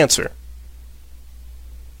children cancer.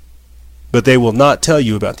 But they will not tell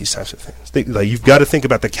you about these types of things. You've got to think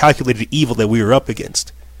about the calculated evil that we are up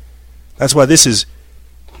against. That's why this is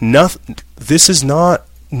not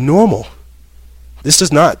normal. This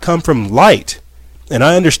does not come from light. And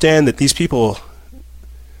I understand that these people,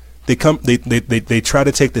 they try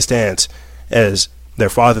to take the stance as their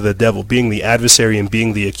father, the devil, being the adversary and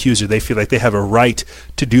being the accuser. They feel like they have a right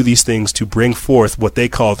to do these things to bring forth what they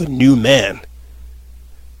call the new man.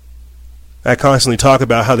 I constantly talk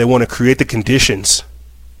about how they want to create the conditions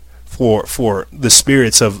for the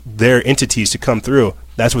spirits of their entities to come through.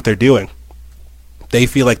 That's what they're doing. They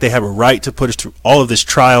feel like they have a right to put us through all of these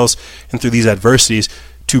trials and through these adversities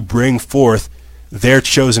to bring forth their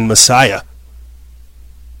chosen Messiah,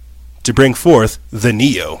 to bring forth the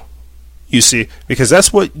Neo. You see, because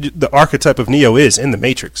that's what the archetype of Neo is in the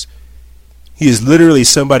Matrix. He is literally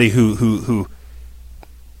somebody who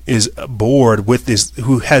is bored with this,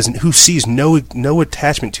 who sees no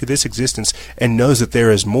attachment to this existence and knows that there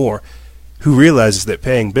is more, who realizes that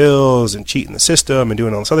paying bills and cheating the system and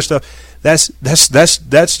doing all this other stuff, that's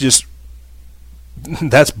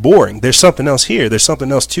boring. There's something else here. There's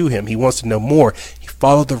something else to him. He wants to know more. He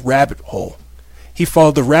followed the rabbit hole. He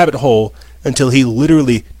followed the rabbit hole until he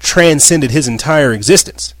literally transcended his entire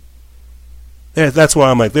existence. That's why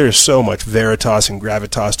I'm like, there's so much veritas and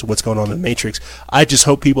gravitas to what's going on in the Matrix. I just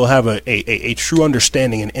hope people have a true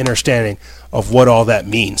understanding and understanding of what all that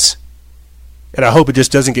means. And I hope it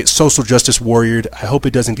just doesn't get social justice warriored. I hope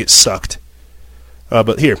it doesn't get sucked.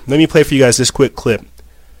 But here, let me play for you guys this quick clip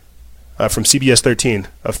from CBS 13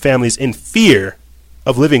 of families in fear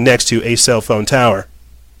of living next to a cell phone tower.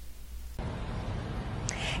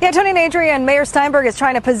 Yeah, Tony and Adrian, Mayor Steinberg is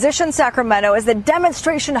trying to position Sacramento as the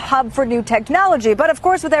demonstration hub for new technology. But of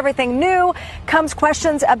course, with everything new comes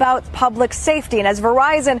questions about public safety. And as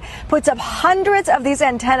Verizon puts up hundreds of these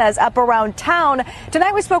antennas up around town,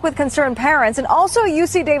 tonight we spoke with concerned parents and also a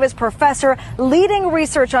UC Davis professor leading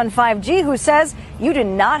research on 5G who says you do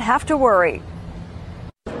not have to worry.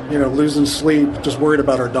 Losing sleep, just worried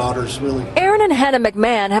about our daughters, really. Aaron and Hannah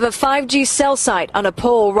McMahon have a 5G cell site on a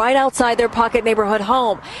pole right outside their Pocket neighborhood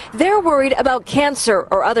home. They're worried about cancer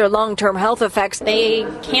or other long-term health effects. They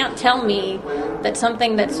can't tell me that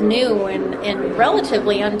something that's new and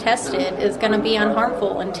relatively untested is going to be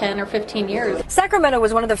unharmful in 10 or 15 years. Sacramento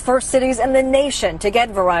was one of the first cities in the nation to get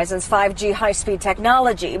Verizon's 5G high-speed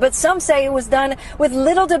technology, but some say it was done with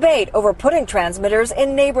little debate over putting transmitters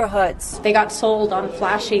in neighborhoods. They got sold on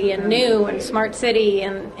flashy and new and smart city,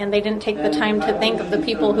 and they didn't take the time to think of the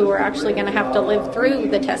people who were actually going to have to live through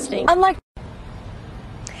the testing. Unlike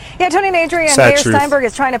Tony and Adrian, Mayor Steinberg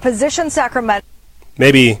is trying to position Sacramento.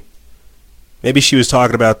 Maybe she was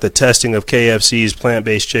talking about the testing of KFC's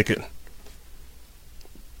plant-based chicken.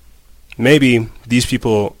 Maybe these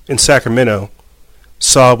people in Sacramento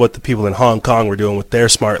saw what the people in Hong Kong were doing with their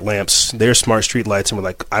smart lamps, their smart street lights, and were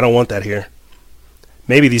like, I don't want that here.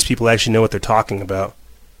 Maybe these people actually know what they're talking about.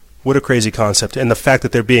 What a crazy concept. And the fact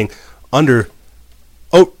that they're being undervalued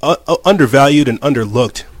and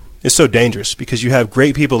underlooked is so dangerous, because you have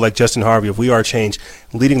great people like Justin Harvey of We Are Change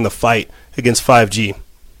leading the fight against 5G. You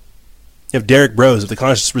have Derek Brose of the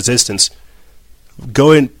Conscious Resistance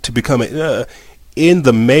going to become in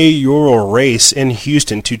the mayoral race in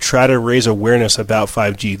Houston to try to raise awareness about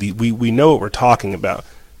 5G. We know what we're talking about,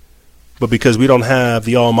 but because we don't have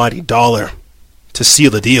the almighty dollar to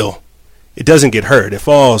seal the deal, it doesn't get heard. It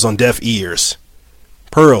falls on deaf ears.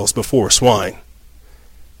 Pearls before swine.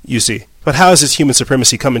 You see. But how is this human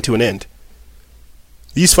supremacy coming to an end?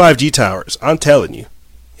 These 5G towers, I'm telling you,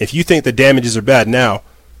 if you think the damages are bad now,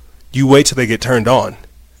 you wait till they get turned on.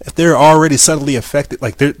 If they're already subtly affected,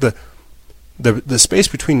 like the space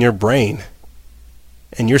between your brain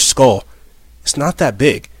and your skull, it's not that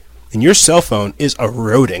big. And your cell phone is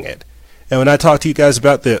eroding it. And when I talked to you guys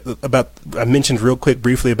about I mentioned real quick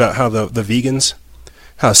briefly about how the vegans,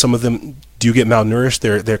 how some of them do get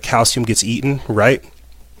malnourished, their calcium gets eaten, right?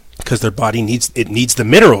 Because their body needs the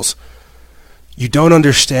minerals. You don't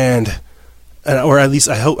understand, or at least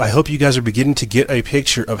I hope you guys are beginning to get a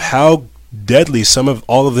picture of how deadly some of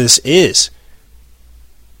all of this is.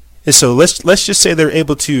 And so let's just say they're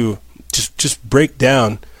able to just break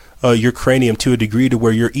down your cranium to a degree to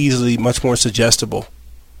where you're easily much more suggestible.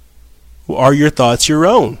 Are your thoughts your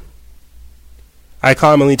own? I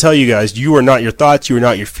commonly tell you guys, you are not your thoughts, you are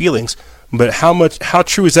not your feelings. But how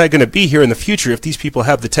true is that going to be here in the future if these people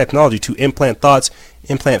have the technology to implant thoughts,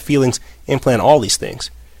 implant feelings, implant all these things?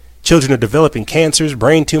 Children are developing cancers,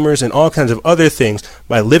 brain tumors, and all kinds of other things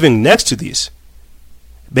by living next to these.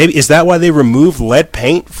 Baby, is that why they removed lead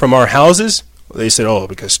paint from our houses? They said,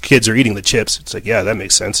 because kids are eating the chips. It's like, yeah, that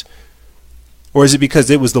makes sense. Or is it because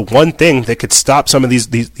it was the one thing that could stop some of these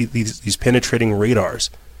penetrating radars,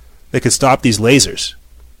 that could stop these lasers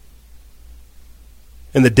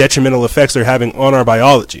and the detrimental effects they're having on our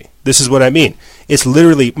biology? This is what I mean. It's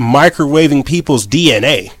literally microwaving people's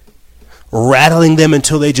DNA, rattling them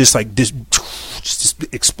until they just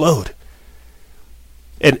explode.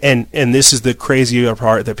 And this is the crazier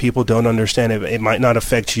part that people don't understand. It might not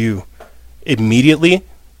affect you immediately,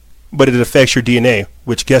 but it affects your DNA,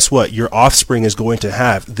 which guess what? Your offspring is going to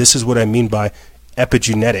have. This is what I mean by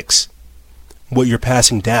epigenetics, what you're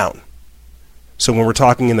passing down. So when we're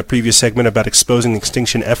talking in the previous segment about exposing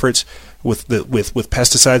extinction efforts with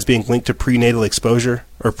pesticides being linked to prenatal exposure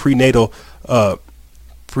or prenatal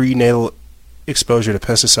exposure to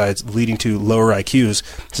pesticides leading to lower IQs,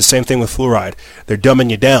 it's the same thing with fluoride. They're dumbing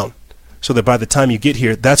you down so that by the time you get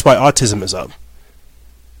here, that's why autism is up.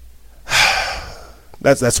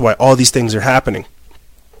 That's why all these things are happening,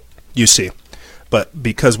 you see. But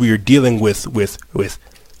because we are dealing with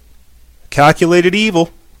calculated evil,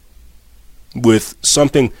 with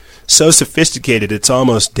something so sophisticated it's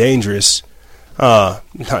almost dangerous.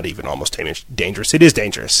 Not even almost dangerous. It is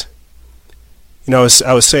dangerous. You know,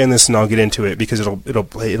 I was saying this, and I'll get into it because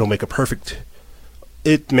it'll make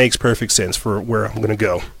it makes perfect sense for where I'm going to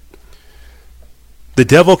go. The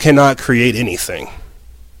devil cannot create anything.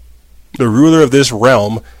 The ruler of this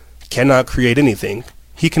realm cannot create anything.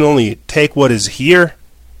 He can only take what is here,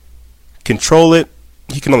 control it.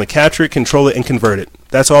 He can only capture it, control it, and convert it.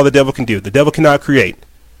 That's all the devil can do. The devil cannot create.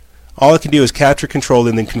 All it can do is capture, control,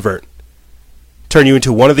 and then convert. Turn you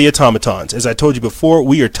into one of the automatons. As I told you before,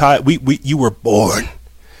 you were born.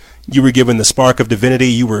 You were given the spark of divinity.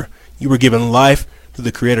 You were given life through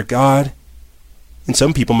the Creator God. And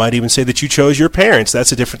some people might even say that you chose your parents.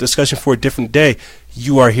 That's a different discussion for a different day.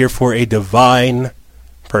 You are here for a divine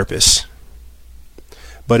purpose.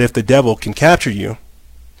 But if the devil can capture you,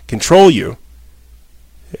 control you,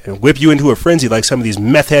 and whip you into a frenzy like some of these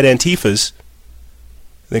meth head Antifas,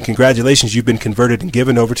 then congratulations, you've been converted and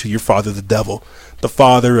given over to your father, the devil, the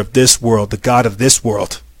father of this world, the God of this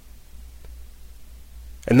world.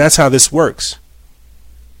 And that's how this works.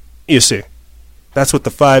 You see, that's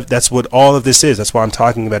what all of this is. That's why I'm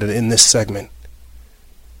talking about it in this segment.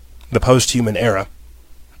 The post-human era.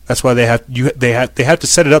 That's why they have to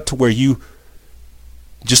set it up to where you,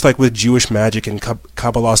 just like with Jewish magic and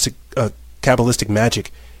Kabbalistic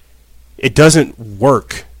magic, it doesn't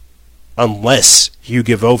work unless you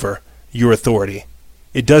give over your authority.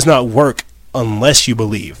 It does not work unless you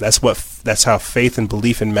believe. That's how faith and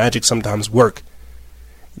belief in magic sometimes work.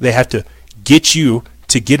 They have to get you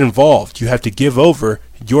to get involved. You have to give over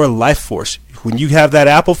your life force. When you have that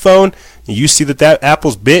Apple phone and you see that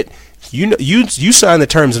Apple's bit, you sign the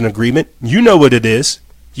terms and agreement. You know what it is.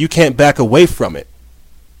 You can't back away from it.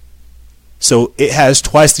 So it has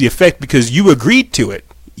twice the effect because you agreed to it.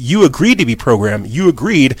 You agreed to be programmed. You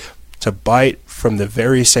agreed to bite from the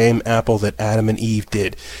very same apple that Adam and Eve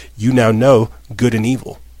did. You now know good and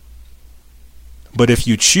evil. But if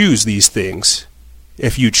you choose these things,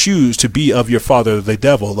 if you choose to be of your father, the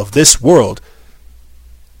devil, of this world,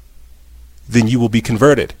 then you will be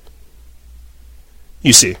converted.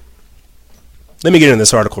 You see, let me get in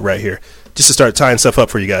this article right here, just to start tying stuff up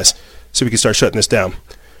for you guys, so we can start shutting this down.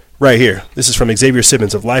 Right here. This is from Xavier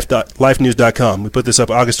Simmons of lifenews.com. We put this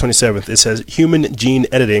up August 27th. It says, human gene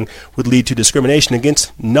editing would lead to discrimination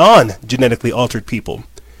against non-genetically altered people.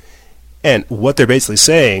 And what they're basically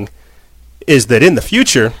saying is that in the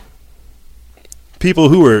future, people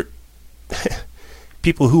who are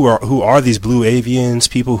these blue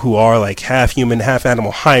avians, people who are like half human, half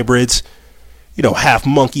animal hybrids, you know, half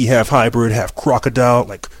monkey, half hybrid, half crocodile,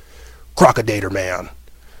 like Crocodidator Man,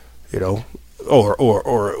 you know,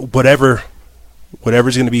 or whatever's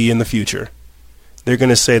going to be in the future. They're going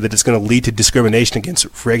to say that it's going to lead to discrimination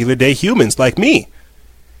against regular day humans like me.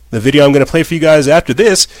 The video I'm going to play for you guys after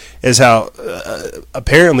this is how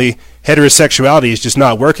apparently heterosexuality is just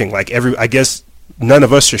not working. Like I guess none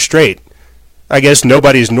of us are straight. I guess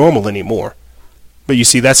nobody's normal anymore. But you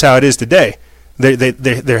see, that's how it is today.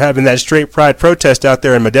 They're having that straight pride protest out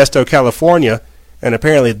there in Modesto, California, and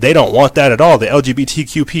apparently they don't want that at all. The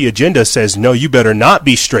LGBTQP agenda says, no, you better not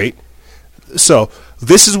be straight. So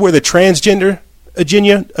this is where the transgender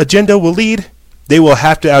agenda will lead. They will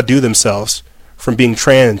have to outdo themselves from being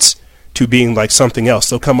trans to being like something else.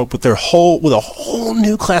 They'll come up with a whole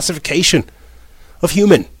new classification of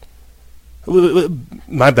human.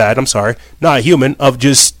 My bad, I'm sorry. Not human, of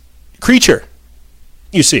just creature.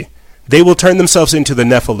 You see, they will turn themselves into the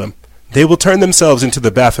Nephilim. They will turn themselves into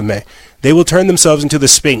the Baphomet. They will turn themselves into the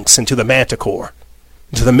Sphinx, into the Manticore,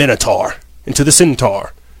 into the Minotaur, into the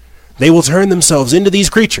Centaur. They will turn themselves into these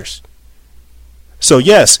creatures. So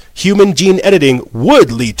yes, human gene editing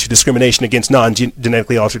would lead to discrimination against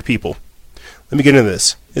non-genetically altered people. Let me get into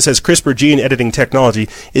this. It says CRISPR gene editing technology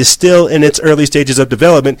is still in its early stages of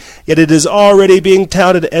development, yet it is already being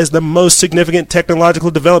touted as the most significant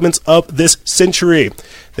technological developments of this century.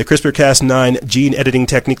 The CRISPR-Cas9 gene editing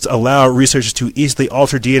techniques allow researchers to easily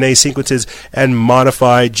alter DNA sequences and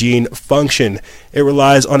modify gene function. It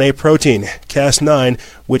relies on a protein, Cas9,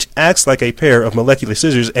 which acts like a pair of molecular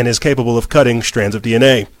scissors and is capable of cutting strands of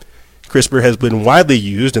DNA. CRISPR has been widely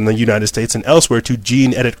used in the United States and elsewhere to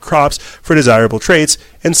gene edit crops for desirable traits,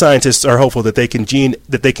 and scientists are hopeful that they can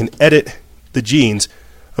edit the genes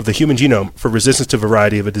of the human genome for resistance to a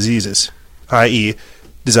variety of diseases, i.e.,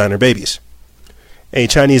 designer babies. A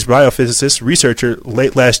Chinese biophysicist researcher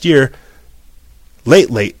late last year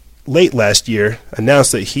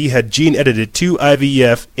announced that he had gene edited 2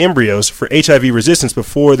 IVF embryos for HIV resistance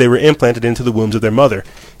before they were implanted into the wombs of their mother.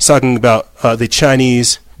 He's talking about the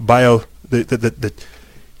Chinese he's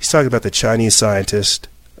talking about the Chinese scientist,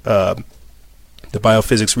 the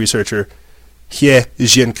biophysics researcher He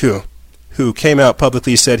Jiankun, who came out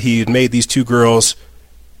publicly, said he had made these 2 girls.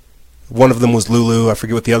 One of them was Lulu. I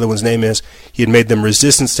forget what the other one's name is. He had made them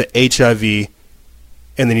resistant to HIV,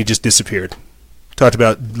 and then he just disappeared. Talked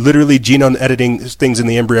about literally genome editing things in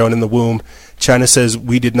the embryo and in the womb. China says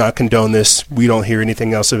we did not condone this. We don't hear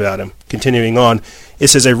anything else about him. Continuing on, it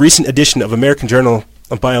says a recent edition of American Journal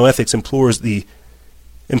of Bioethics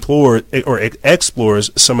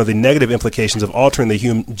explores some of the negative implications of altering the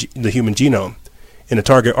human genome. In a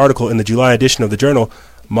Target article in the July edition of the journal,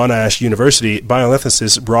 Monash University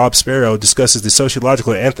bioethicist Rob Sparrow discusses the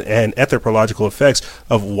sociological and anthropological effects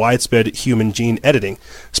of widespread human gene editing.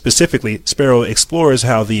 Specifically, Sparrow explores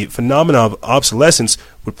how the phenomenon of obsolescence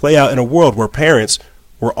would play out in a world where parents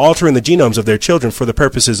were altering the genomes of their children for the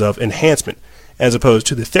purposes of enhancement, as opposed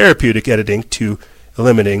to the therapeutic editing to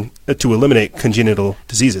eliminate congenital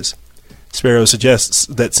diseases. Sparrow suggests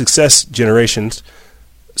that successful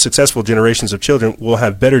generations of children will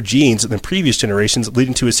have better genes than previous generations,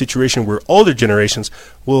 leading to a situation where older generations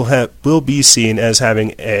will be seen as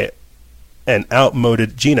having an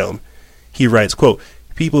outmoded genome. He writes, quote,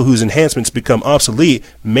 people whose enhancements become obsolete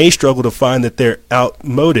may struggle to find that their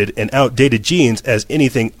outmoded and outdated genes as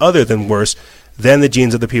anything other than worse than the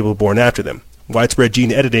genes of the people born after them. Widespread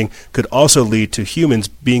gene editing could also lead to humans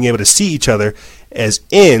being able to see each other as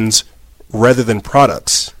ends rather than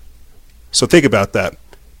products. So think about that.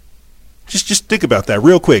 Just think about that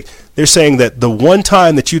real quick. They're saying that the one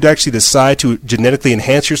time that you'd actually decide to genetically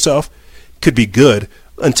enhance yourself could be good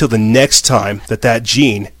until the next time that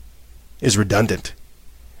gene is redundant.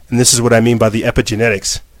 And this is what I mean by the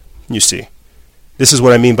epigenetics, you see. This is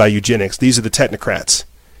what I mean by eugenics. These are the technocrats.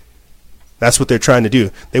 That's what they're trying to do.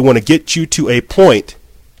 They want to get you to a point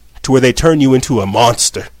to where they turn you into a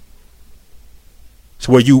monster.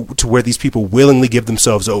 To where these people willingly give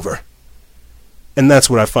themselves over. And that's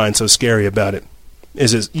what I find so scary about it.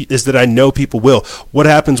 Is that I know people will. What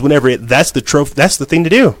happens whenever that's the thing to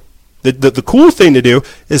do. The cool thing to do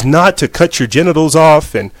is not to cut your genitals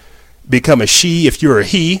off and become a she if you're a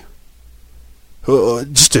he.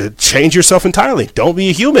 Just to change yourself entirely. Don't be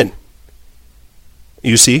a human.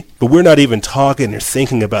 You see? But we're not even talking or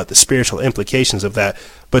thinking about the spiritual implications of that.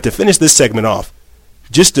 But to finish this segment off,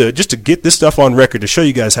 just to get this stuff on record to show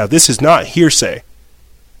you guys how this is not hearsay.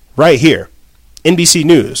 Right here, NBC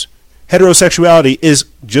News. Heterosexuality is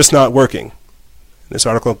just not working. This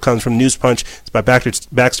article comes from News Punch. It's by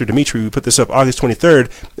Baxter Dimitri. We put this up August 23rd.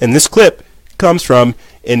 And this clip comes from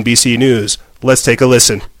NBC News. Let's take a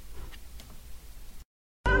listen.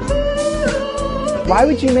 Why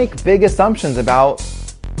would you make big assumptions about,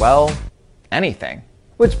 well, anything?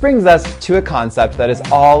 Which brings us to a concept that is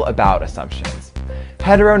all about assumptions.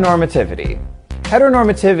 Heteronormativity.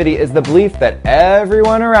 Heteronormativity is the belief that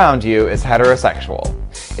everyone around you is heterosexual.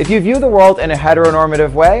 If you view the world in a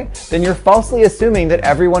heteronormative way, then you're falsely assuming that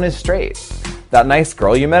everyone is straight. That nice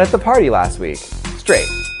girl you met at the party last week, straight.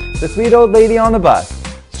 The sweet old lady on the bus,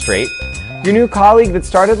 straight. Your new colleague that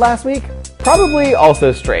started last week, probably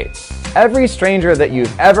also straight. Every stranger that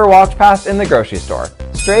you've ever walked past in the grocery store,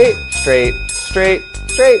 straight, straight, straight,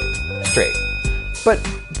 straight, straight. But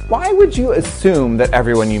why would you assume that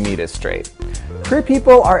everyone you meet is straight? Queer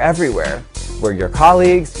people are everywhere. We're your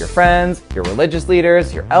colleagues, your friends, your religious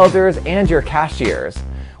leaders, your elders, and your cashiers.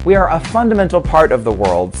 We are a fundamental part of the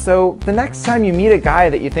world, so the next time you meet a guy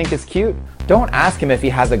that you think is cute, don't ask him if he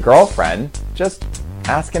has a girlfriend, just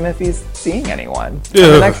ask him if he's seeing anyone. And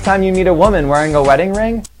the next time you meet a woman wearing a wedding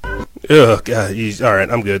ring... Ugh, God, alright,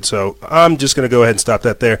 I'm good. So I'm just going to go ahead and stop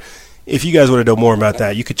that there. If you guys want to know more about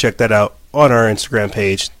that, you could check that out on our Instagram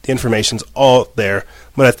page. The information's all there,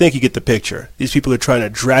 but I think you get the picture. These people are trying to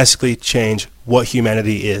drastically change what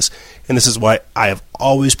humanity is, and this is why I have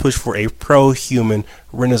always pushed for a pro-human,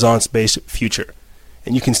 Renaissance-based future.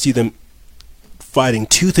 And you can see them fighting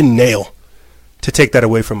tooth and nail to take that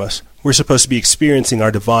away from us. We're supposed to be experiencing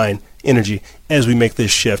our divine energy as we make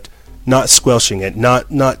this shift, not squelching it,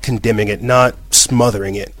 not condemning it, not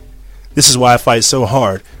smothering it. This is why I fight so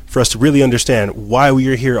hard, for us to really understand why we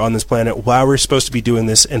are here on this planet, why we're supposed to be doing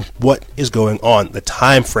this, and what is going on, the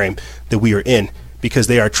time frame that we are in, because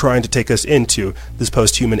they are trying to take us into this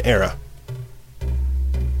post-human era.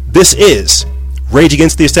 This is Rage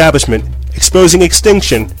Against the Establishment, Exposing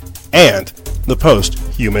Extinction, and the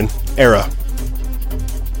Post-Human Era.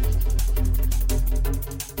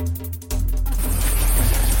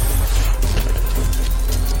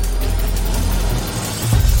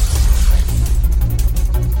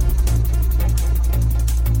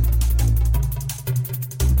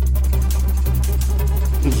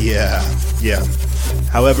 Yeah.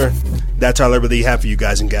 However, that's all I really have for you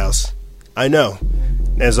guys and gals. I know,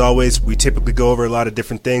 as always, we typically go over a lot of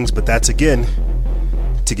different things, but that's again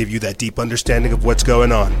to give you that deep understanding of what's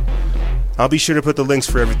going on. I'll be sure to put the links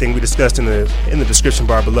for everything we discussed in the description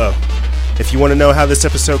bar below. If you want to know how this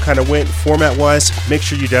episode kind of went format-wise, make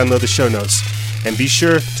sure you download the show notes. And be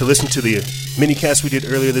sure to listen to the minicast we did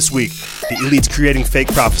earlier this week, The Elites Creating Fake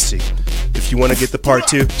Prophecy. If you want to get the part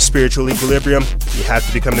 2, Spiritual Equilibrium, you have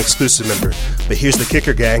to become an exclusive member. But here's the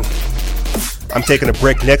kicker, gang. I'm taking a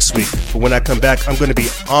break next week, but when I come back, I'm going to be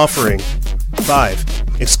offering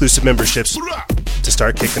 5 exclusive memberships to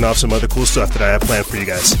start kicking off some other cool stuff that I have planned for you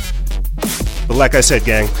guys. But like I said,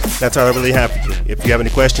 gang, that's all I really have for you. If you have any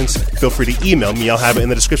questions, feel free to email me. I'll have it in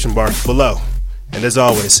the description bar below. And as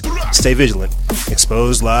always, stay vigilant,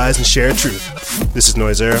 expose lies, and share truth. This is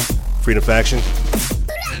Noisera, Freedom Faction,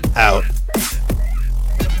 out.